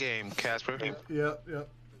with endgame, Casper. Yep.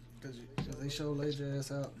 Because they show laid your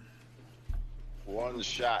ass out. One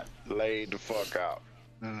shot, laid the fuck out.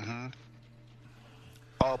 Mm-hmm.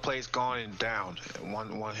 All plays gone and down.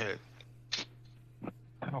 One hit.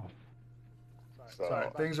 Oh. So, sorry,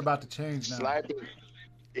 things are about to change now.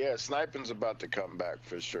 Sniping's about to come back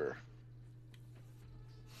for sure.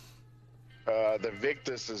 The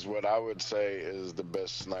Victus is what I would say is the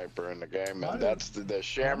best sniper in the game, and that's the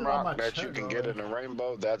Shamrock that you can get in the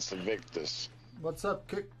Rainbow. That's the Victus. What's up,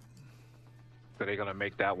 Kick? So they're gonna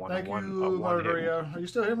make that one. Thank one you, Maria. Are you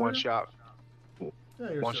still here, Maria? One shot. Yeah,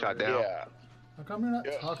 you're one shot down. Yeah. How come you're not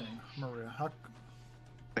talking, Maria?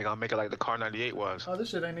 They're gonna make it like the Car 98 was. Oh, this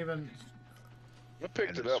shit ain't even. I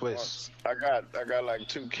picked it up once. I got like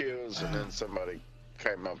 2 kills, and then somebody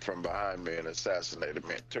came up from behind me and assassinated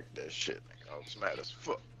me and took that shit. I was mad as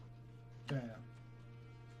fuck. Damn.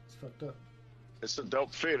 It's fucked up. It's a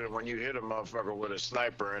dope feeling when you hit a motherfucker with a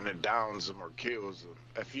sniper and it downs them or kills them.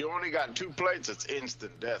 If you only got 2 plates, it's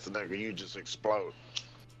instant death, nigga. You just explode.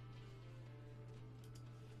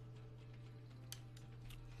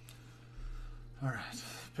 All right.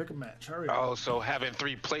 Pick a match. Hurry up. Oh, so having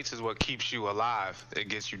 3 plates is what keeps you alive. It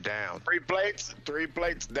gets you down. 3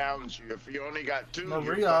 plates downs you. If you only got 2,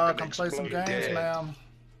 Maria, come play some games, ma'am.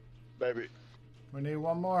 Baby. We need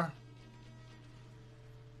one more.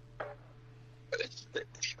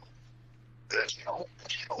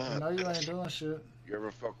 I know you ain't doing shit. You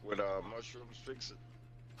ever fuck with mushrooms? Fix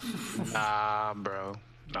it. Nah, bro.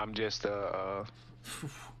 I'm just a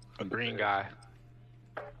green guy.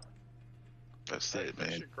 That's it, man.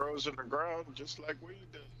 That shit grows in the ground just like weed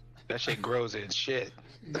does. That shit grows in shit.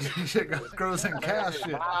 Shit grows in cow shit.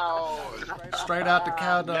 Now, straight out the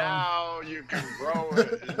cow dung. Now you can grow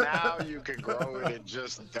it. Now you can grow it in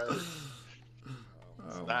just dirt.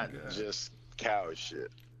 It's not just cow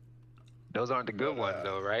shit. Those aren't the good ones,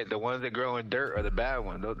 though, right? The ones that grow in dirt are the bad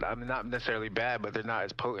ones. Those, I mean, not necessarily bad, but they're not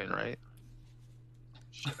as potent, right?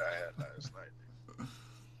 Shit I had last night.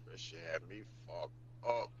 That shit had me fucked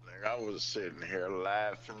up. I was sitting here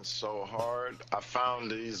laughing so hard. I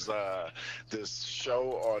found this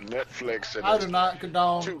show on Netflix, and I do not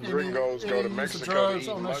condone 2 gringos go to Mexico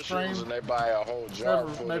to eat mushrooms, and they buy a whole jar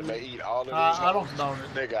full, and they eat all of these. I don't condone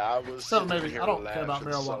it. Nigga, I was sitting here I don't care about laughing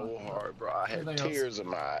marijuana. so hard, bro. I had tears in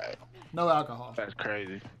my eye. No alcohol. That's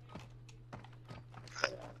crazy.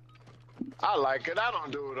 I like it. I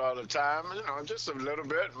don't do it all the time. You know, just a little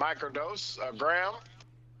bit, microdose, a gram.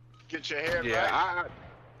 Get your head right.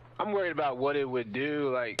 I'm worried about what it would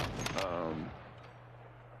do, like,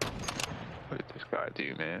 what did this guy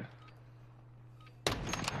do, man?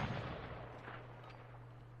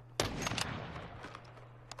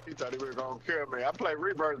 He thought he was gonna kill me. I play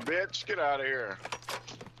Rebirth, bitch. Get out of here.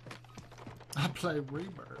 I play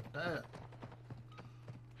Rebirth. That.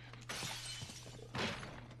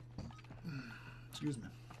 Excuse me.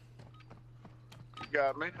 You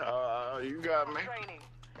got me. You got me. Training.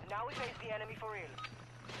 Now we face the enemy for real.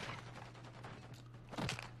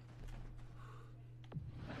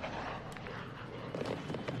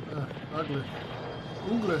 Ugly.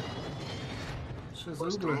 Oogly. Shit's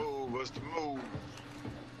What's the oogly. move? What's the move?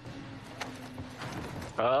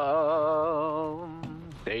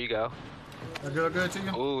 There you go. That good to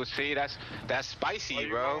you? Ooh, see, that's spicy,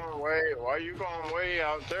 bro. Why you going way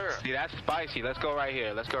out there? See, that's spicy. Let's go right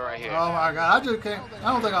here. Let's go right here. Oh my god, I just can't.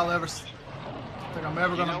 I don't think I'll ever. I think I'm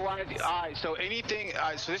ever You gonna. know what? All right. So anything. All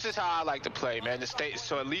right. So this is how I like to play, man. To stay.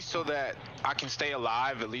 So at least so that I can stay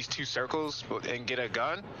alive at least 2 circles and get a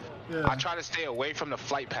gun. Yeah. I try to stay away from the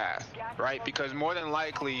flight path, right? Because more than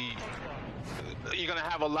likely, you're gonna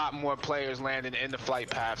have a lot more players landing in the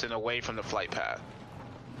flight path than away from the flight path.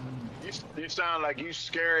 You sound like you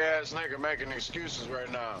scary ass nigga making excuses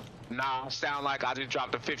right now. Nah, I sound like I just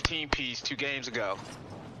dropped a 15 piece 2 games ago.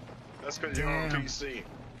 That's because you're on PC.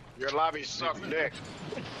 Your lobby suck dick.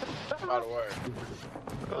 By the way.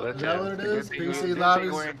 Well, Is that what it is? PC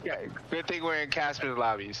lobbies? Good thing we're in Casper's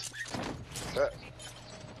lobbies.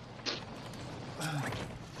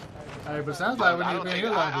 Hey, but it sounds like we need to be in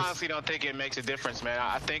your I lobbies. honestly don't think it makes a difference, man.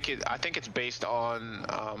 I think it's based on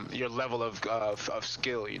your level of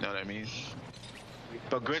skill. You know what I mean?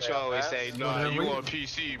 But Grinch always say, "No, you on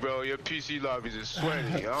PC, bro. Your PC lobbies is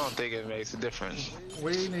sweaty." I don't think it makes a difference.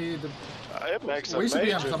 We need to. It makes a We should be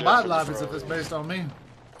having major some bot difference, lobbies bro. if it's based on me.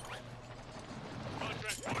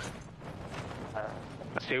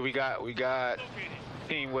 See, we got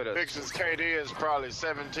team with us. Fix's KD is probably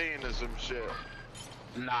 17 or some shit.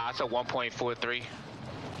 Nah, it's a 1.43.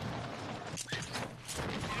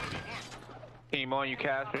 Team on you,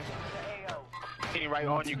 Casper. Team right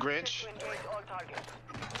on you, Grinch.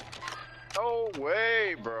 No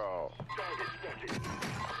way, bro.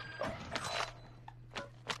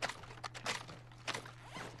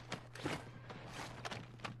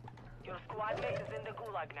 Your squad mate is in the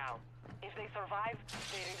gulag now. If they survive,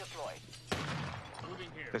 they redeploy.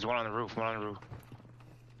 There's one on the roof. One on the roof.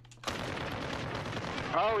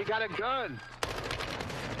 Oh, we got a gun.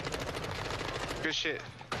 Good shit.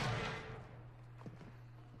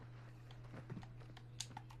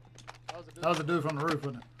 That was a dude from the roof,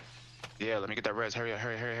 wasn't it? Yeah, let me get that res. Hurry up,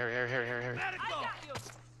 hurry.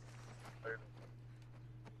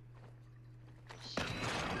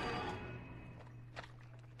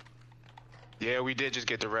 Yeah, we did just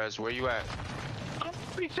get the res. Where you at? Oh,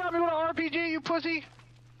 you shot me with an RPG, you pussy.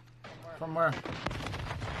 From where?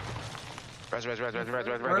 Res.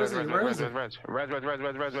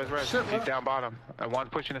 Shit, He's down bottom. And one's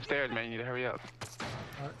pushing the stairs, man. You need to hurry up.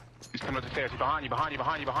 He's coming up the stairs. He's behind you.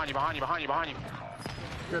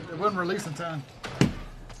 Good. It wasn't released in time.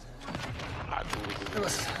 It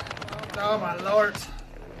was. Oh my lord.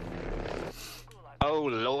 Oh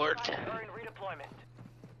lord.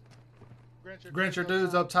 Grinch, your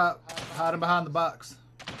dude's up top, hiding behind the box.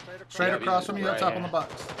 Straight across from you, up top on the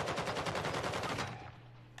box.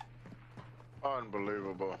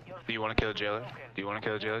 Unbelievable. Do you want to kill a jailer?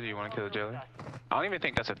 I don't even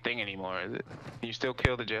think that's a thing anymore, is it? Can you still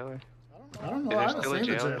kill the jailer? I don't know. Is I there haven't still a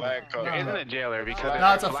seen the jailer? jailer. There isn't a jailer because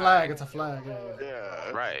No, it's a flag. It's a flag. Yeah.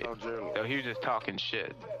 Yeah. Right. No jailer. So he was just talking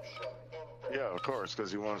shit. Yeah, of course,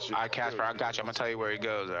 because he wants you. All right, Casper, I got you. I'm gonna tell you where he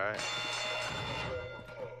goes. All right.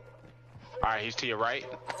 All right, he's to your right.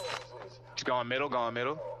 He's going middle.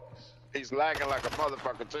 He's lagging like a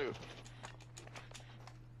motherfucker too.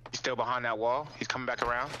 He's still behind that wall. He's coming back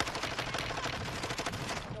around.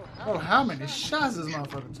 Oh, how many shots this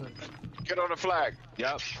motherfucker took? Get on the flag.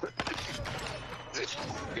 Yup.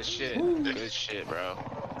 Good shit. Good shit, bro.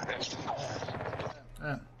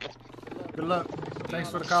 Yeah. Good luck. Thanks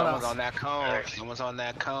for the call Someone's out. on that cone.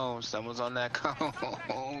 Someone's on that cone.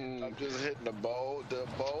 I'm just hitting the bowl.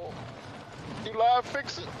 You live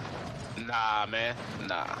fix it? Nah, man.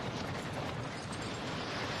 Nah.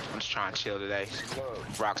 I'm just trying to chill today.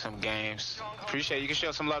 Rock some games. Appreciate you can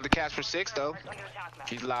show some love to Casper 6 though.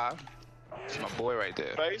 He's live. It's my boy right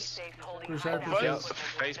there. Face? Appreciate it. Yep.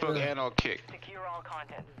 Facebook and on Kick. Secure all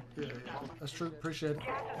content. Yeah, that's true. Appreciate it.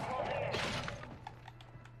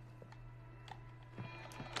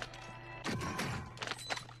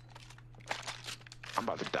 I'm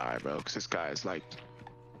about to die, bro, because this guy is like,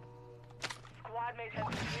 Squad mates have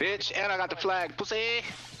bitch, and I got the flag, pussy.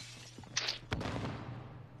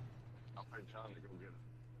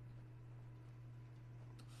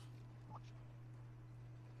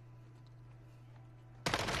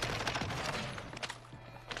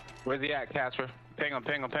 Where's he at, Casper? Ping him.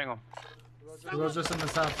 He was just in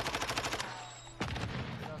this house.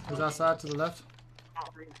 He's outside to the left.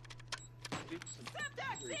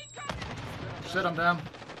 Shit, I'm down.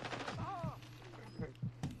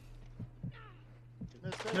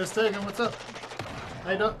 Miss Taken, what's up?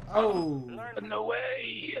 How you doing? Oh. No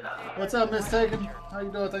way. What's up, Miss Taken? How you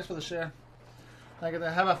doing? Thanks for the share. Thank you.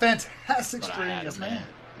 Have a fantastic stream. Yes, man.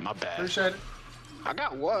 My bad. Appreciate it. I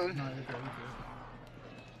got one. No, you're good.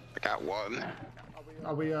 I got one.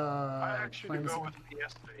 Are we, I actually playing go this? with me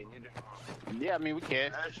yesterday. And you didn't. Yeah, I mean, we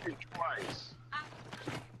can. I asked you twice.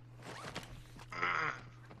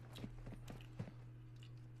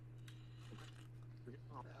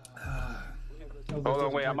 Hold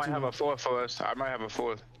on, wait. I might have a fourth for us. I might have a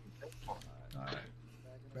fourth. Alright.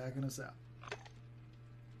 Backing us out.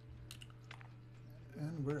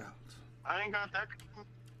 And we're out. I ain't got that.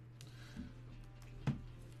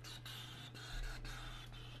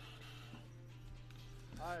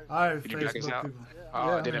 Alright, Did you back us Facebook out? people. Oh,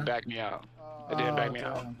 Yeah, it didn't man. back me out. It didn't back me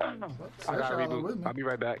out. damn. I gotta Y'all with reboot. me. I'll be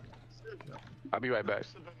right back. I'll be right back.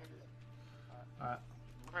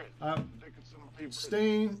 Alright.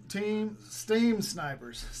 Steam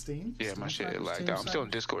snipers. Steam? Yeah, my Steam shit snipers? lagged Team out. I'm still in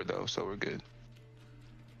snipers? Discord though, so we're good.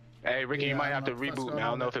 Hey, Ricky, Yeah, you might I have to don't know what's reboot, going man. I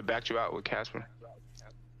don't on know there. if it backed you out with Casper.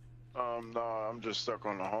 No, I'm just stuck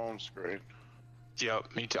on the home screen.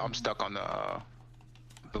 Yep, me too. I'm stuck on the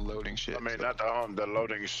loading shit. I mean, not the home, the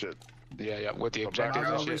loading shit. Yeah, with the Might objectives Might as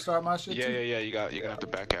and well shit. restart my shit Yeah, too. yeah, you're gonna have to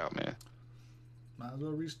back out, man. Might as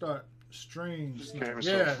well restart. Stream. This game is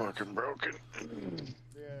Yeah. so fucking broken.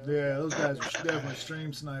 Yeah, those guys are definitely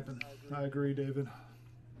stream sniping. I agree, David.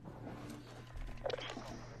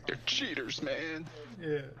 They're cheaters, man.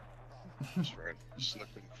 Yeah. That's right. Just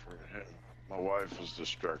looking for him. My wife is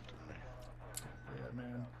distracting me. Yeah,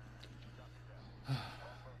 man.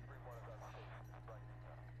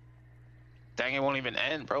 Dang, it won't even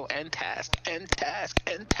end, bro. End task, end task,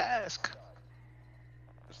 end task.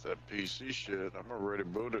 It's that PC shit. I'm already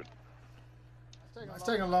booted. It's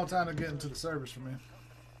taking a long time to get into the service for me.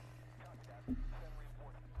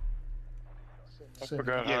 I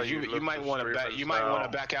forgot Yeah, how you look might for want to back. streamers You might want to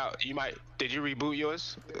now. back out. You might. Did you reboot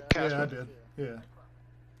yours? Yeah, I did. Yeah.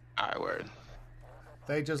 All right, word.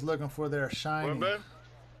 They just looking for their shiny. What, man?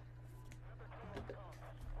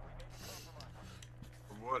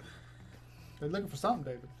 What? They're looking for something,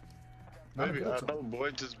 David. Not a Maybe, good I something. know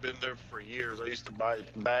Boyd's has been there for years. I used to buy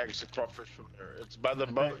bags of crawfish from there. It's by the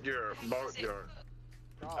boatyard.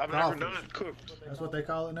 I've never done it cooked. That's what they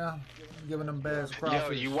call it now. Giving them bags of Yo,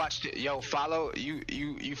 crawfish. you watched it. Yo, follow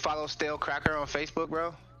you follow Stale Cracker on Facebook,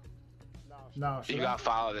 bro. No, You should I? gotta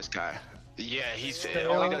follow this guy. Yeah, he's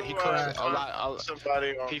Stale only he cooks Cracker. a lot.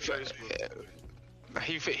 Somebody on He Facebook.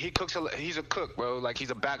 he cooks he's a cook, bro. Like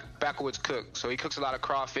he's a backwoods cook. So he cooks a lot of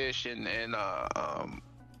crawfish and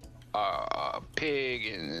pig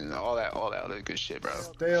and all that other good shit, bro.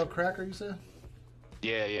 Stale Cracker, you said?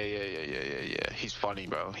 Yeah. He's funny,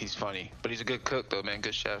 bro. He's funny, but he's a good cook though, man.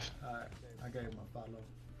 Good chef. Alright, I gave him a follow.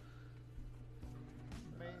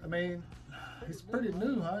 I mean, he's pretty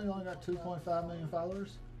new, huh? He only got 2.5 million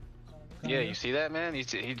followers. Yeah, you see that, man? He's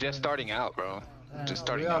just starting out, bro. Man, Just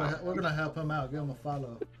starting we oughta- out. We're gonna help him out. Give him a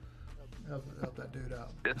follow. Help that dude out.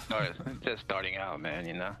 Just starting out, man.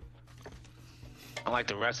 You know. Unlike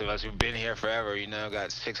the rest of us who've been here forever, you know,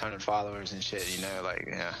 got 600 followers and shit. You know, like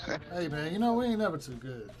yeah. Hey man, you know we ain't never too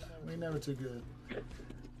good. We ain't never too good.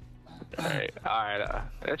 All right.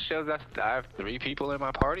 That shows us I have 3 people in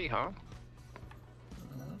my party, huh?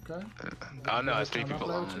 Okay. Oh no, it's 3 Time I people.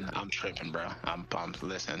 play with you. I'm tripping, bro. I'm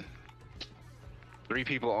listen. 3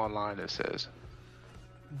 people online. It says.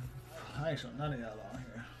 I ain't showing none of y'all on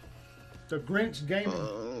here. The Grinch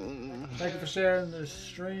Gaming. Thank you for sharing the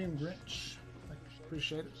stream, Grinch.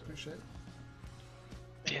 Appreciate it.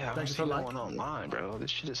 Yeah, I don't Thank you see for no liking. one online, bro. This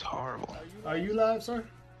shit is horrible. Are you live, sir?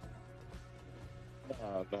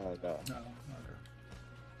 No. No. Okay.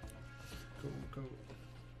 Cool.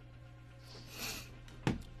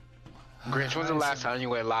 Grinch, when's the last time you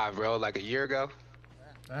went live, bro? Like a year ago?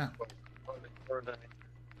 Damn.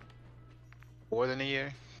 More than a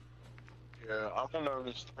year? Yeah, I'm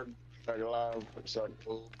gonna start back live. It's like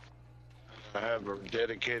cool. I have a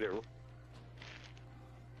dedicated.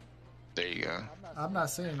 There you go. I'm not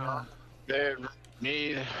seeing y'all.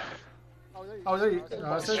 Me. Oh, there you go.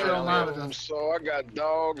 I said you're online with us. So I got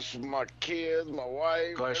dogs for my kids, my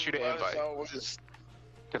wife. Go ahead, shoot an everybody's invite. always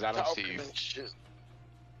Because I don't see talking you. and shit.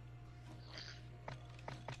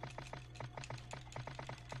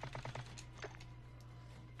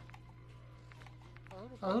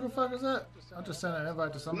 Oh, who the fuck is that? I just sent an invite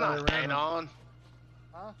to I'm somebody not random. Anon.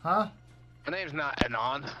 Huh? My name's not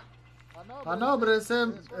Anon. I know, but it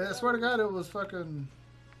said, I swear to God, it was fucking.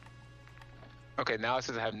 Okay, now it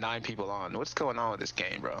says I have 9 people on. What's going on with this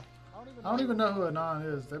game, bro? I don't even know who Anon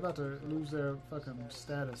is. They're about to lose their fucking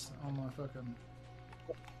status on my fucking.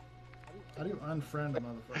 How do you unfriend a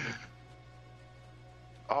motherfucker?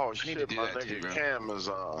 Oh I need to shit, do my that too, nigga bro. Cam is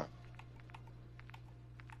on.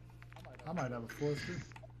 I might have a fourth too.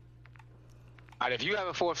 Alright, if you have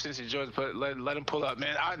a fourth since it's yours, let him pull up,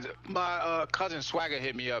 man. My cousin Swagger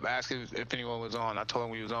hit me up asking if anyone was on. I told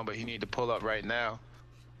him we was on, but he needed to pull up right now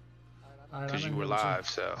All right, because I'm you in were here with live.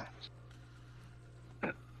 So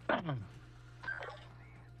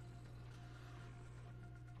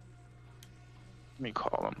let me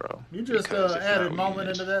call him, bro. You just Because if added not, moment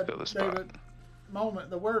we into need that, to fill the spot. David. Moment.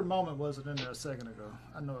 The word moment wasn't in there a second ago.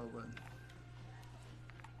 I know it wasn't.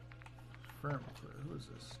 Affirmative. Who is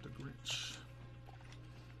this? The Grinch.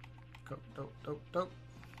 Dope.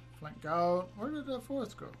 Flank out. Where did that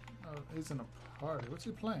fourth go? Oh, he's in a party. What's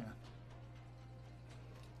he playing?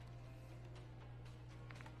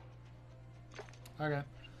 Okay.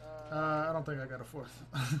 I don't think I got a fourth.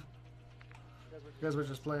 You guys were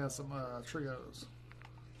just playing some trios.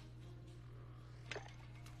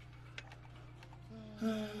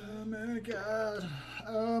 Oh my god.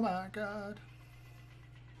 Oh my god.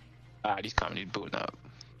 Alright, he's coming. He's booting up.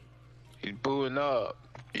 He's booting up.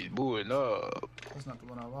 He's booting up. That's not the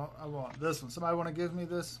one I want. I want this one. Somebody want to give me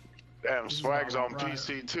this? Damn, This is Swag's all on right.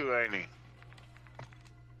 PC too, ain't he?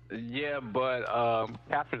 Yeah, but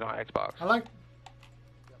Capture's on Xbox, I like.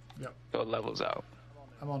 Yep, so it levels out.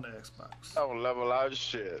 I'm on the Xbox. Oh, level out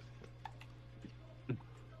shit.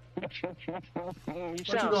 You you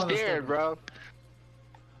sound going to scared, store? bro.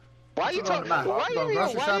 Why you you going to talking? buy? Why You going you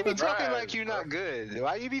grocery be shopping? talking Right. like you not good?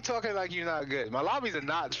 Why you be talking like you not good? My lobbies are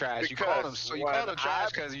not trash. You Because call them when trash I-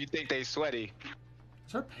 because you think they sweaty.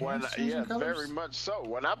 Is her When pants changing yeah, colors? very much so.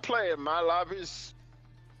 When I play in my lobbies,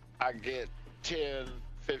 I get 10,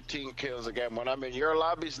 15 kills a game. When I'm in your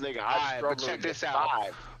lobbies, nigga, I Alright, struggle but check to get this out.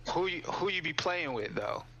 5. Who you be playing with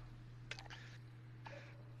though?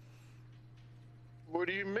 What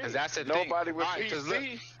do you mean? 'Cause that's the thing. Nobody with Alright, 'cause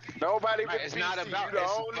PC. Nobody Right, with it's PC. not about You the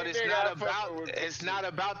only but it's nigga not I fuck about with it's PC. not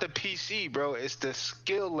about the PC, bro. It's the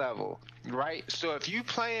skill level, right? So if you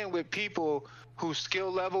playing with people whose skill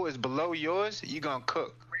level is below yours, you gonna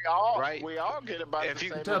cook. right? We all get about If the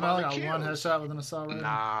you same Tell me, I amount only of got one kills. headshot with an assault rifle.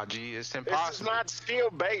 Nah, G, it's This is impossible. not skill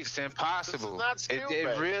based. It's impossible. This is not It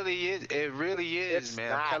skill-based. really is. It really is, It's man.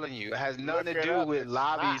 not. I'm telling you, it has nothing Look to it do up. with It's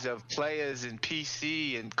lobbies not. of players in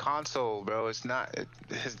PC and console, bro. It's not.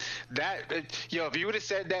 Yo, if you would have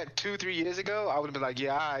said that 2-3 years ago, I would have been like,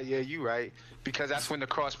 yeah, all right, yeah, you right, because that's when the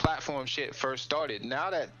cross-platform shit first started. Now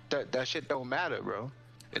that shit don't matter, bro.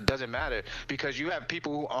 It doesn't matter because you have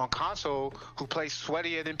people on console who play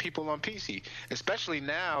sweatier than people on PC, especially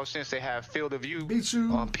now since they have field of view Beat you.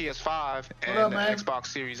 on PS5 and up, the man? Xbox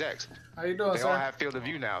Series X. How you doing, They sir? all have field of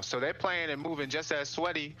view now, so they're playing and moving just as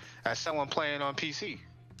sweaty as someone playing on PC.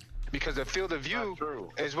 Because the field of view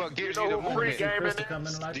is what gives you, know the who free movement. gaming Chris to come in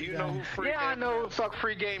is? and like Do the you know game. who free Yeah, I gaming know is? what the fuck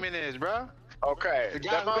free gaming is, bro. Okay, The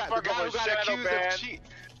guy that who got motherfucker was shadow accused banned. of cheat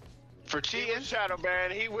for He cheating. was shadow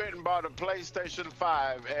banned. He went and bought a PlayStation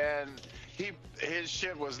 5, and his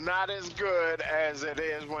shit was not as good as it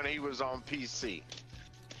is when he was on PC.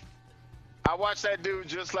 I watched that dude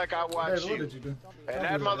just like I watched David, what did you do? And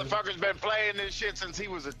that motherfucker's been playing this shit since he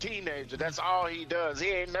was a teenager. That's all he does. He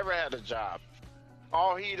ain't never had a job.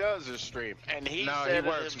 All he does is stream. And he No, said he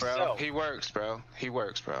works, it bro. himself. He works, bro. He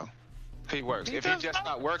works, bro. He works. He If he does just not,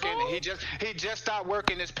 stopped working, bro. he just stopped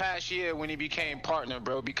working this past year when he became partner,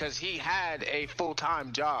 bro, because he had a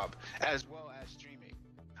full-time job as well as streaming.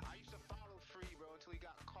 I used to follow Free, bro, until he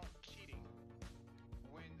got caught cheating.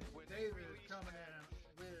 When they David released coming that, in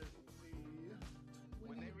with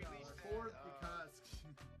when they released that, report because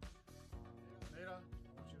Nada, I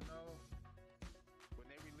want you to know. when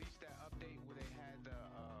they released that update where they had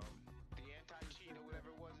the anti-cheat or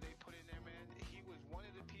whatever it was they put in there, man, he was one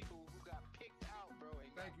of the people who got picked out, bro, and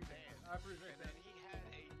Thank got you. banned. I appreciate And that. then he had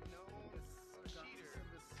a known cheater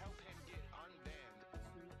help him get unbanned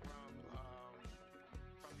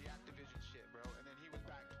from the Activision shit, bro. And then he was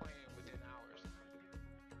back playing within hours.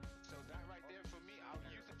 So that right there for me, I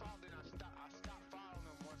used to follow, then I stopped following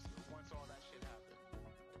him once all that shit happened.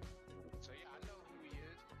 So yeah, I know who he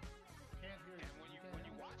is. Can't hear you. And when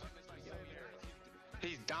you watch him, it's like, yo,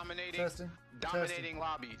 he's dominating Testing.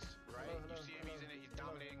 lobbies, right? You see him, he's in it, he's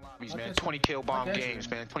dominating lobbies, I man. catch you. 20 kill bomb I catch you. games,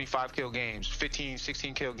 man. 25 kill games, 15,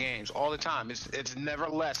 16 kill games, all the time. It's never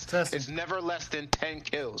less. Testing. It's never less than 10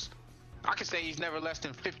 kills. I could say he's never less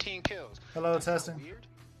than 15 kills. Hello, That's not testing. weird.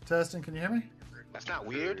 Testing, can you hear me? That's not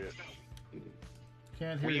weird.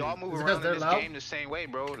 Can't hear We you. all move Is it 'cause around in they're this loud? game the same way,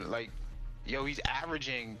 bro. Like, yo, he's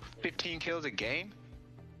averaging 15 kills a game.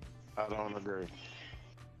 I don't agree.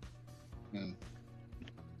 I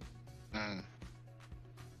Ooh,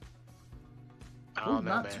 don't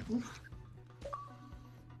know, not man. too-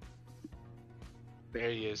 There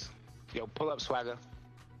he is. Yo, pull up, Swagger.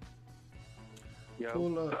 Yo,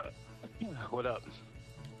 Pull up. what up?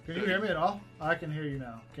 Can you hear me at all? I can hear you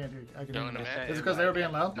now. Can't hear you. I can hear you. man. Is it because they were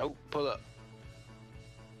being loud? Nope, pull up.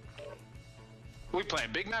 We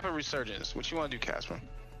playing Big Map or Resurgence? What you want to do, Casper?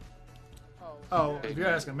 Oh, if you're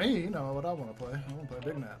asking me, you know what I want to play. I want to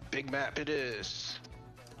play Big Map. Big Map it is.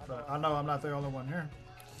 But I know I'm not the only one here.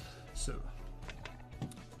 So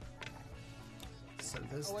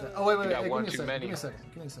this. Oh wait, You got hey, one give too me a many. second.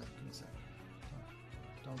 Give me a second.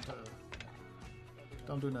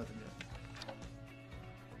 Don't do nothing yet.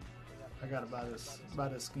 I gotta buy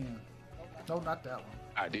this skin. No, not that one.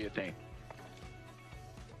 I do your thing.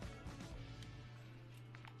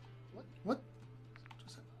 What?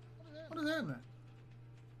 What is happening?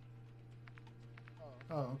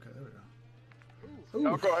 Oh, okay, there we go.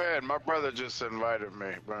 No, go ahead. My brother just invited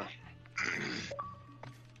me, bro.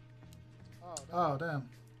 Oh damn!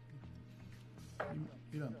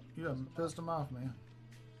 You done pissed him off, man.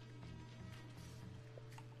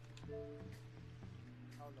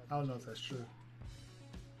 I don't know if that's true.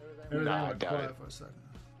 Everything Nah, I went doubt quiet it. for a second.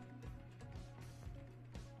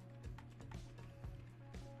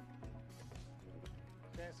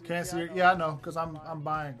 Can't see it. Yeah, I know, cause I'm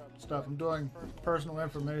buying stuff. I'm doing personal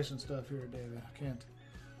information stuff here, David.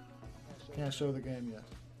 I can't show the game yet.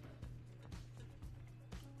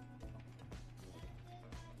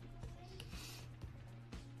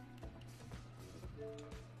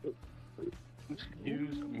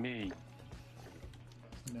 Excuse me.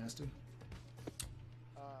 Nasty.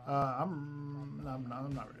 I'm not ready.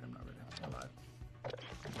 I'm not ready. I lied.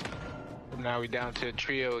 Now we down to a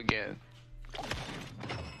trio again.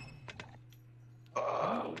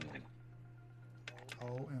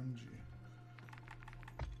 OMG.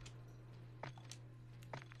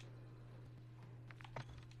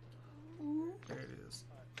 There it is.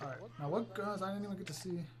 Alright, now what guns? I didn't even get to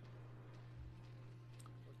see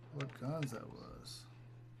what guns that was.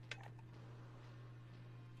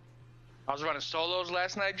 I was running solos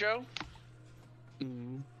last night, Joe.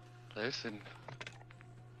 Listen.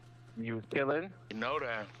 You was killing? You know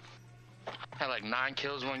that. Had like 9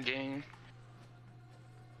 kills one game.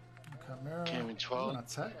 Chimera. Game in 12. An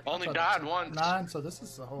attack? Only I thought died attack- once. 9, so this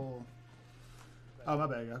is the whole... Oh, my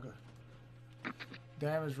bad. Okay.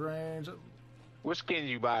 Damage range. What skin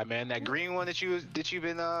you buy, man? That green one that you've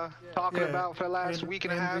been talking about for the last week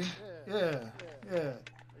and a half? Yeah.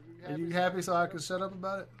 Are you happy so I can shut up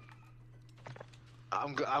about it?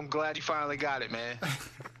 I'm glad you finally got it, man.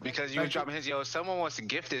 Because you were dropping hints, yo, if someone wants to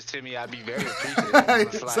gift this to me, I'd be very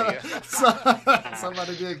appreciative. It's like,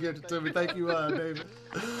 Somebody did gift it to me. Thank you, David.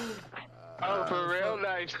 Oh, for real?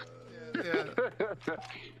 Nice. Yeah.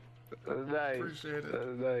 Nice. Appreciate it.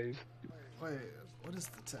 That's nice. Wait, what is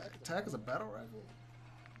the TAC? TAC is a battle rifle?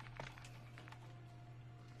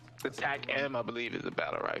 The TAC M, I believe, is a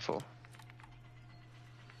battle rifle.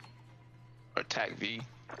 Or TAC V.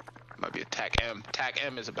 Might be a TAC M. TAC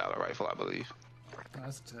M is a battle rifle, I believe. No,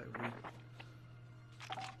 that's a TAC V.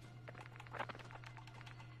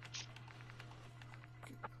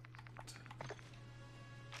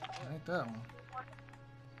 Ain't that one?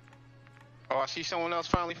 Oh, I see someone else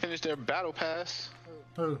finally finished their battle pass.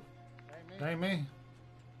 Who? Ain't me.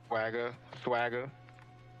 Swagger.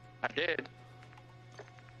 I did.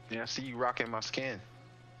 Yeah, I see you rocking my skin.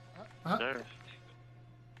 Sure.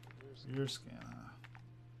 Your skin, huh?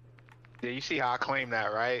 Yeah, you see how I claim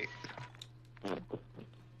that, right?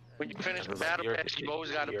 When you finish the battle Your pass, you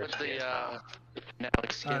always got to your put the skin. Nally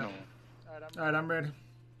skin Alright. on. Alright, I'm ready.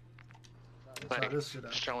 Like, Try this shit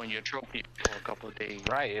out. showing your trophy for a couple of days.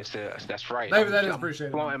 Right, that's right. Maybe that is I'm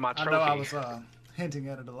appreciated. flaunting my I know I trophy. was hinting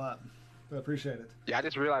at it a lot, but I appreciate it. Yeah, I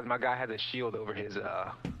just realized my guy has a shield over his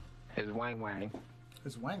wang wang.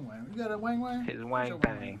 It's Wang Wang. You got a Wang Wang? His What's your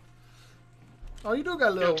wang thing. Oh, you do got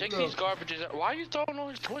a little. Yo, take these garbages out. Why are you throwing all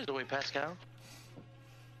these toys away, Pascal?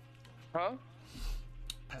 Huh?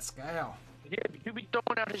 Pascal. Yeah, you be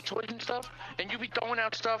throwing out his toys and stuff, and you be throwing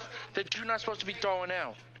out stuff that you're not supposed to be throwing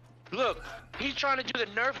out. Look, he's trying to do the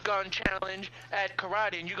Nerf gun challenge at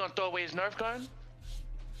karate, and you gonna throw away his Nerf gun?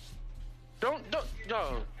 Don't,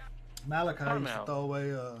 yo, Malachi Time used to out. throw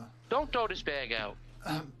away. don't throw this bag out.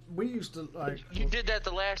 We used to like. You did that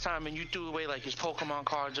the last time, and you threw away like his Pokemon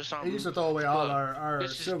cards or something. He used to throw away all Look, our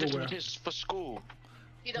this silverware. is for school.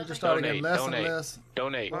 We just started getting less and donate. less.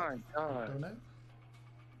 Donate. My God. Donate.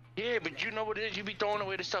 Yeah, but you know what it is? You be throwing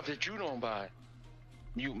away the stuff that you don't buy.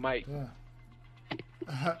 You might.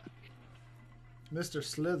 Yeah. Mr.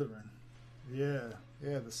 Slytherin. Yeah,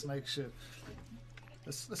 the snake shit.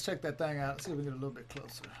 Let's check that thing out. See if we can get a little bit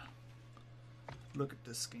closer. Look at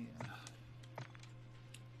this skin.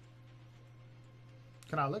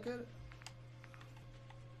 Can I look at it?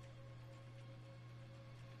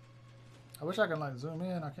 I wish I could like zoom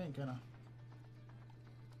in. I can't, can I?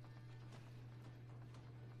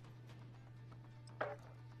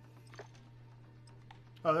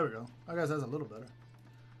 Oh, there we go. I guess that's a little better.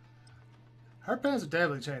 Her pants are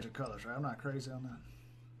definitely changing colors, right? I'm not crazy on that.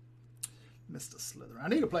 Mr. Slytherin. I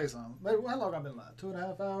need to play some. Maybe, how long I've been live?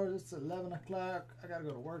 2.5 hours. It's 11 o'clock. I gotta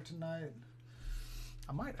go to work tonight.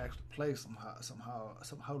 I might actually play some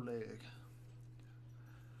Whole Leg.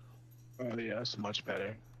 Oh yeah, that's much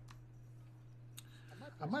better.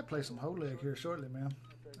 I might play some Whole Leg here shortly, man.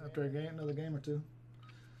 After another game or two.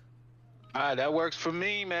 Alright, that works for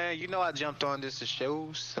me, man. You know I jumped on this to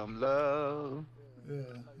show some love. Yeah,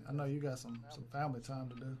 I know you got some family time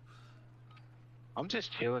to do. I'm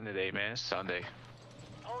just chilling today, man. It's Sunday.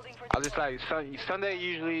 I just like Sunday.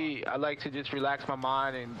 Usually, I like to just relax my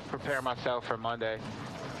mind and prepare myself for Monday.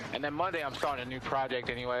 And then Monday, I'm starting a new project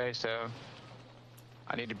anyway, so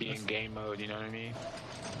I need to be in game mode. You know what I mean?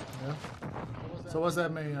 Yeah. So what's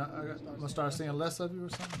that mean? I'm gonna start seeing less of you or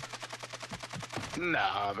something?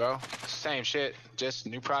 Nah, bro. Same shit. Just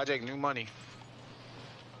new project, new money.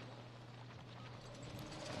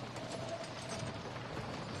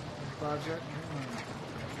 Project.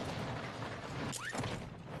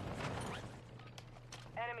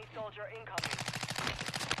 Enemy soldier incoming.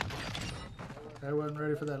 I wasn't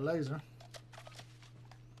ready for that laser.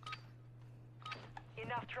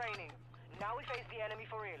 Enough training. Now we face the enemy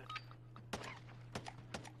for real.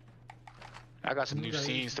 I got some new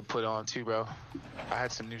scenes to put on too, bro. I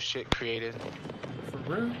had some new shit created. For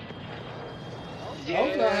real? Yeah.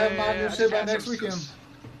 Hopefully I have my new shit by next weekend.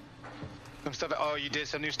 Some stuff. Oh, you did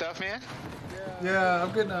some new stuff, man? Yeah,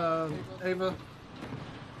 I'm getting Ava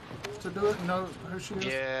to do it. You know who she is?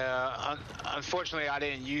 Yeah, unfortunately I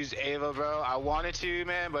didn't use Ava, bro. I wanted to,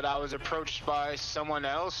 man, but I was approached by someone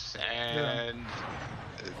else, and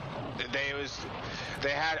they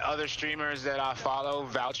had other streamers that I follow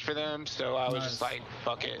vouch for them, so I was just like,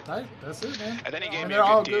 fuck it. Right, that's it, man. And then he gave me they're a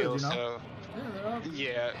all good deal, good, you know? so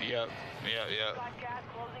yeah, they're all good. yeah.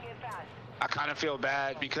 I kind of feel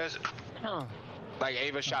bad because, like,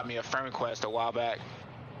 Ava shot me a friend request a while back.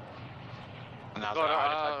 And I was like,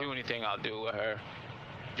 alright, if I do anything, I'll do it with her.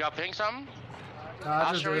 Y'all ping something?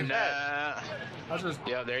 I just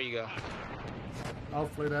Yeah, there you go.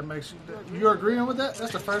 Hopefully that makes you... You're agreeing with that?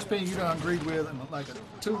 That's the first thing you done agreed with in like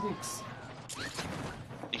 2 weeks.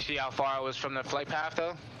 You see how far I was from the flight path,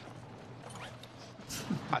 though?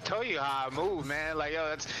 I told you how I move, man. Like,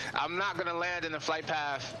 yo, I'm not gonna land in the flight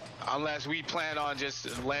path unless we plan on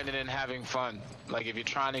just landing and having fun. Like, if you're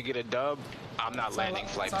trying to get a dub, I'm not landing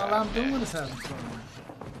flight path. That's all I'm doing is having fun.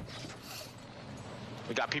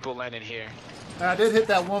 We got people landing here. I did hit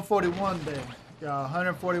that 141 day.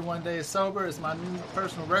 141 days sober is my new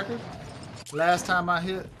personal record. Last time I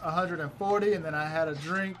hit 140, and then I had a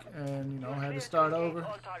drink, and, you know, had to start over.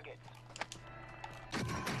 Enemy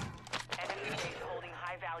base holding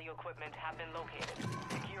high-value equipment have been located.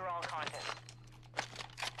 Secure all content.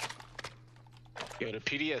 Yo, the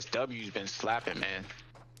PDSW's been slapping, man.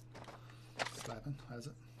 Slapping? Has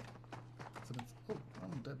it? Oh, I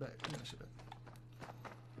want that back. Give me that shit back.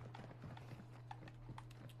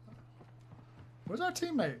 Where's our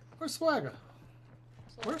teammate? Where's Swagger?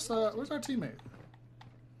 Where's our teammate?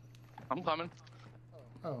 I'm coming.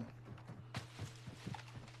 Oh.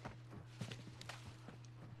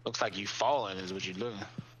 Looks like you falling is what you're doing.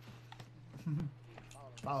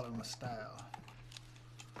 Following my style.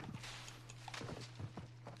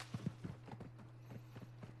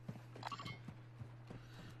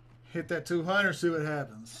 Hit that 200, see what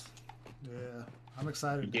happens. Yeah, I'm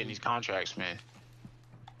excited. You're getting these contracts, man.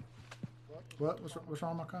 What? What's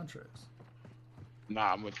wrong with my contracts?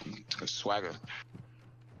 Nah, I'm with Swagger.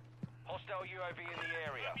 Hostile UAV in the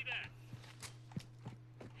area.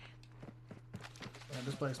 Man,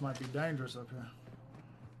 this place might be dangerous up here.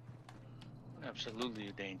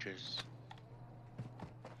 Absolutely dangerous.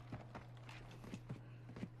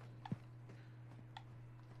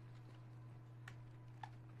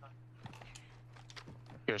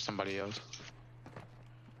 Here's somebody else.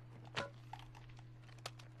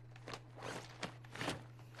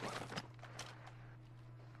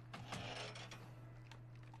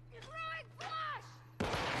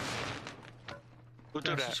 Who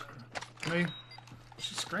did that? Me?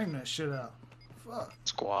 She screamed that shit out. Fuck.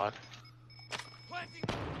 Squad.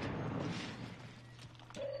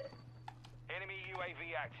 Enemy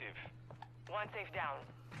UAV active. One safe down.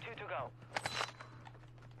 2 to go.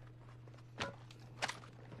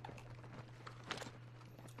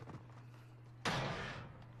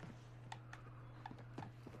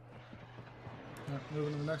 Alright,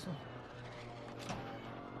 moving to the next one.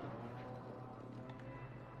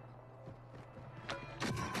 Out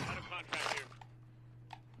of contract here.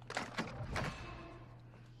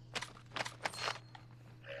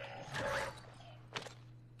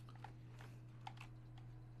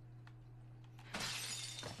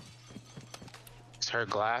 It's her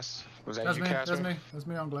glass. Was that That's you, me. Casper? That's me. That's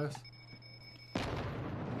me on glass.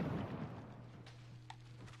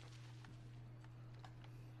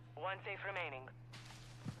 One safe remaining.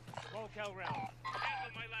 Roll kill round.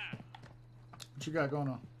 Handle my last. What you got going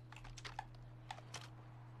on?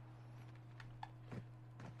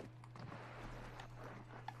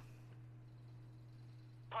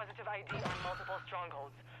 Positive ID on multiple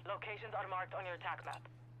strongholds. Locations are marked on your attack map.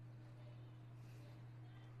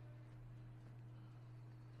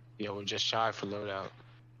 Yo, we're just shy for loadout.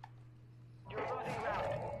 You're losing ground.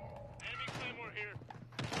 Enemy Claymore here.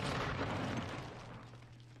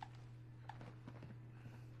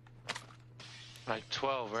 Like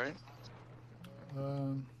 12, right?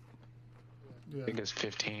 Yeah. I think it's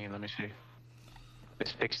 15. Let me see.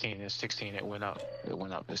 It's 16. It's 16. It went up. It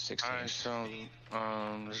went up. It's 16. Alright, so,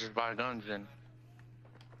 let's just buy guns then.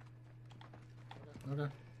 Okay.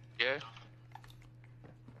 Yeah?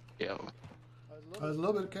 Yeah. There's a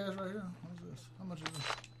little bit of cash right here. What's this? How much is this?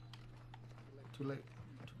 Too late.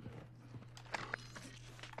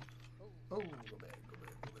 Oh, go back, go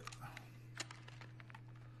back, go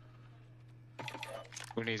back.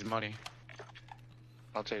 Who needs money?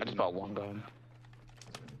 I'll take I just bought one gun. Me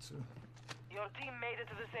too. Your team made it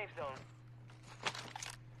to the safe zone.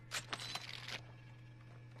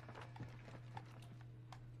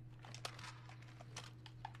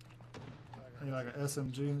 Hey, like an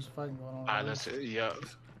SMG. There's fighting going on. Alright, let's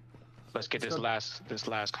let's get this last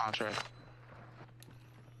contract.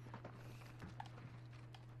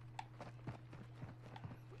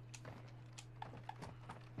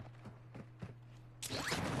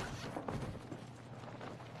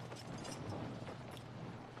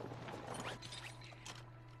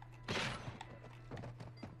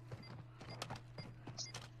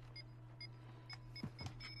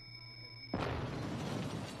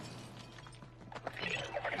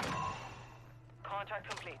 Contract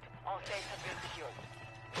complete. All safes have been secured.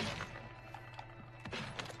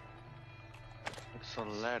 It's a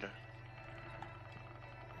letter.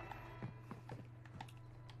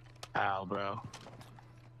 Ow, bro.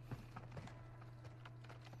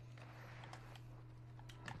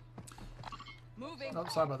 Moving. Oh,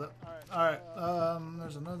 sorry about that. All right.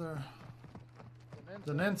 There's another. There's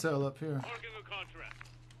an intel up here. Marking the contract.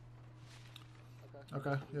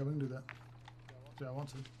 Okay. Yeah, we can do that. Yeah, I want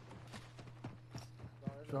to.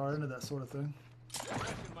 If you are into that sort of thing.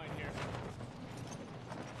 Question mine here.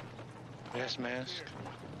 Yes, man.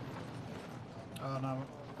 Oh no,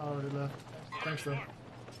 I already left. Thanks though. Enemy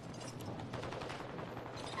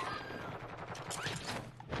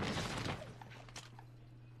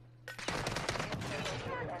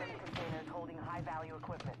containers holding high-value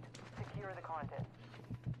equipment. Secure the content.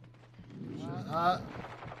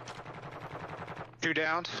 Two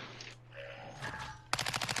downed.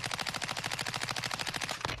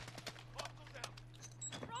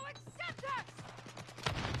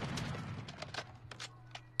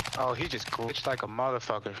 Oh, he just glitched like a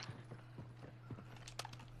motherfucker.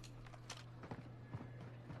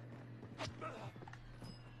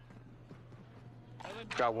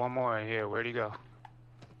 Got one more in here. Where'd he go?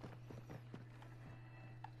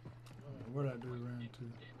 Where'd that dude ran to?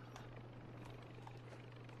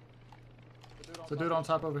 The dude on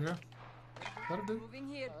top over here? Is that a dude?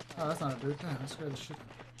 Moving here. Oh, that's not a dude. Damn, that scared the shit.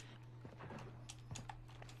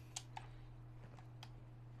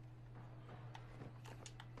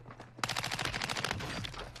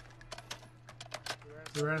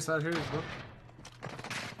 You ran inside here, bro.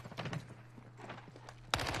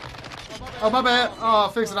 Oh, my bad. Oh,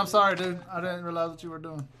 fix it. I'm sorry, dude. I didn't realize what you were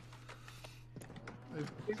doing.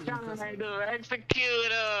 He's trying to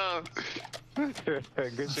execute him. Good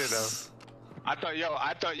shit, though. I thought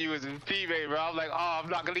you was his teammate, bro. I was like, oh, I'm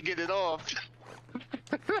not gonna get it off.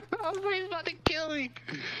 I was like, he's about to kill me.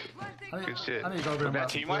 Good shit. I need to go grab Was my that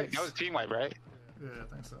team wipe? That was team wipe, right? Yeah, I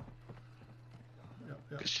think so.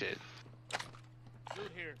 Yep. Good shit.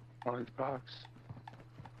 Loot here. Orange box.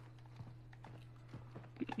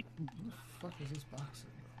 What the fuck is this box?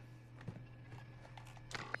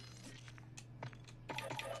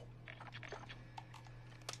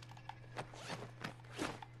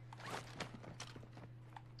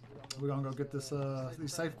 We're gonna go get this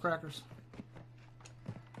these safe crackers.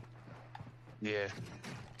 Yeah.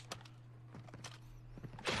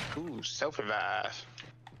 Ooh, self-revive.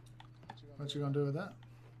 What you gonna do with that?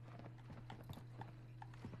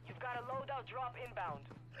 You've got a loadout drop inbound.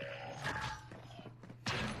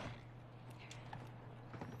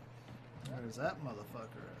 Where's that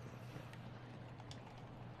motherfucker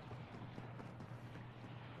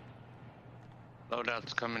at?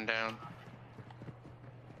 Loadout's coming down.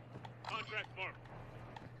 Contract mark.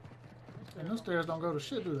 And those stairs don't go to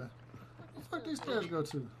shit, do they? Where the fuck these stairs go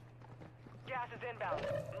to? Gas is inbound.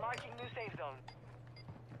 Marking new safe zone.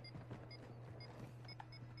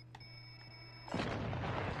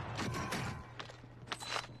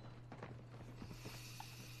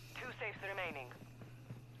 Two safes remaining.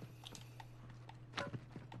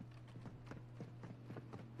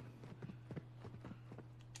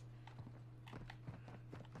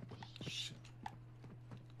 Shit.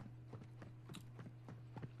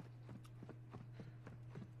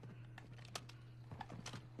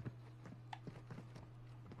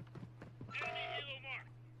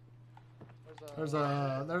 There's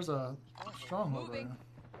a stronghold right now.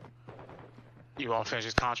 You want to finish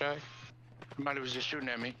this contract? Somebody was just shooting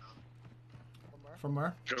at me. From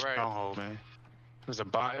where? Right. Stronghold, man. It was a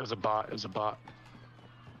bot. It was a bot. It was a bot.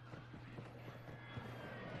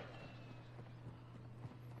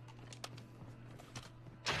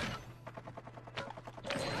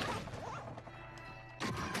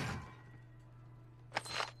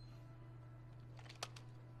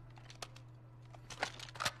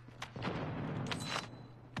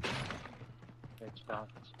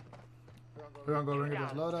 We're gonna go ring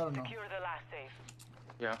this loadout or no? Secure the last safe.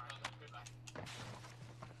 Yeah.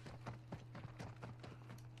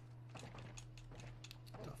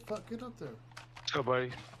 The fuck, get up there. Let's go,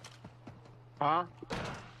 buddy. Huh?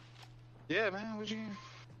 Yeah, man. What you?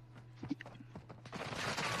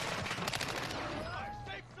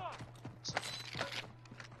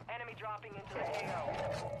 Enemy dropping into the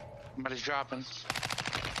AO. Somebody's dropping.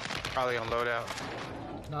 Probably on loadout.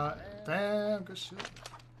 Nah, damn, good shit.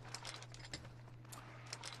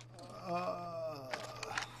 I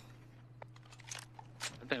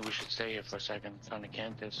think we should stay here for a second, trying to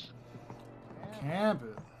camp this.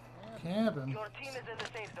 Camping. Camping. Your team is in the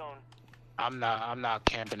safe zone. I'm not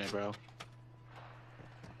camping it, bro.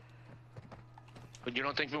 But you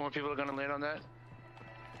don't think more people are gonna land on that?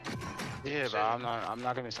 Yeah, but I'm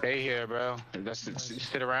not gonna stay here, bro. That's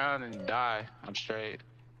sit around and die. I'm straight.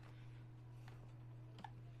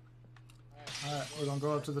 Alright, we're gonna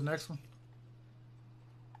go up to the next one.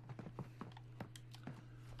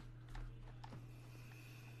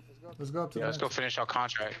 Let's go up to Yeah, the let's go next finish our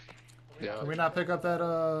contract. Yeah. Can we not pick up that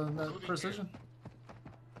precision?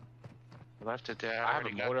 Left it there. I have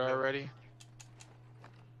a motor already.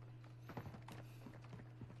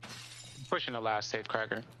 I'm pushing the last safe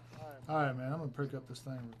cracker. Alright, man, I'm gonna pick up this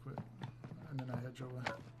thing real quick. And then I head your way.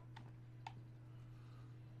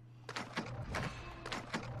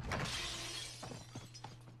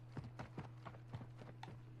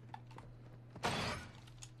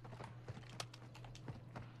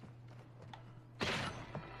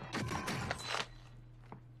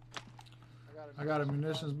 I got a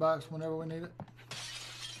munitions box whenever we need it.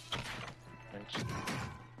 Thanks.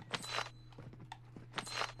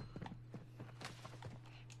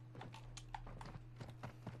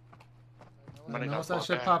 Man, what's that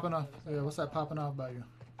shit popping off? Yeah, what's that popping off by you?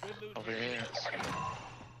 Over here.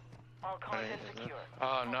 All content secure.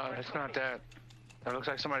 Oh no, it's not that. It looks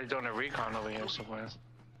like somebody's doing a recon over here somewhere.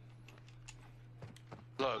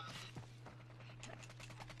 Look.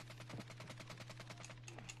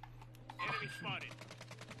 Enemy spotted.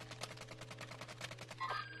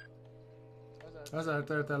 That's right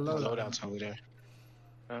there at that loadout. Loadout's over there.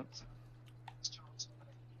 Yeah.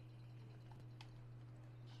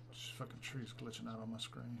 This fucking tree's glitching out on my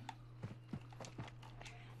screen.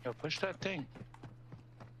 Yo, push that thing.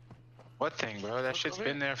 What thing, bro? That shit's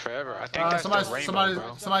been there forever. I think that's somebody's, the rainbow,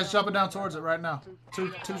 bro. somebody's jumping down towards it right now.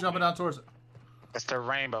 Two jumping down towards it. That's the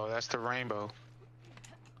rainbow. That's the rainbow.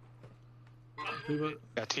 People,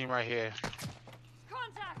 That team right here.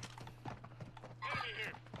 Contact!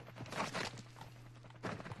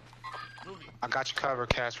 I got you covered,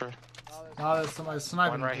 Casper. oh, there's somebody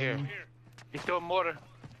sniping. One right here. He's throwing mortar.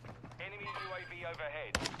 Enemy UAV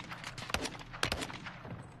overhead.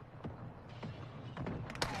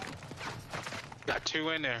 Got two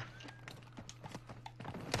in there.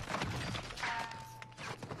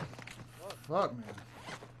 Fuck, man.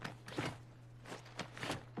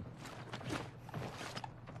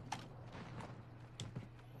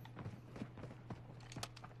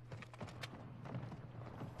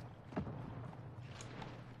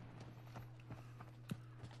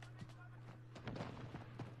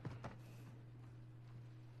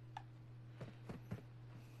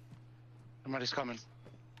 Somebody's coming.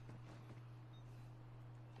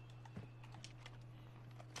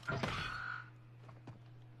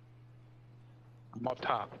 I'm up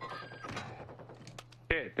top.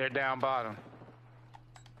 Shit, they're down bottom.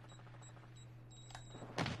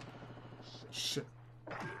 Shit.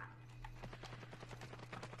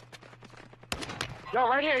 Yo,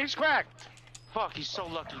 right here, he's cracked. Fuck, he's so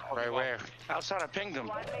lucky. Right where? Outside, I pinged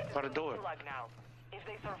him by the door. Now. If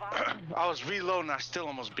they survive, I was reloading, I still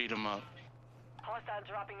almost beat him up. hostiles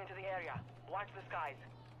dropping into the area. Watch the skies.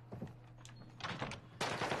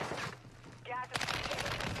 Gas is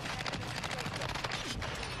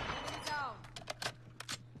Down.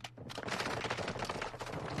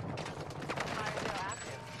 fire still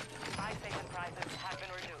active. Buy station prices have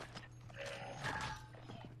been reduced.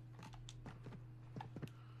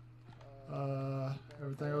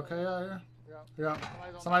 Everything okay out here? Yeah. Yeah.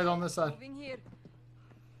 Somebody's on this side. Moving here.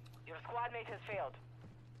 Your squad mate has failed.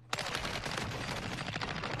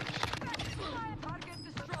 Target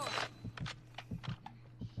destroyed.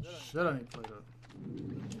 Shit, I need to play that.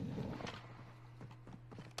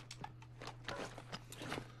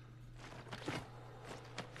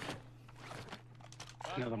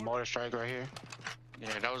 Another mortar strike right here.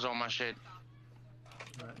 Yeah, that was on my shit.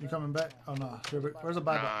 Alright, you coming back? Oh no. Where's the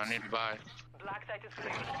buy Nah, box? I need to buy. Black site is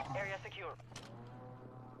clear. Area secure.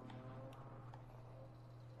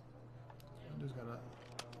 I just gotta.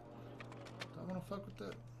 Don't wanna fuck with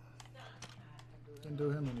that. Didn't do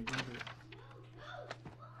him any good.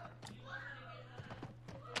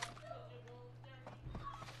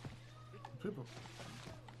 People.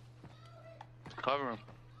 Cover him.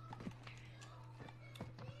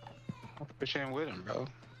 I'm pushing with him, bro.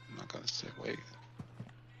 I'm not gonna sit wait.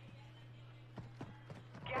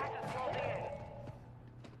 Gas is closing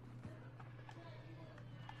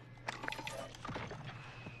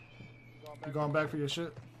in. You going back for your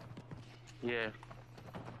shit? Yeah.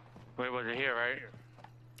 Wait, was it here, right?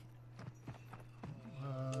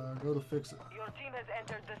 Go to fix it. Your team has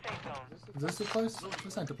entered the safe zone. Is this the place?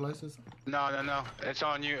 This ain't the place, is it? No. It's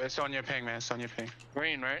on you. It's on your ping, man. It's on your ping.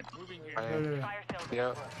 Green, right? Yeah, yeah, yeah. Fire sales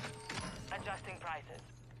Yep. adjusting prices.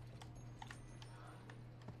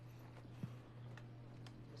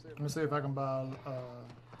 Let me see if I can buy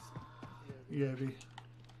EAV.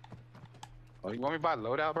 Oh, you want me to buy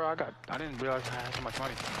loadout, bro? I didn't realize I had so much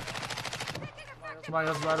money. Somebody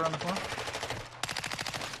else right around the corner?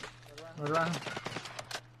 Right around him?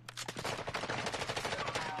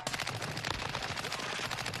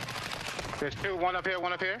 There's two. One up here.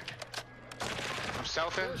 One up here. I'm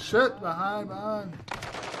selfing. Shit, behind.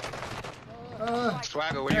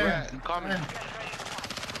 Swagger, where you at? I'm coming.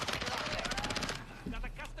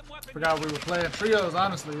 Forgot we were playing trios,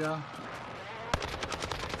 honestly, y'all.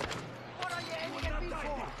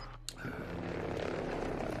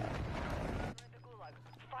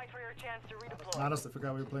 Fight for your chance to redeploy. Honestly,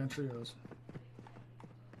 forgot we were playing trios.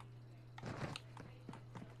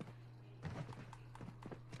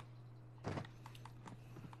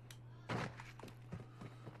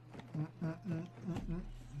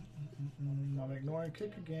 I'm ignoring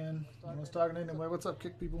Kick again. No one's talking anyway. What's up,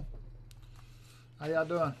 Kick people? How y'all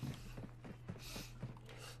doing?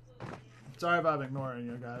 Sorry if I'm ignoring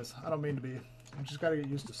you guys. I don't mean to be. I just gotta get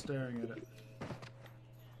used to staring at it.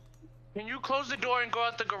 Can you close the door and go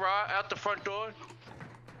out the garage, out the front door?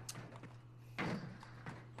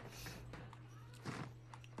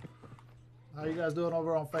 How you guys doing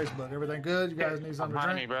over on Facebook? Everything good? You guys need something to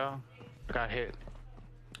Behind drink? me, bro. I got hit.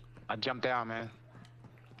 I jumped down, man.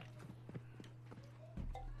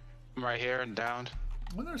 I'm right here and downed.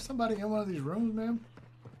 When there's somebody in one of these rooms, man,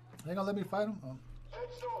 they gonna let me fight them? Oh.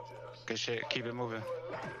 Good shit. Keep it moving.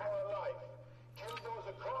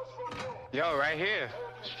 Yo, right here.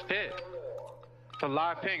 Shit. It's a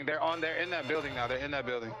live ping. They're in that building now. They're in that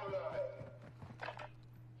building.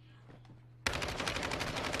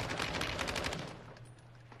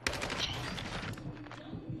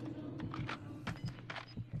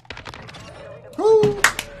 Woo!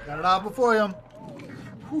 Got it out before him.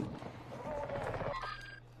 Whew.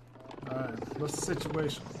 Alright, what's the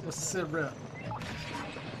situation? What's the sit rep?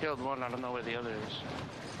 Killed one, I don't know where the other is.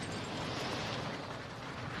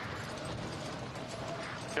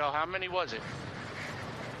 Yo, how many was it?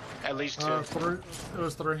 At least two. 3. It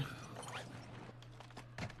was 3.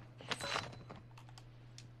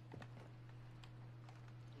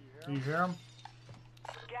 Do you hear him?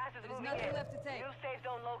 Gas is moving nothing in. left to take. New safe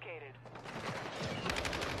zone located.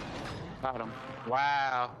 Got him.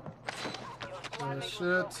 Wow.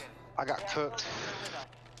 Shit. I got cooked.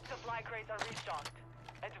 Supply crates are restocked.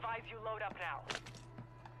 Advise you load up now.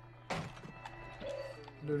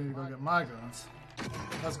 Do need to go get my guns.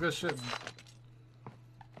 That's good shit, man.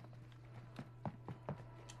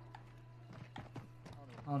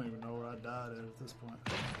 don't even know where I died at this point.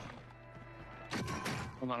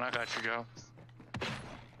 Hold on, I got you, Joe.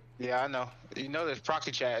 Yeah, I know. You know this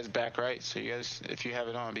proxy chat is back, right? So you guys, if you have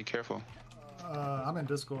it on, be careful. I'm in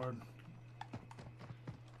Discord.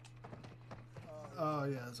 Oh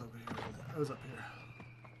yeah, it's over here. It was up here.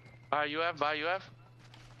 Buy UF.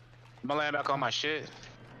 I'm gonna land back on my shit.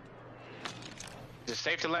 Is it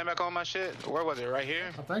safe to land back on my shit? Where was it? Right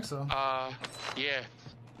here? I think so. Yeah.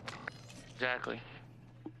 Exactly.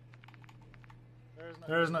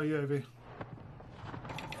 There is no UAV.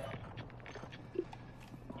 You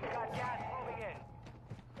got gas moving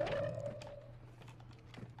in.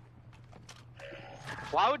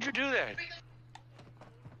 Why would you do that?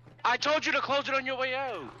 I told you to close it on your way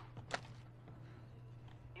out.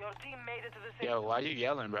 Your team made it to the safe Yo, zone. why you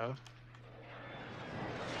yelling, bro?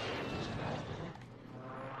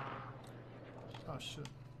 Oh shit.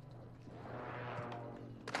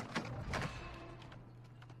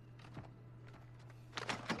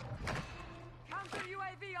 Counter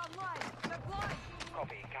UAV online. Deployed.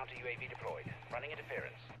 Copy. Counter UAV deployed. Running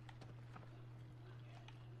interference.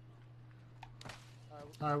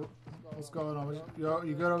 Alright, what's going on?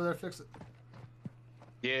 You good over there? Fix it.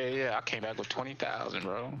 Yeah, I came back with 20,000,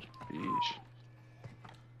 bro. Yeesh.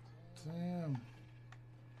 Damn.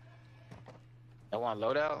 I want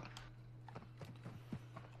loadout?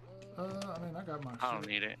 I mean, I got my I don't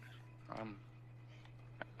shit. need it.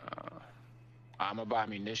 I'm gonna buy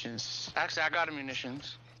munitions. Actually, I got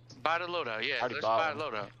munitions. Buy the loadout. Yeah, Already let's bought buy a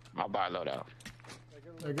one. loadout. I'll buy loadout.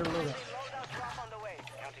 Yeah, get a load up. Loadout drop on the way.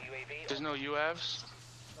 Counter UAV. There's no UFs.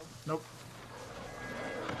 Nope.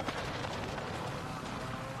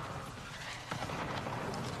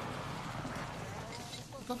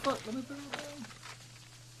 What the fuck? Let me put it down.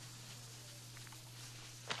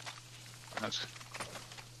 That's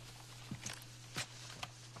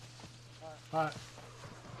Alright.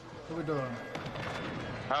 What we doing?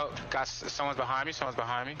 oh, someone's behind me. Someone's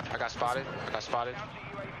behind me. I got spotted. Counter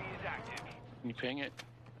UAV is active. Can you ping it?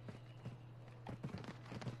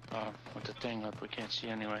 With the thing up, we can't see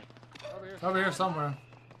anyway. Over here somewhere.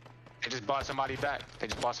 They just bought somebody back.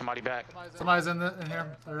 Somebody's in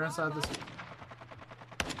here. They're inside this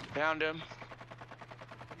Found him.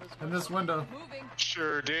 in this window. Moving.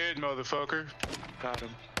 Sure did, motherfucker. Got him.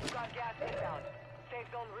 You got gas inbound. Safe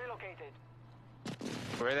zone relocated.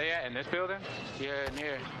 Where are they at? In this building? Yeah, in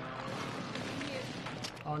here.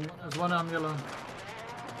 Oh, there's one on yellow.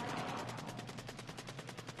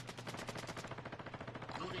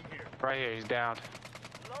 Right here, he's down.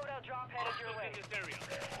 Loadout drop headed your way.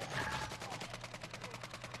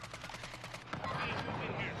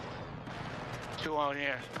 Two on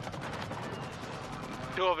here.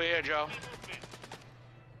 Two over here, Joe.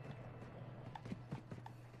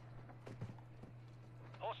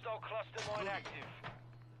 Hostile cluster mine active.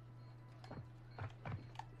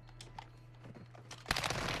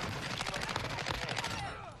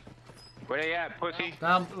 Where they at, pussy?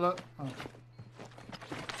 Down, look. Oh.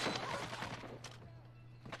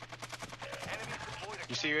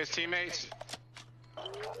 You see his teammates?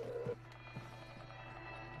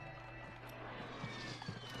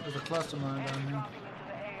 There's a cluster mine down here. Dropping into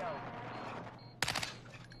the AO.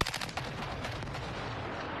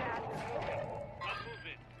 Gas is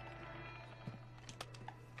moving.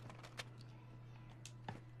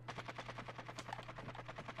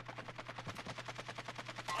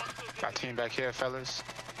 Got team back here, fellas.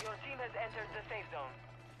 Your team has entered the safe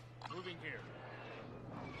zone. Moving here.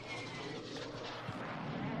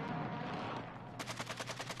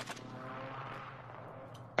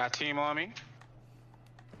 Got team on me.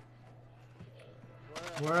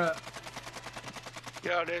 Where at?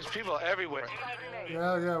 Yo, there's people everywhere.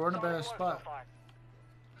 Yeah, we're in a bad spot.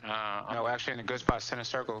 No, we're actually in a good spot, center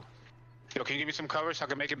circle. Yo, can you give me some cover so I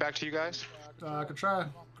can make it back to you guys? I could try.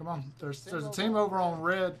 Come on. There's a team over on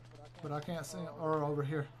red, but I can't see them. Or over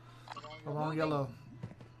here. Over on yellow.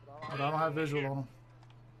 But I don't have visual on them.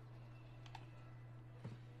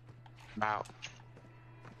 I'm out.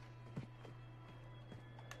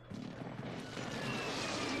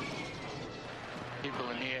 People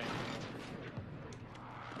in here.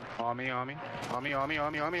 On me. Got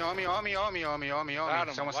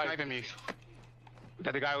him, Someone's white. sniping me.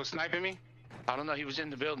 That the guy who's sniping me? I don't know. He was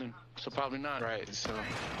in the building, so probably not. Right, so.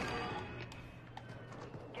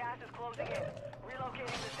 Gas is closing in. Relocating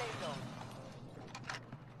the safe zone.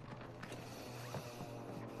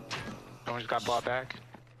 Someone just got bought back.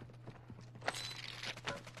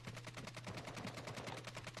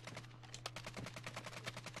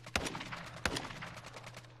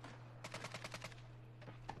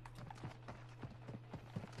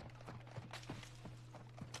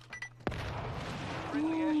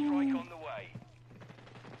 Friendly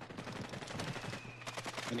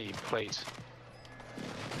need plates.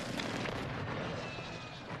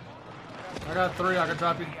 I got 3. I can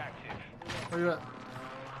drop you. Where you at?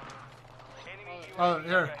 Oh,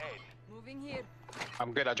 here. Moving here.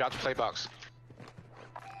 I'm good. I dropped the plate box.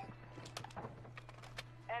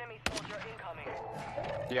 Enemy soldier incoming.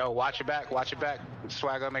 Yo, watch your back. Watch your back.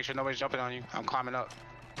 Swagger, make sure nobody's jumping on you. I'm climbing up.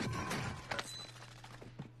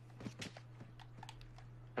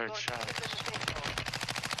 Third shot.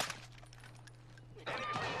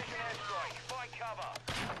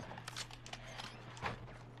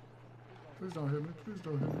 Please don't hit me. Please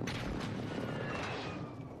don't hit me.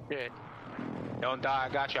 Good. Don't die. I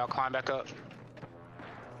got you. I'll climb back up.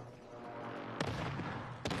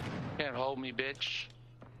 Can't hold me, bitch.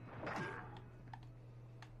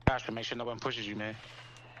 Pastor, make sure no one pushes you, man.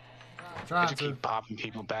 Trying Just to. keep popping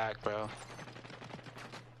people back, bro.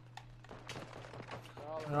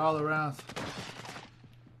 They're all around.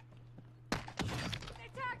 They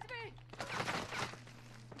attacked me.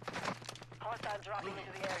 Hostiles dropping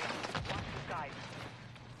into the area. Watch the skies.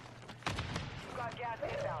 You got gas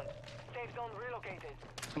inbound. Safe zone relocated.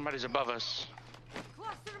 Somebody's above us.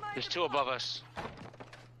 Cluster mine There's 2 above us.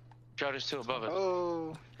 Joe, there's 2 above us.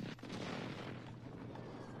 Oh.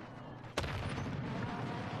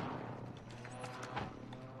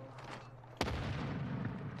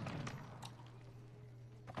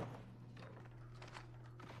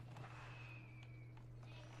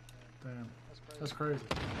 Damn. That's crazy.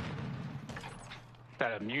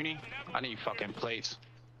 That a muni? I need fucking plates.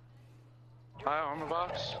 Buy armor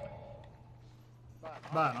box.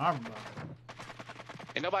 Buy an armor box.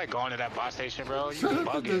 Ain't nobody going to that bus station, bro. You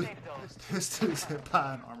bugging. This dude said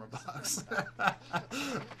buy an armor box. No,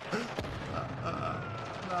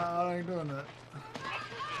 I ain't doing that.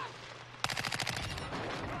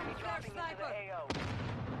 Dropping into the AO.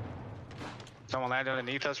 Someone landed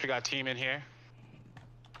underneath us. We got a team in here.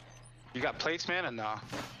 You got plates, man, or no?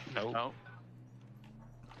 Nope. No.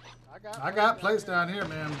 I got plates down here,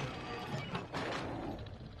 man.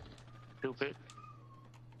 Stupid.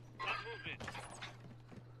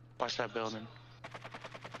 Watch that building.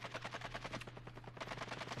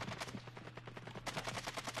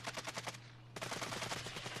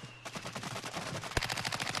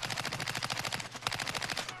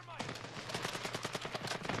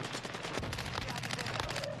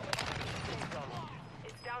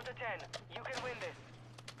 It's down to 10. You can win this.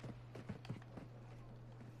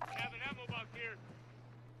 Have an ammo box here.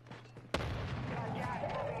 Got gas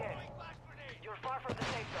moving in. You're far from the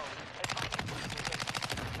safe zone.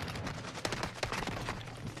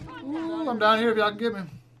 Ooh, I'm down here if y'all can get me.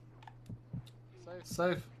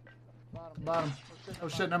 Safe. Bottom. Oh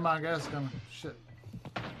shit, never mind. Gas is coming. Shit.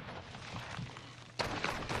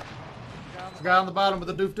 There's a guy on the bottom with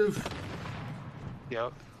the doof doof.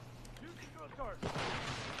 Yep.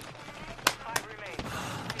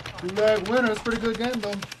 Gulag winner. It's a pretty good game,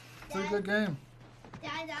 though. Pretty good game.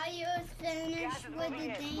 Dad, are you finished with the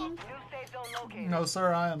game? New safe zone located. No,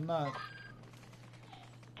 sir, I am not.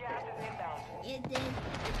 Gas is inbound.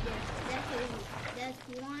 That's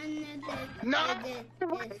one that No! the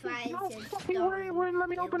fight is Fucking way, wouldn't let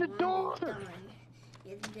me open the door.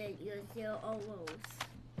 Is that you're still almost.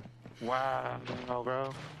 Wow,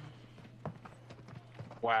 bro.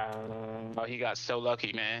 Wow. Oh, he got so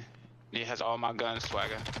lucky, man. He has all my gun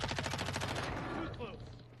swagger.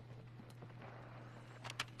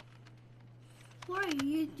 What are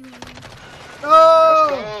you doing?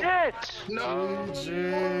 Oh! Shit! No!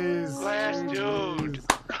 Jeez. Last dude.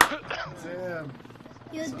 Damn.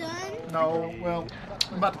 You done? No, well,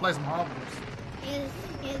 I'm about to play some Hogwarts. Is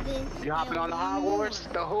it? You hopping on the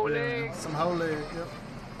Hogwarts? The whole leg? Yeah, some whole leg, yep.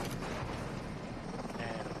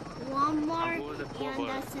 One more, I'm with the and forward.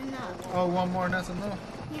 that's enough. Oh, one more and that's enough?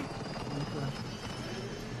 Yeah. Okay.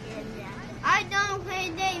 I don't play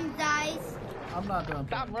games, guys. I'm not done.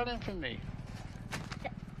 Stop running from me.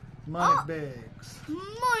 Money bags.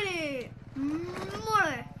 Money.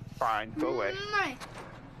 Money. Fine, go away. Money.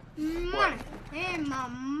 Money. Hey, my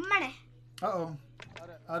money. Uh-oh.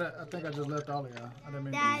 I think I just left all of y'all. I didn't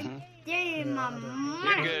mean Dad, to. there's my You're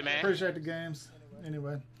money. good, man. Appreciate the games.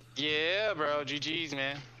 Anyway. Yeah, bro. GG's,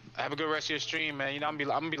 man. Have a good rest of your stream, man. You know, I'm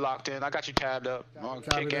gonna be locked in. I got you tabbed up on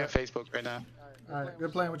Copy Kick and that. Facebook right now. All right.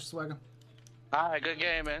 Good playing with you, Swagger. Alright, good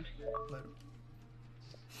game, man. Later.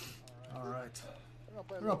 All right.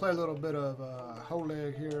 We're going to play a little bit of Whole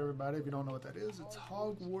Leg here, everybody. If you don't know what that is, it's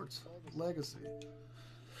Hogwarts Legacy.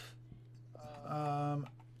 If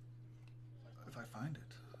I find it.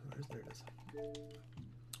 There it is.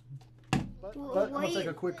 But I'm gonna take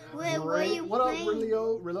a quick break. What up,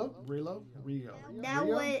 Rilo? That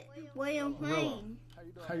way, what you playing?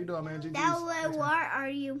 How you doing, man? That way, what are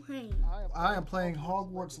you playing? I am playing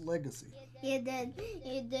Hogwarts Legacy. Yeah, then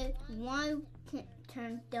one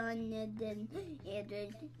turn done, and then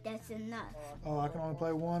that's enough. Oh, I can only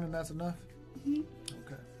play one, and that's enough. Mm-hmm.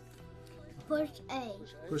 Okay. Push A.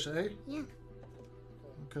 Push A? Yeah.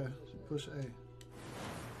 Okay, push A.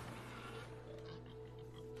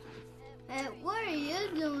 What are you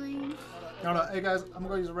doing? No. Hey guys, I'm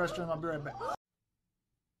gonna use the restroom. I'll be right back.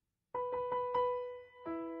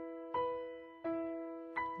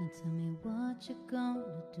 Now tell me what you're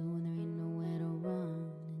gonna do when there ain't nowhere to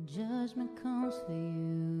run and judgment comes for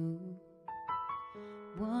you.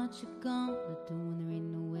 What you gonna do when there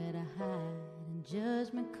ain't nowhere to hide and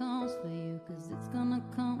judgment comes for you, 'cause it's gonna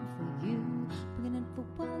come for you. Bringing in for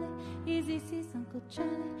Wally, Easy sees Uncle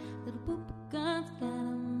Charlie, little boop guns got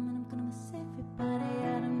him, and I'm gonna miss everybody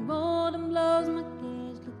out and roll them blows. My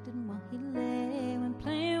gauge looked at him while he lay when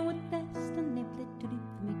playing with destiny, played too deep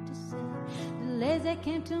for me to say. The lazy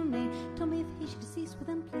came to me, told me if he should cease with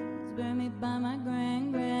him, please bury me by my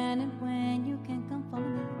grand, and when you can come follow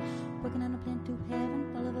me, working on a plan to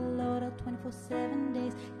heaven, follow the Lord all 24/7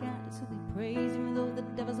 days. God is who we praise, even though the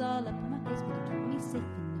devil's all up in my face, but he keep me safe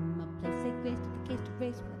and in my place. Say grace to the case to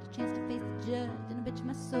race, without a chance to face the judge, and a bitch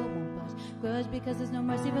my soul won't budge. Grudge because there's no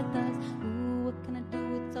mercy but thugs. Ooh, what can I do?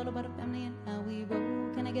 It's all about a family and how we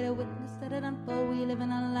roll. Can I get a witness that it unfold? We live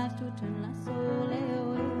in our lives to eternal our soul.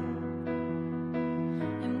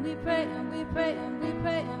 And we pray and we pray and we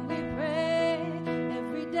pray and we pray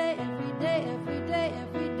every day, every day, every day,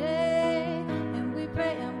 every day. And we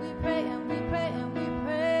pray and we pray and we pray and we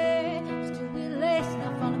pray. Still we lace,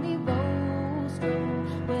 now follow me, roll, stroll.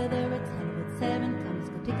 Whether it's hell or it's heaven, come, let's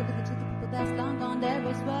go take a look at the people that's long gone. That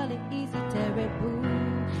was really easy, terrible.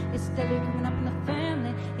 It's steady coming up in the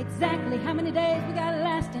family. Exactly how many days we got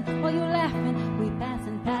lasting? While you laughing, we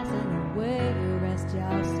passing away. Rest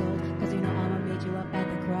y'all souls, 'cause you know I'ma meet you up at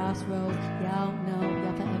the crossroads. Y'all know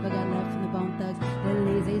y'all forever got love from the Bone Thugs. The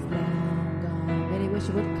lazy's long gone, really wish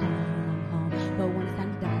you would come home. But when it's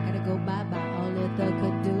time to die, gotta go bye-bye. All the thug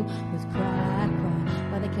could do was cry.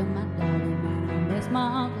 While they killed my dog, man, I miss my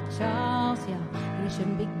Uncle Charles, yeah. And he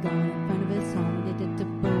shouldn't be gone in front of his home. They did to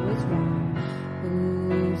Boo is wrong.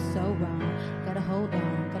 Ooh, so wrong. Gotta hold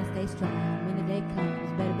on, gotta stay strong. When the day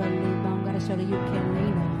comes, better believe on. Gotta show that you can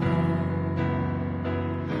lean on.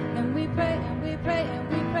 And we pray and we pray and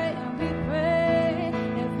we pray and we pray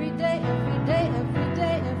every day, every day, every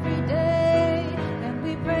day, every day. And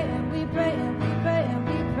we pray and we pray and we pray and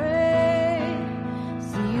we pray.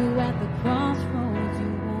 See you at the crossroads,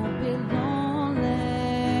 you won't be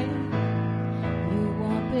lonely. You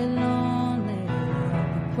won't be lonely. At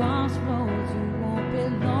the crossroads, you won't be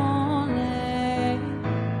lonely.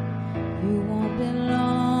 You won't be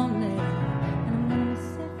lonely. And I'm gonna miss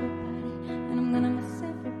everybody. And I'm gonna miss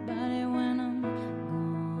everybody when I'm gone.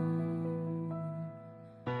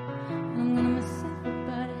 And I'm gonna miss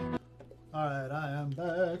everybody. Alright, I am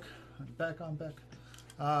back. I'm back.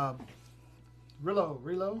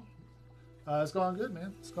 Rilo. It's going good,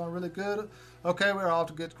 man. It's going really good. Okay, we're all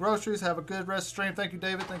to get groceries. Have a good rest stream. Thank you,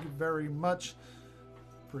 David. Thank you very much.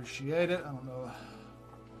 Appreciate it. I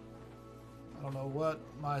don't know what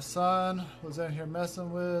my son was in here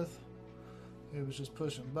messing with. He was just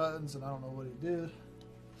pushing buttons, and I don't know what he did.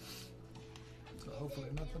 So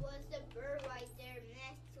hopefully nothing. There was a bird right there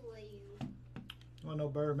next to you. Well, no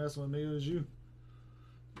bird messing with me. It was you.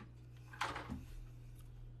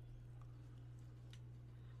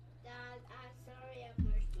 Dad, I'm sorry I'm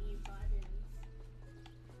pushing buttons.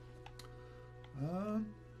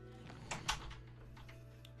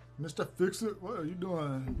 Mr. Fix-It, what are you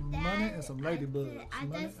doing? Dad, Money and some ladybugs. I'm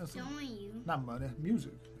Money and just some, showing you. not money,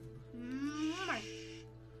 music.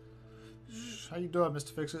 How you doing,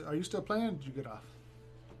 Mr. Fix-It? Are you still playing? Did you get off?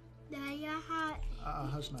 Dad, you had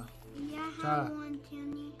Hush now. have one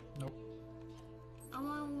candy. Nope. I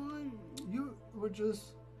want one. You were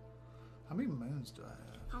just. How many moons do I have?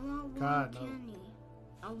 I want one God, no. candy.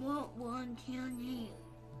 I want one candy.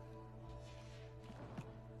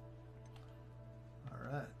 All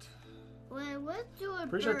right. Wait, what's your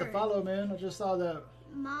Appreciate the bird? follow, man. I just saw that.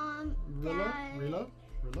 Mom, Dad. Rilo.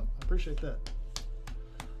 I appreciate that.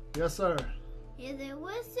 Yes, sir. Yeah, there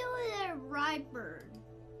was a right bird.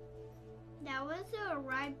 That was a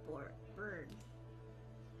right bird.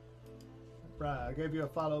 Right, I gave you a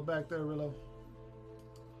follow back there, Rilo.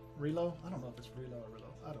 Rilo? I don't know if it's Rilo or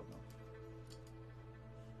Rilo. I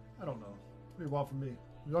don't know. What do you want from me?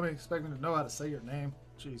 You want me to expect me to know how to say your name?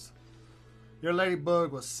 Jeez. Your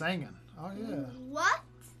ladybug was singing. Oh, yeah. What?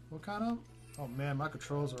 What kind of Oh man, my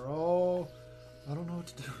controls are all... I don't know what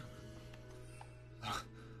to do.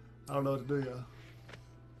 I don't know what to do, y'all.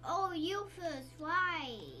 Oh, you first fly.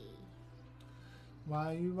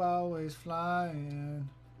 Why you always flying?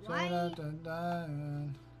 Why?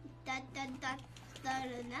 Dun-dun-dun-dun. Da, da, da, da,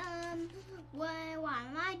 da, what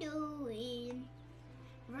am I doing?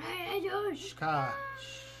 Right, I don't Kai.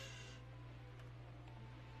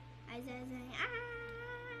 I said, ah.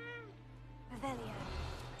 Revelio.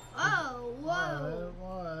 Oh, whoa.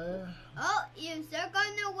 Why? Oh, you stuck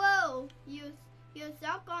on the wall. You're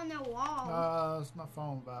stuck on the wall. It's my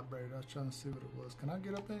phone vibrated. I was trying to see what it was. Can I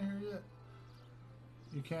get up in here yet?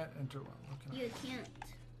 You can't enter one. Okay. You can't.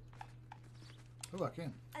 Oh, I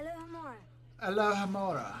can. Alohomora.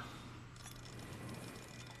 Alohomora.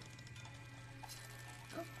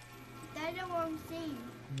 That's the wrong thing.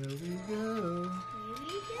 Here we go. Here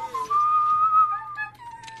we go.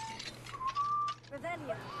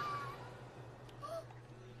 Revelio.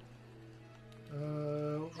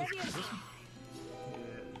 What's this one?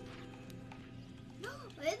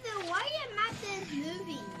 Listen, why your map is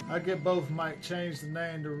moving? I get both might change the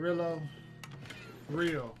name to Rio.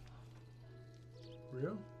 Rio.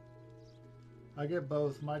 I get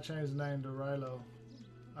both. Might change the name to Rilo.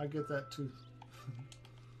 I get that too.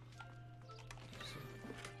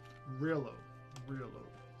 Rilo.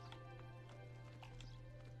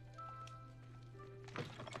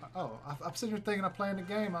 Oh, I'm sitting here thinking I'm playing the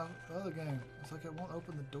game, the other game. It's like it won't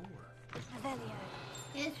open the door. Revelio.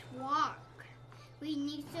 It's walk. We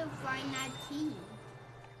need to find that key.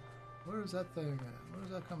 Where is that thing at? Where is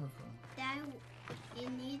that coming from? That you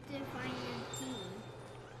need to find the key.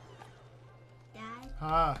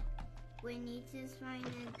 Ah, We need to find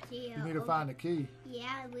the key. you need to find the key.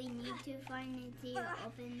 Yeah, we need to find the key to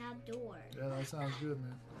open that door. Yeah, that sounds good,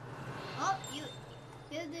 man. Oh, you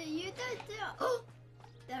did oh,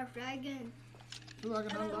 the dragon. Ooh, I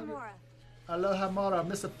can unlock Alohomora. it. Alohomora,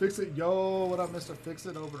 Mr. Fix-It. Yo, what up, Mr.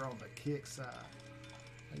 Fix-It over on the kick side?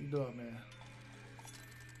 How you doing, man?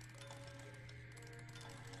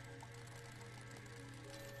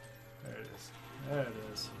 There it is. There it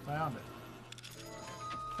is. Found it.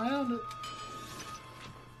 Found it.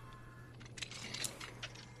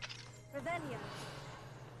 Revelio.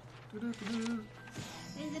 Doo-doo-doo-doo.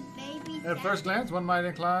 There's a baby. At first glance, one might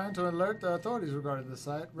incline to alert the authorities regarding the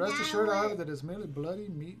site. Rest Now assured, what- however, that it's merely bloody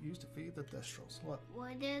meat used to feed the thestrals. What?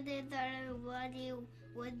 What did the dire bear did?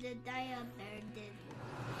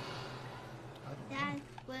 I don't know.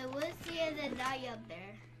 That we'll see the dire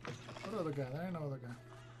bear. What other guy? There ain't no other guy.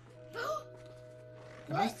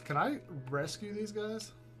 What? Can I rescue these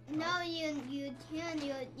guys? No, you can't.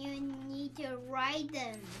 You need to ride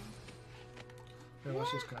them. Okay,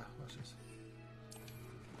 watch this guy. Watch this.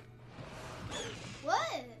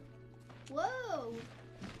 What? Whoa!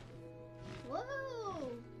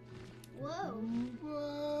 Whoa! Whoa!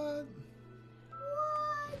 What?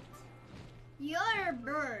 What? You're a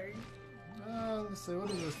bird. Let's see.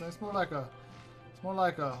 What is this thing? It's more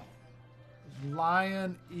like a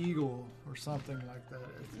lion eagle or something like that.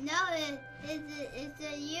 No, it's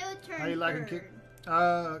a U-turn. How you liking bird.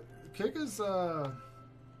 Kick? Kick is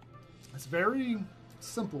it's very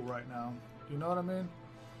simple right now. You know what I mean?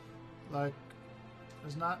 Like,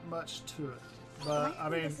 there's not much to it. But I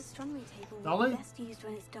mean, this astronomy table the will only- be best used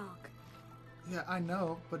when it's dark. yeah, I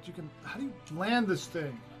know. But you can. How do you land this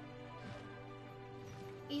thing,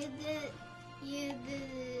 You did.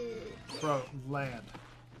 bro? Land.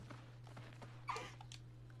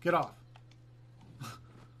 Get off,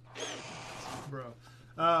 bro.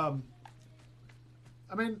 I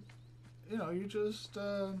mean, you know, you just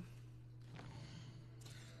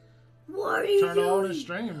What are you turn it on doing? and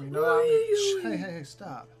stream. You know, What are you hey, doing? hey,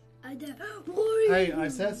 stop. I did. What are you Hey, doing? I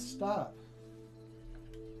said stop.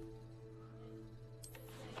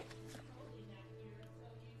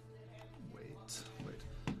 Wait.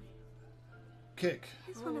 Kick.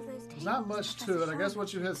 It's one of those There's not much to it. I guess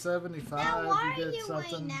once you hit 75, Now, why you are get you way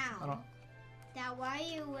something. now? I don't. That why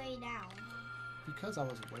you way down? Because I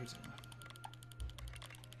was waiting.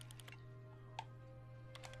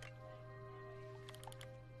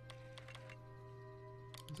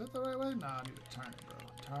 Is that the right way? Nah, I need to turn it, bro.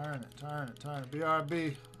 Turn it.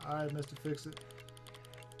 BRB. Alright, Mr. Fix It.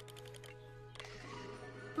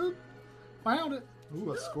 Boop. Found it.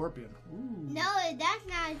 Ooh, a scorpion. Ooh. No, that's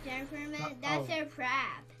not a gentleman. That's oh. a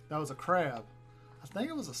crab. That was a crab. I think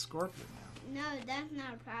it was a scorpion. No, that's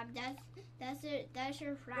not a crab. That's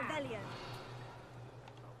your crab. Revelio.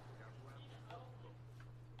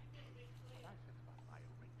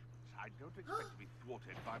 I don't expect to be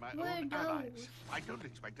thwarted by my Where own those? allies. I don't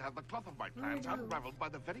expect to have the cloth of my plans those? unraveled by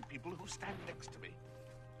the very people who stand next to me.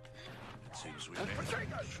 Seems we met.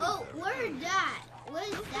 Oh, where is that? What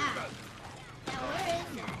is that? Now where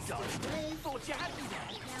is that? What is that?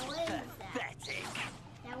 Now what is that?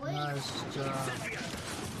 Now what is Nice job.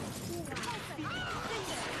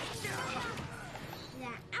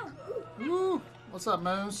 that? Ow! Woo! What's up, Oh,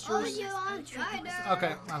 monsters? you're on spider.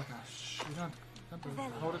 Okay, okay. Shh, you don't have to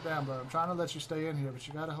hold it down, bro. I'm trying to let you stay in here, but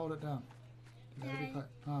you gotta hold it down. You gotta be quiet.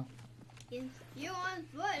 Huh? You're on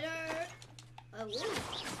spider. Oh, ooh,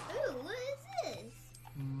 what is this?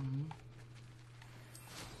 Mm-hmm.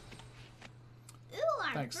 Ooh,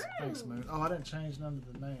 our Thanks, Moon. Oh, I didn't change none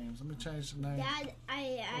of the names. Let me change the name. Dad,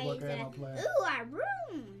 I what game said, I'm playing. ooh, our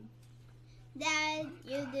room. Dad,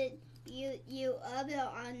 you up it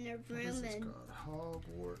on the What is room this and called?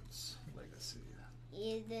 Hogwarts Legacy.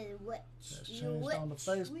 you did what? That's You changed on the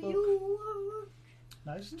Facebook.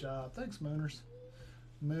 Nice job. Thanks, Mooners.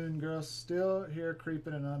 Moon Girl still here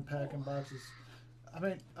creeping and unpacking boxes. I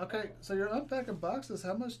mean, okay, so you're unpacking boxes.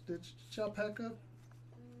 How much did y'all pack up?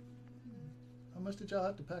 How much did y'all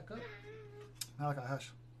have to pack up? Okay,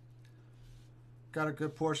 hush. Got a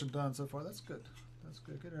good portion done so far. That's good. That's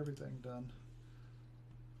good. Get everything done.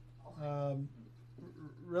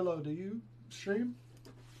 Rillo, do you stream?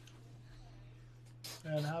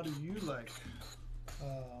 And how do you like?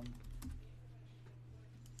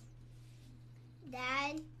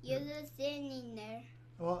 Dad, you're just standing there.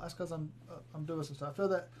 Well, that's because I'm doing some stuff. I feel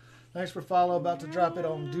that. Thanks for follow. About to drop it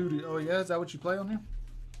on duty. Oh yeah, is that what you play on here?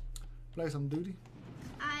 Play some duty.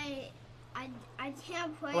 I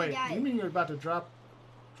can't play Wait, that. you mean you're about to drop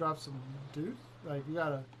some duty? Like you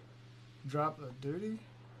gotta drop a duty?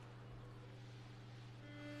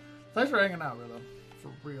 Thanks for hanging out, Rillo.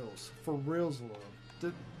 For reals,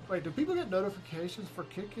 Lord. Wait, do people get notifications for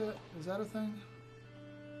Kick yet? Is that a thing?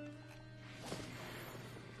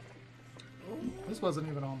 This wasn't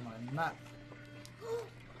even on my map.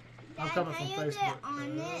 I'm Dad, coming from can you Facebook. get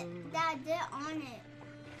on it? Dad, get on it.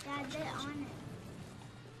 Dad, get on it.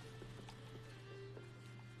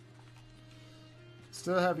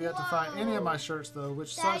 Still have yet to find any of my shirts though,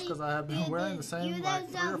 which sucks because I have been wearing the same like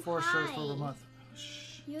 3 or 4 shirts for over a month.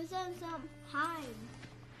 Use some hide.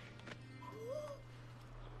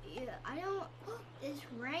 Yeah, I don't. It's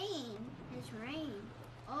rain. It's rain.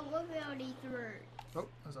 Oh, look at these birds. Oh,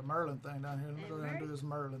 there's a Merlin thing down here. Let me go down and do this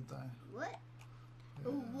Merlin thing. What?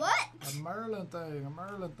 What? A Merlin thing. A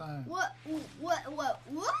Merlin thing. What?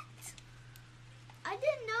 I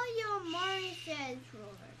didn't know you were Mars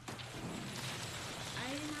Edgelord. I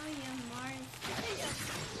didn't know you were Mars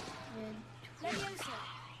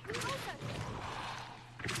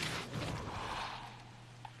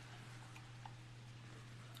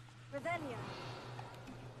Revelio.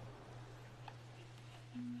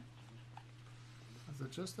 Is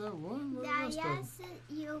it just that one? Where Dad, the rest of yes, them?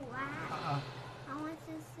 you laugh. I want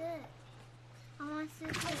to sit. I want to sit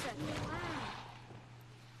you laugh.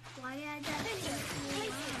 Why did I just sit you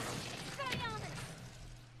laugh?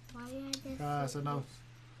 Why did I just sit I know.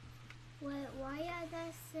 Why did I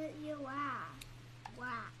just sit you laugh?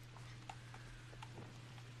 Why?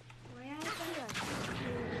 Why did I just sit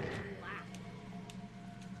you laugh?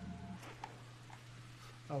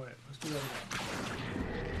 Oh wait, let's do that again.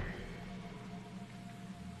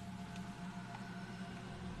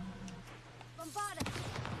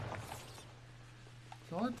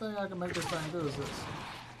 The only thing I can make this thing do is this.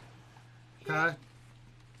 Okay?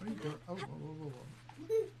 What are you doing? Oh, whoa.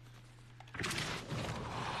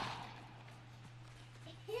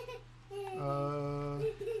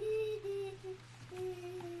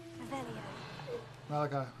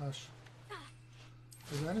 Malachi, hush.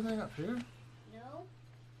 Is there anything up here? No.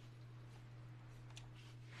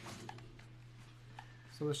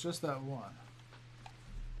 So it's just that one.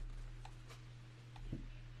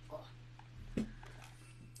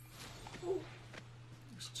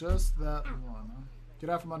 It's just that one. Huh? Get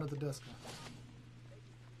out from under the desk.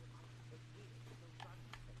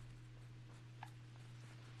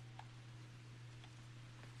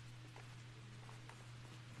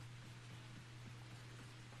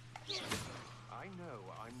 I know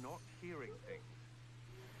I'm not hearing things.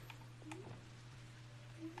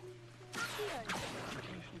 I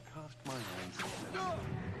should cast my mind.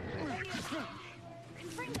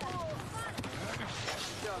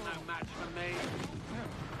 You're no match for me.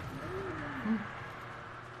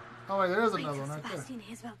 Oh wait, there is another one right there. Sebastian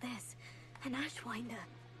hears about this. An Ashwinder.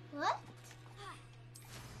 What?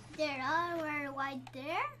 There are right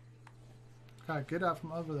there? Okay, get out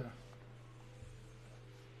from over there.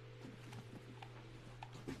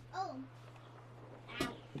 Oh.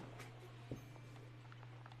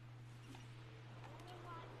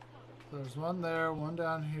 There's one there, one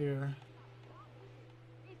down here.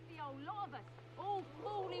 It's the old lot of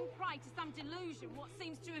damn delusion what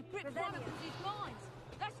seems to have gripped one of his minds.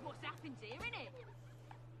 That's what's happened here, isn't it?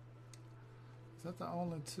 Is that the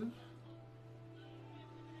only two?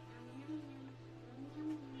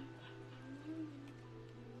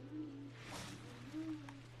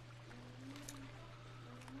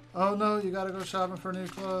 Oh no, you gotta go shopping for new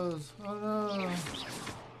clothes. Oh no.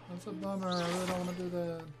 That's a bummer. I really don't want to do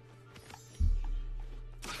that.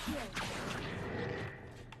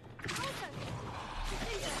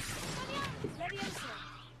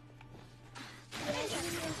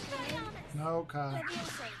 No, Kai.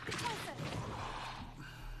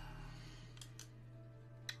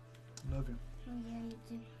 Love you. Oh, yeah, you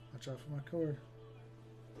do. Watch out for my cord.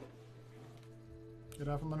 Get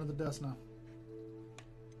out from under the desk now.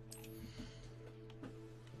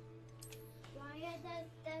 Why does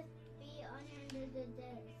that be under the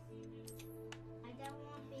desk? I don't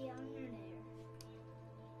want to be under there.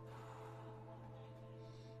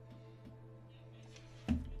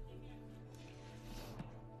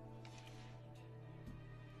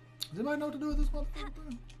 Does anybody know what to do with this motherfucker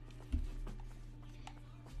thing?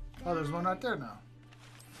 Oh, there's one right there now.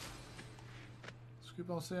 Just keep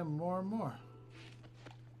on seeing more and more.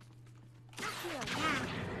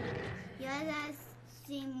 Yeah, let's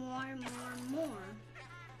see more and more and more.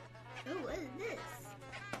 Ooh, what is this?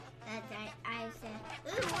 That I said,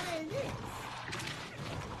 ooh, what is this?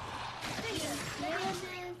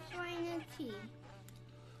 Serenity.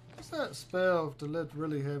 What's that spell to lift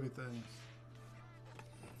really heavy things?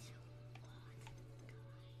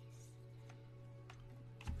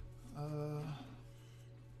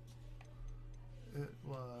 It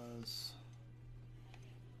was.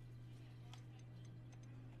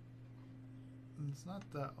 It's not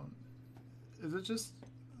that one. Is it just?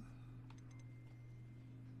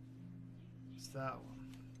 It's that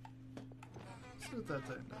one. Let's see what that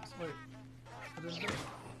thing does. Wait, I didn't do it.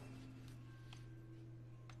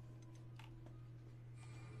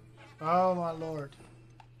 Oh my lord.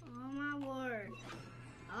 Oh my word.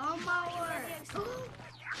 Oh my word.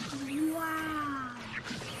 Wow.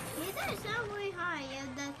 It does sound really high. Yeah,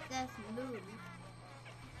 that's blue.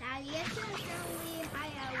 Now, yes, it does sound really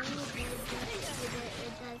high. I will be it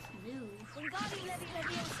does move.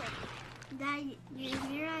 That you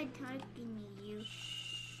hear I talking to you.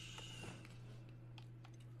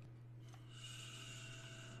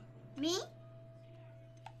 Me?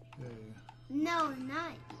 Yeah. No,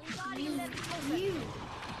 not you. You.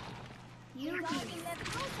 You be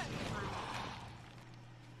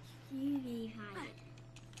You be high.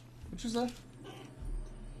 What you say?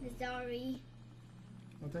 Sorry.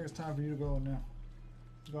 I think it's time for you to go in now.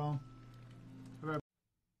 Go on. Okay.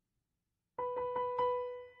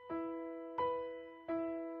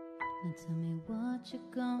 Now tell me what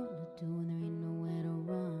you're gonna do when there ain't nowhere to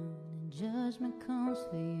run and judgment comes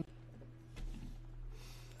for you.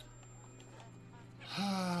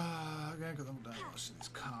 Again, because I'm done washing these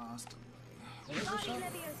constantly.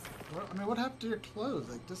 What, I mean, what happened to your clothes?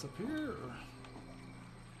 They disappear? Or?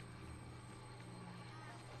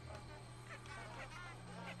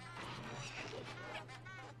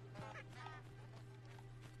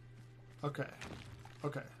 Okay.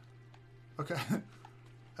 Okay. Okay.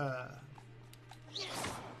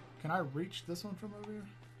 Can I reach this one from over here?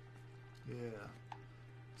 Yeah.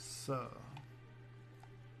 So.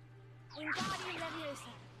 Oh,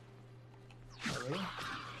 really?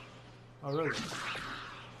 Oh, really?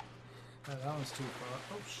 Yeah, that one's too far.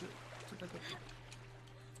 Oh, shit.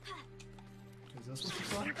 Is this what you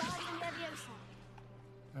saw?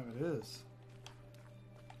 Oh, it is.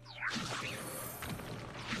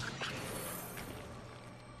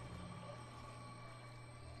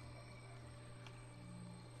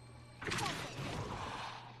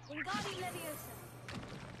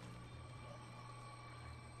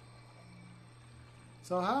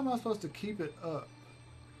 So how am I supposed to keep it up?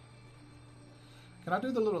 Can I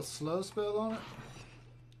do the little slow spell on it?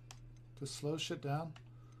 To slow shit down?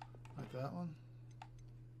 Like that one?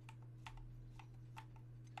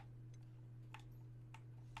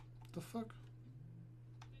 The fuck?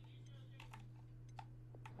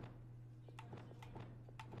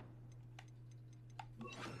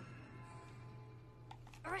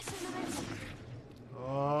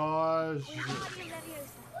 Oh shit.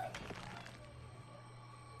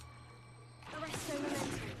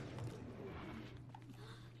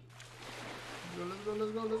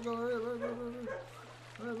 Let's go. Hurry up.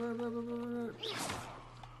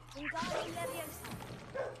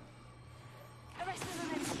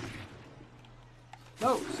 No,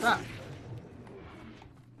 stop.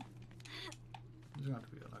 There's going to have to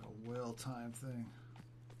be like a well-timed thing.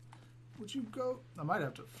 Would you go? I might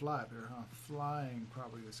have to fly up here, huh? Flying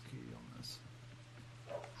probably is key on this.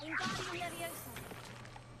 Wingardium Leviosa.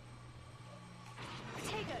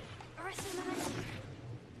 Protego. Arresto Momentum.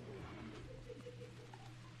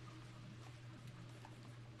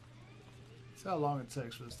 See how long it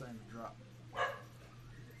takes for this thing to drop.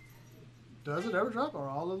 Does it ever drop? Are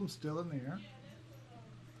all of them still in the air?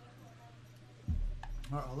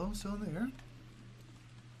 Are all of them still in the air?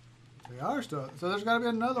 They are still. So there's got to be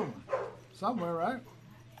another one somewhere, right?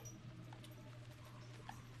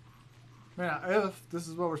 Man, if this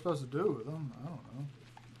is what we're supposed to do with them, I don't know.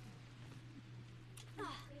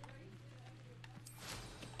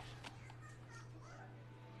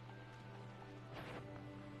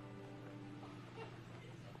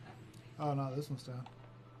 Oh no, this one's down.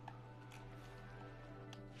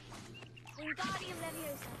 Wingardium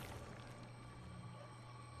Leviosa.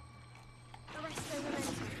 Arresto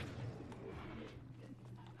Momentum.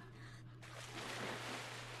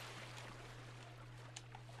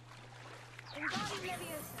 Wingardium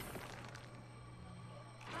Leviosa.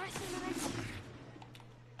 Arresto Momentum.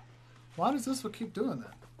 Why does this one keep doing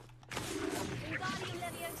that? Wingardium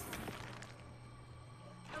Leviosa.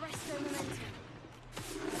 Arresto Momentum.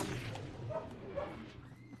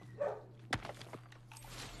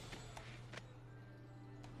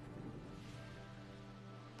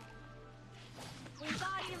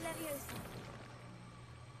 Wingardium Leviosa.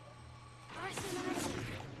 Arresto Momentum.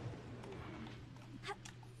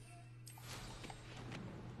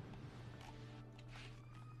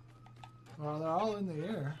 Well, they're all in the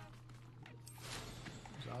air.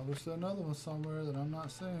 There's obviously another one somewhere that I'm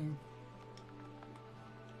not seeing.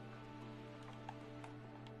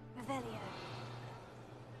 Revelio.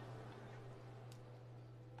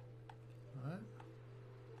 Alright.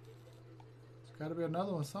 There's got to be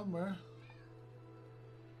another one somewhere.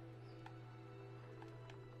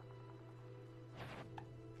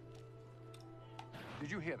 Did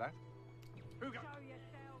you hear that? Who got?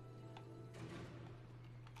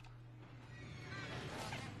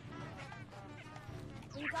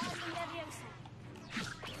 Wingardium Leviosa.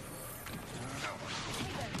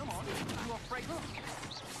 Come on, you afraid?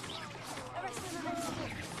 Arresto Momentum.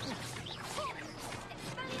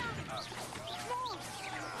 Expelliarmus. Morse.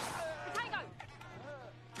 Protego.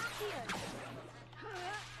 Accio.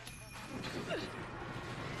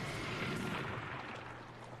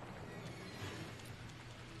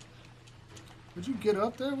 Would you get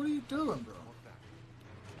up there? What are you doing, bro?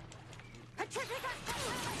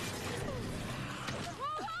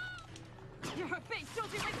 You're a bit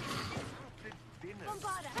dodgy with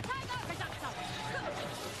Bombarda. Potato! Reducto!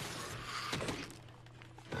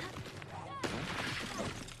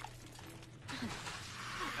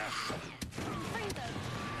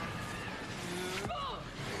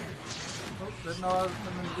 Oh, didn't know I was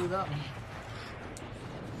going to do that one.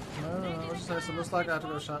 No, what'd you say? So it looks like I have to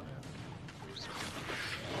go shot.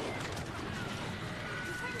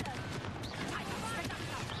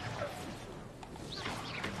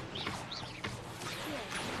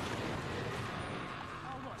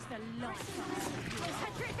 Oh, what's the life?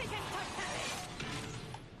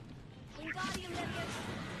 Wingardium Leviosa.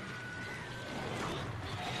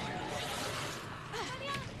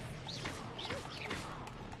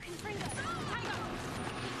 Confringo.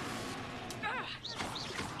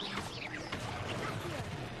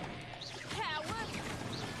 Coward!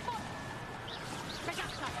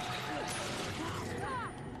 Reducto!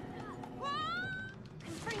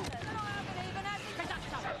 Confringo. I haven't even had it.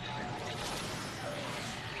 Reducto!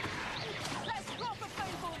 Let's drop a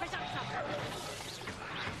spoonful. Reducto!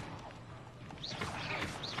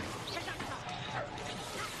 Reducto!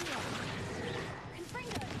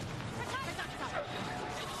 Confringo. Reducto!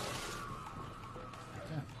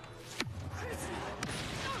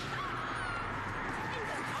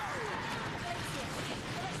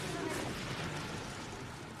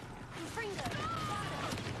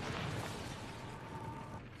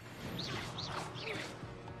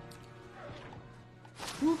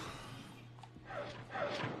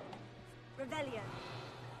 Revelio.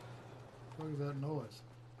 What is that noise?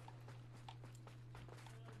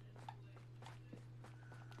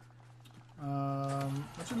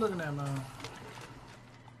 What you looking at, man?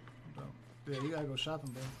 Yeah, you gotta go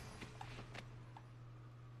shopping, bro.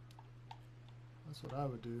 That's what I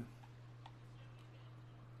would do.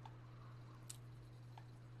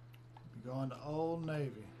 Be going to Old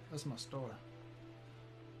Navy. That's my store.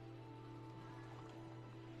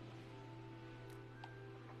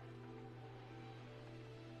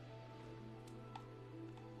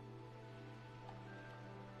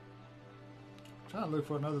 Trying to look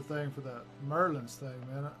for another thing for that Merlin's thing,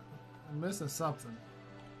 man. I'm missing something.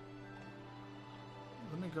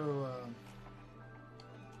 Let me go.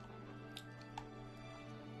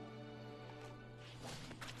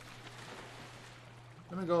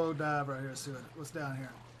 Let me go dive right here. See what's down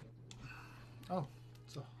here. Oh,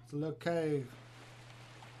 it's a little cave.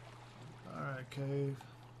 All right, cave.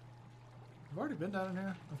 I've already been down in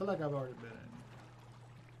here. I feel like I've already been in.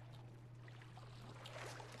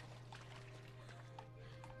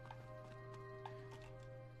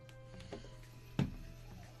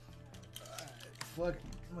 Fuck,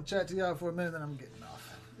 I'm gonna chat to y'all for a minute, then I'm getting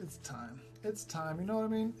off. It's time. It's time. You know what I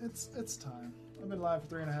mean? It's time. I've been live for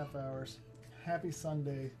 3.5 hours. Happy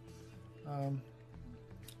Sunday. I'm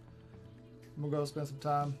gonna go spend some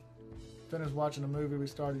time. Finish watching a movie we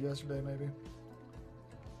started yesterday, maybe.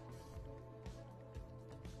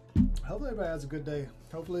 Hopefully everybody has a good day.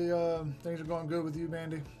 Hopefully things are going good with you,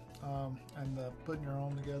 Mandy, and putting your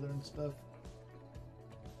home together and stuff.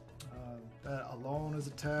 That alone is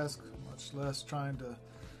a task, much less trying to.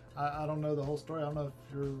 I don't know the whole story. I don't know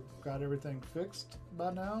if you've got everything fixed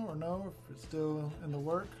by now or no, if it's still in the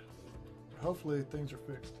work. Hopefully things are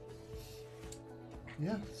fixed.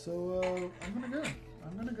 Yeah, so I'm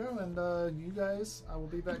gonna go, and you guys, I will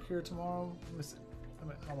be back here tomorrow. Let me see.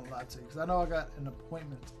 I won't lie to you because I know I got an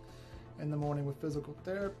appointment in the morning with physical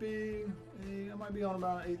therapy. I might be on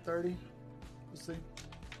about 8:30. We'll see.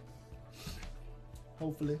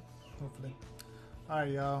 Hopefully. All right,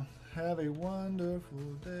 y'all. Have a wonderful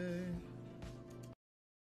day.